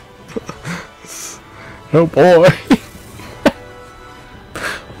 Oh boy.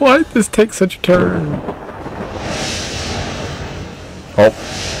 Why did this take such a turn? Oh.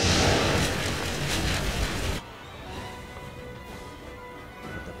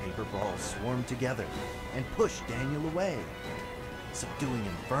 But the paper balls swarmed together and pushed Daniel away, subduing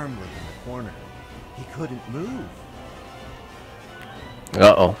him firmly in the corner. He couldn't move.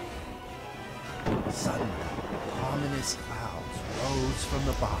 Uh-oh. Suddenly, ominous clouds rose from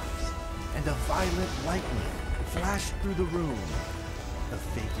the box, and a violent lightning flashed through the room. The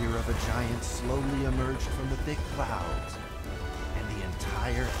figure of a giant slowly emerged from the thick clouds, and the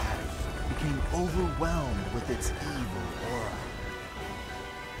entire attic became overwhelmed with its evil aura.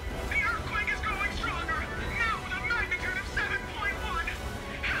 The earthquake is growing stronger, now with a magnitude of 7.1!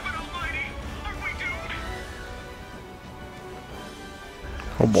 Heaven almighty, are we doomed?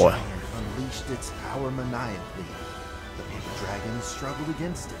 Oh boy. The giant unleashed its power maniacally. The paper dragons struggled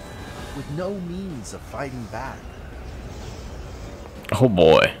against it, with no means of fighting back. Oh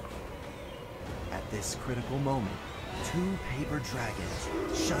boy. At this critical moment, two paper dragons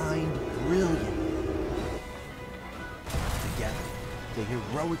shined brilliantly. Together, they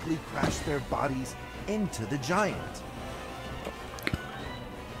heroically crashed their bodies into the giant.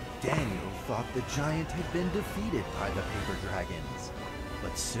 Daniel thought the giant had been defeated by the paper dragons,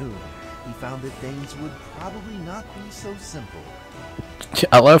 but soon he found that things would probably not be so simple.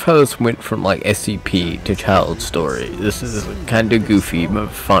 I love how this went from like SCP to child story. This is kind of goofy but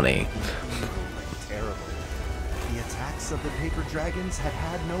funny. Terrible. The attacks of the paper dragons had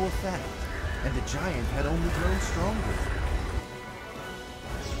had no effect, and the giant had only grown stronger.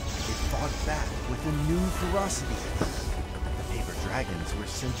 It fought back with a new ferocity. The paper dragons were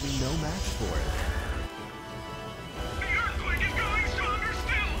simply no match for it. The earthquake is growing stronger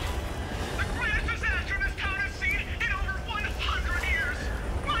still! The greatest disaster this town has seen in over 100 years!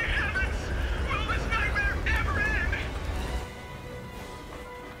 My heavens! Will this nightmare ever end?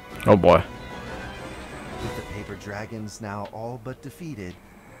 Oh boy. With the paper dragons now all but defeated,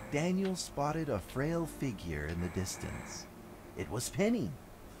 Daniel spotted a frail figure in the distance. It was Penny.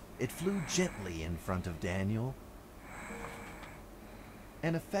 It flew gently in front of Daniel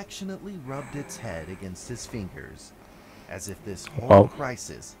and affectionately rubbed its head against his fingers, as if this whole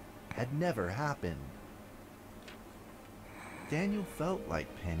crisis had never happened. Daniel felt like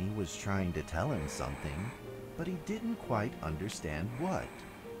Penny was trying to tell him something, but he didn't quite understand what.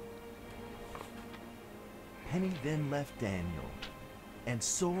 Penny then left Daniel and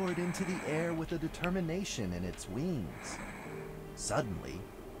soared into the air with a determination in its wings. Suddenly,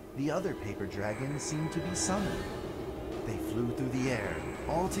 the other paper dragons seemed to be summoned. They flew through the air,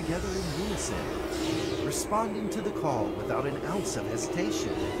 all together in unison, responding to the call without an ounce of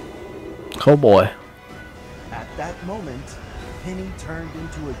hesitation. Oh boy. At that moment, Penny turned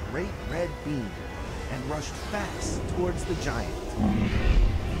into a great red beam and rushed fast towards the giant.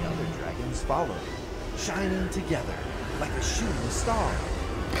 The other dragons followed, shining together like a shooting star.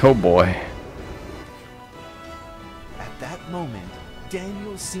 Oh boy. At that moment,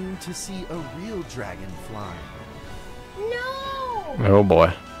 Daniel seemed to see a real dragon flying. No! Oh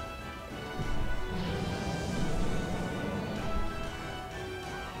boy.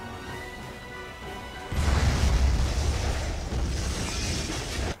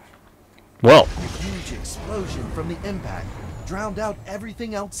 Well. A huge explosion from the impact drowned out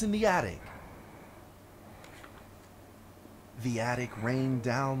everything else in the attic. The attic rained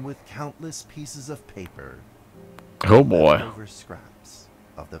down with countless pieces of paper. Oh boy. Leftover scraps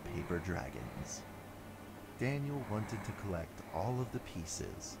of the paper dragons. Daniel wanted to collect all of the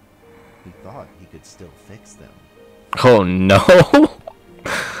pieces. He thought he could still fix them. Oh no!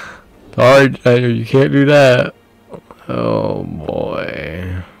 Sorry, Daniel, you can't do that. Oh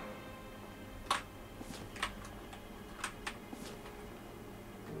boy.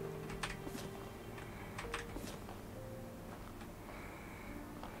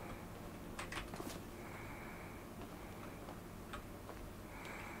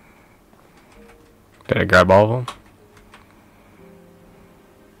 Did I grab all of them?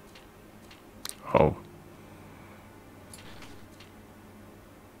 Oh.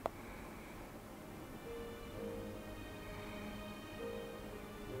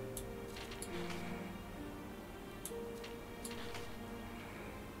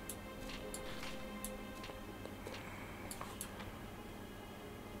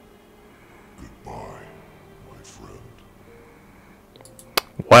 Goodbye, my friend.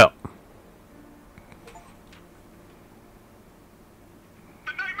 Well.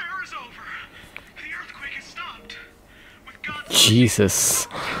 Jesus.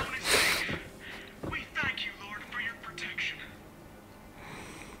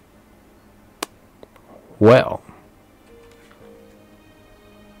 Well.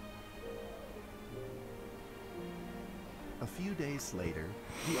 A few days later,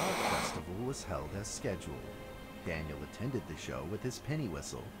 the art festival was held as scheduled. Daniel attended the show with his penny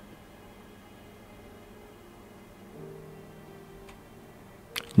whistle.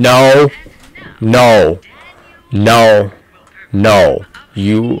 No. No. No. No.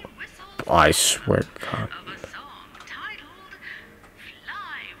 You. I swear to God.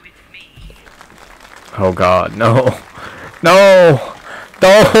 Oh God, no. No.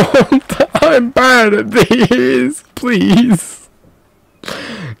 Don't. I'm bad at these. Please.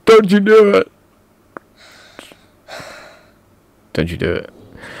 Don't you do it. Don't you do it.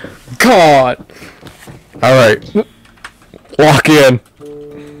 God. Alright. Lock in.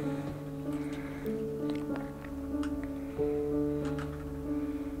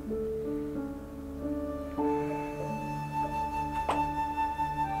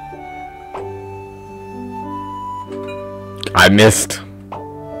 I missed.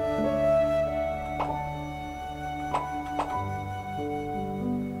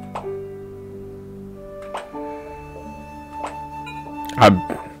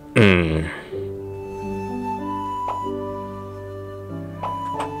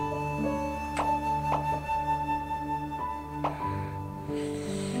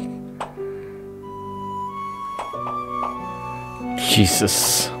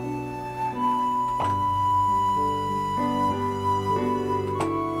 Jesus.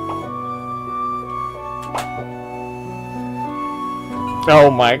 Oh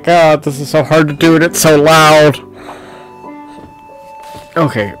my God, this is so hard to do and it's so loud.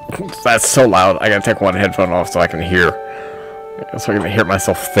 Okay, that's so loud. I gotta take one headphone off so I can hear. So I can hear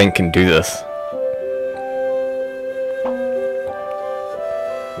myself think and do this.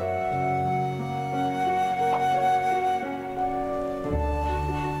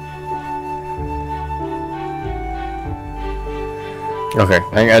 Okay,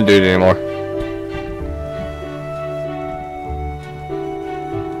 I ain't gotta do it anymore.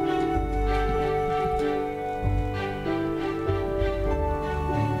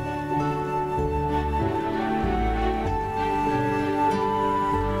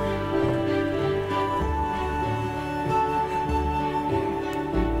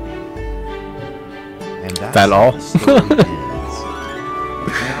 That all?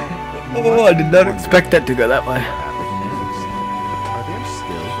 Oh, I did not expect that to go that way. Are there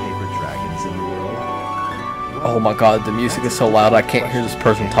still paper dragons in the world? Oh my God, the music is so loud I can't hear this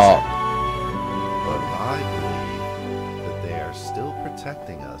person talk. But I believe that they are still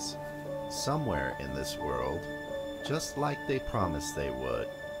protecting us somewhere in this world, just like they promised they would,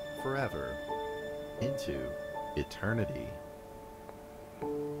 forever, into eternity.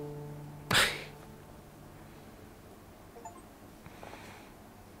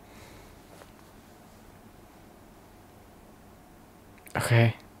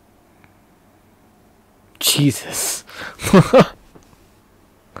 Okay. Jesus.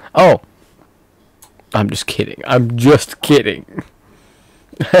 Oh. I'm just kidding. I'm just kidding.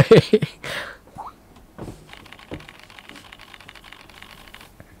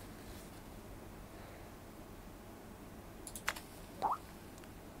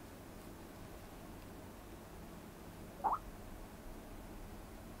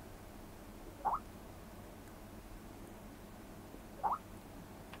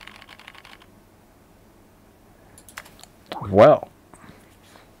 Well.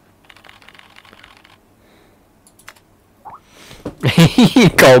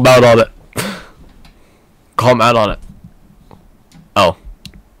 Call him out on it. Call him out on it. Oh.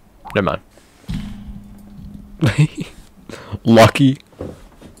 Never mind. Lucky.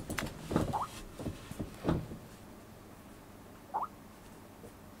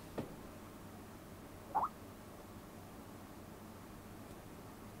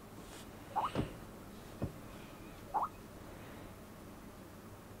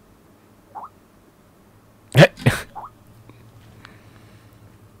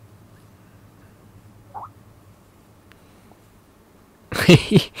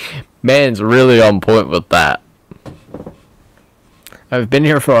 Man's really on point with that. I've been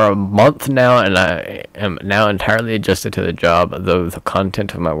here for a month now, and I am now entirely adjusted to the job, though the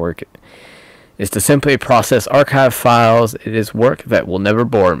content of my work is to simply process archive files. It is work that will never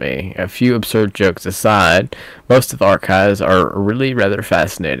bore me. A few absurd jokes aside, most of the archives are really rather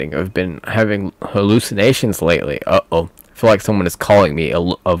fascinating. I've been having hallucinations lately. Uh-oh. I feel like someone is calling me,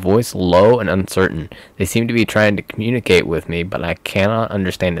 a voice low and uncertain. They seem to be trying to communicate with me, but I cannot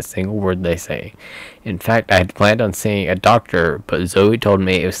understand a single word they say. In fact, I had planned on seeing a doctor, but Zoe told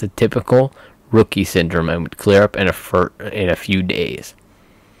me it was the typical rookie syndrome and would clear up in a few days.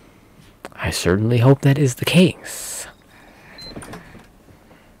 I certainly hope that is the case.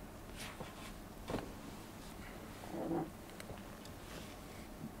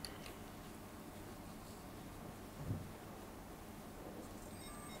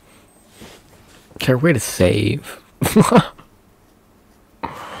 Is there a way to save?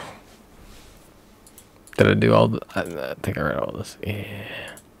 Did I do all the... I think I read all this. Yeah.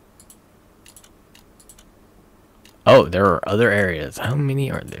 Oh, there are other areas. How many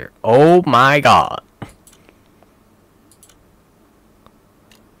are there? Oh my god.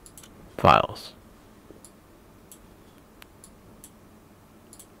 Files.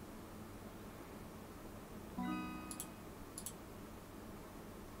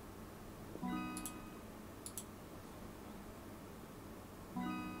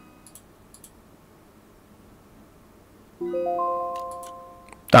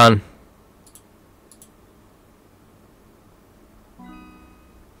 Done.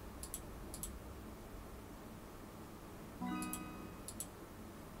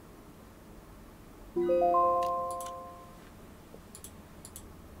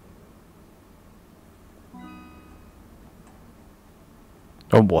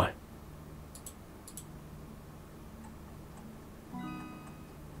 Oh boy.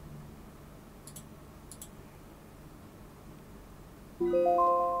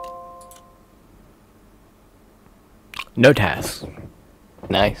 No tasks.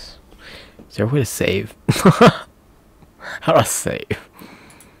 Nice. Is there a way to save? How do I save? It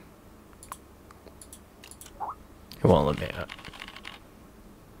won't let me out.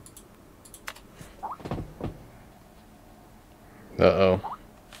 Uh-oh.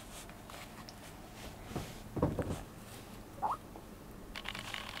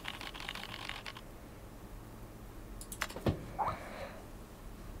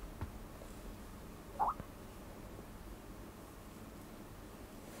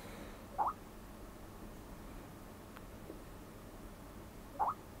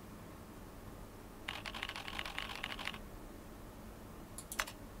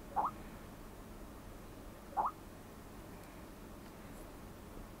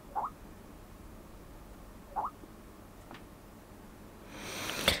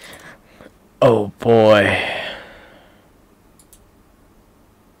 Oh boy.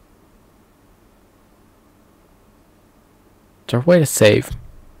 Is there a way to save?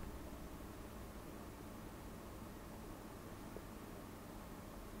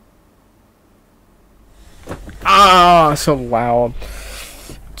 Ah, so loud.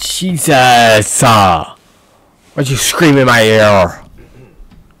 Jesus. Why'd you scream in my ear?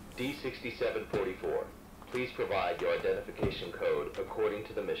 D6744, please provide your identification code according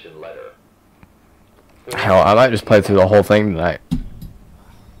to the mission letter. Hell, I might just play through the whole thing tonight.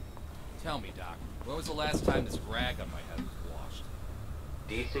 Tell me, Doc, when was the last time this rag on my head was washed?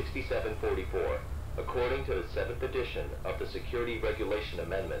 D6744, according to the 7th edition of the Security Regulation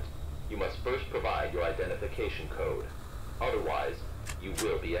Amendment, you must first provide your identification code. Otherwise, you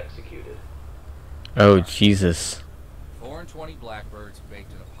will be executed. Oh, Jesus. 4 and 20 blackbirds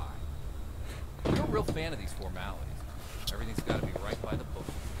baked in a pie. You're a real fan of these formalities. Everything's got to be right by the book.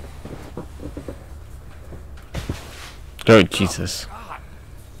 Oh, Jesus. God,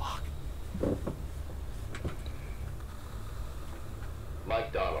 fuck.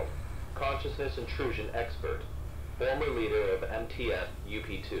 Mike Donald, consciousness intrusion expert, former leader of MTF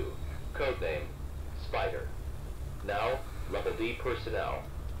UP2, codename Spider. Now, Level D personnel,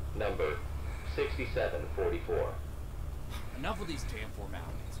 number 6744. Enough of these damn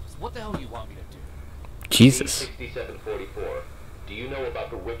formalities. Just what the hell do you want me to do? Jesus. 6744. Do you know about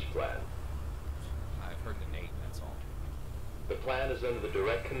the Witch Plan? I've heard the name, that's all. The plan is under the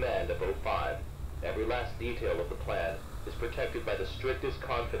direct command of O5. Every last detail of the plan is protected by the strictest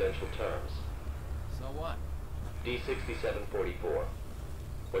confidential terms. So what? D6744.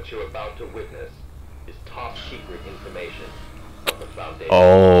 What you're about to witness is top secret information from the Foundation.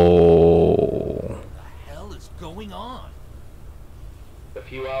 Oh. What the hell is going on? A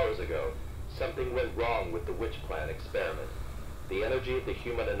few hours ago, something went wrong with the Witch Plan experiment. The energy of the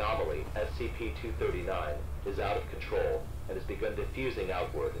human anomaly, SCP-239, is out of control and has begun diffusing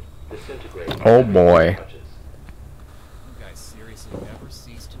outward, disintegrating. Oh boy. You guys seriously never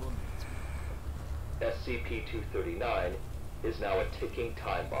cease to amaze me. SCP-239 is now a ticking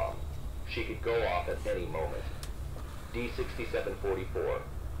time bomb. She could go off at any moment. D6744,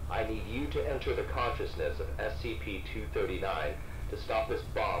 I need you to enter the consciousness of SCP-239 to stop this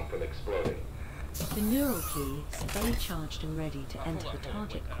bomb from exploding. The neural key is fully charged and ready to enter the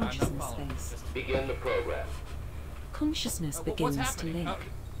target consciousness space. Begin the program. Consciousness begins to link.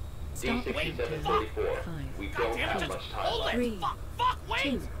 Start D6744, we don't have much time left.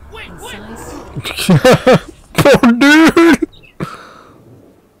 3, 2, concise. Poor dude.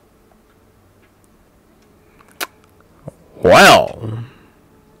 Well,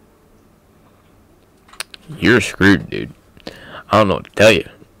 you're screwed, dude. I don't know what to tell you.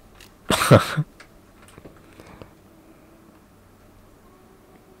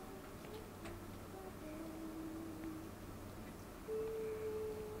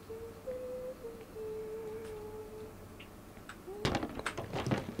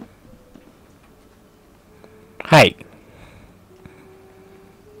 Hey.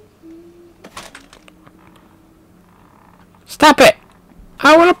 Stop it!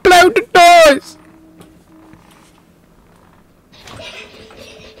 I want to blow the doors!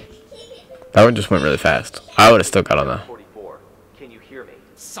 That one just went really fast. I would have still got on that. 44, can you hear me?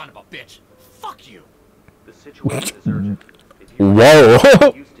 Son of a bitch! Fuck you! The situation is urgent.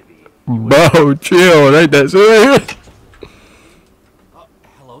 Whoa! Bro, chill, ain't that serious?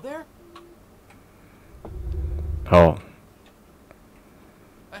 Hello there? Oh.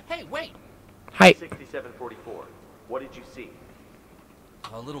 Hey, wait! Hi. 6744, what did you see?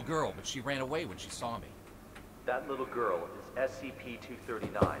 A little girl, but she ran away when she saw me. That little girl is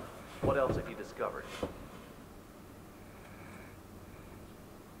SCP-239. What else have you discovered?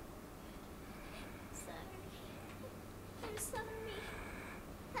 I'm sorry.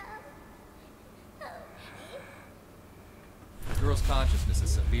 Help me. The girl's consciousness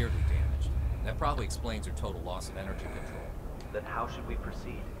is severely damaged. That probably explains her total loss of energy control. Then how should we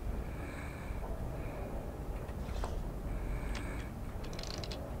proceed?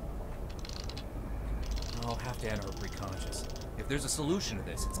 I'll have to enter her preconscious. If there's a solution to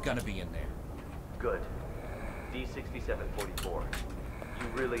this, it's gonna be in there. Good. D6744, you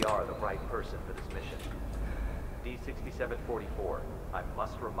really are the right person for this mission. D6744, I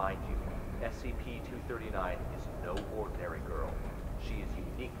must remind you, SCP-239 is no ordinary girl. She is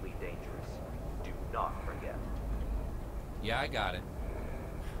uniquely dangerous. Do not forget. Yeah, I got it.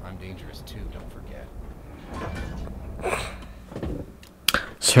 I'm dangerous too, don't forget.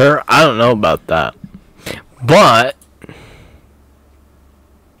 Sir, I don't know about that. But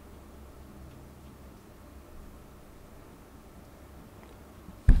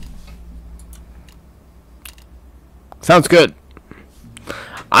sounds good.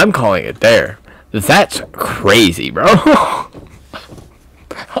 I'm calling it there. That's crazy, bro. I'm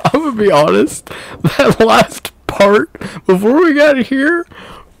gonna be honest. That last part before we got here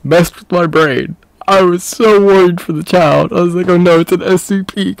messed with my brain. I was so worried for the child. I was like, oh no, it's an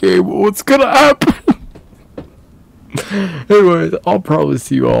SCP game. What's gonna happen? Anyways, I'll probably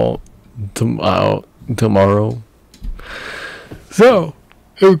see you all tomorrow. So,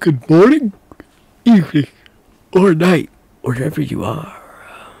 have a good morning, evening, or night, wherever you are.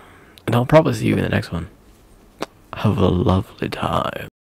 And I'll probably see you in the next one. Have a lovely time.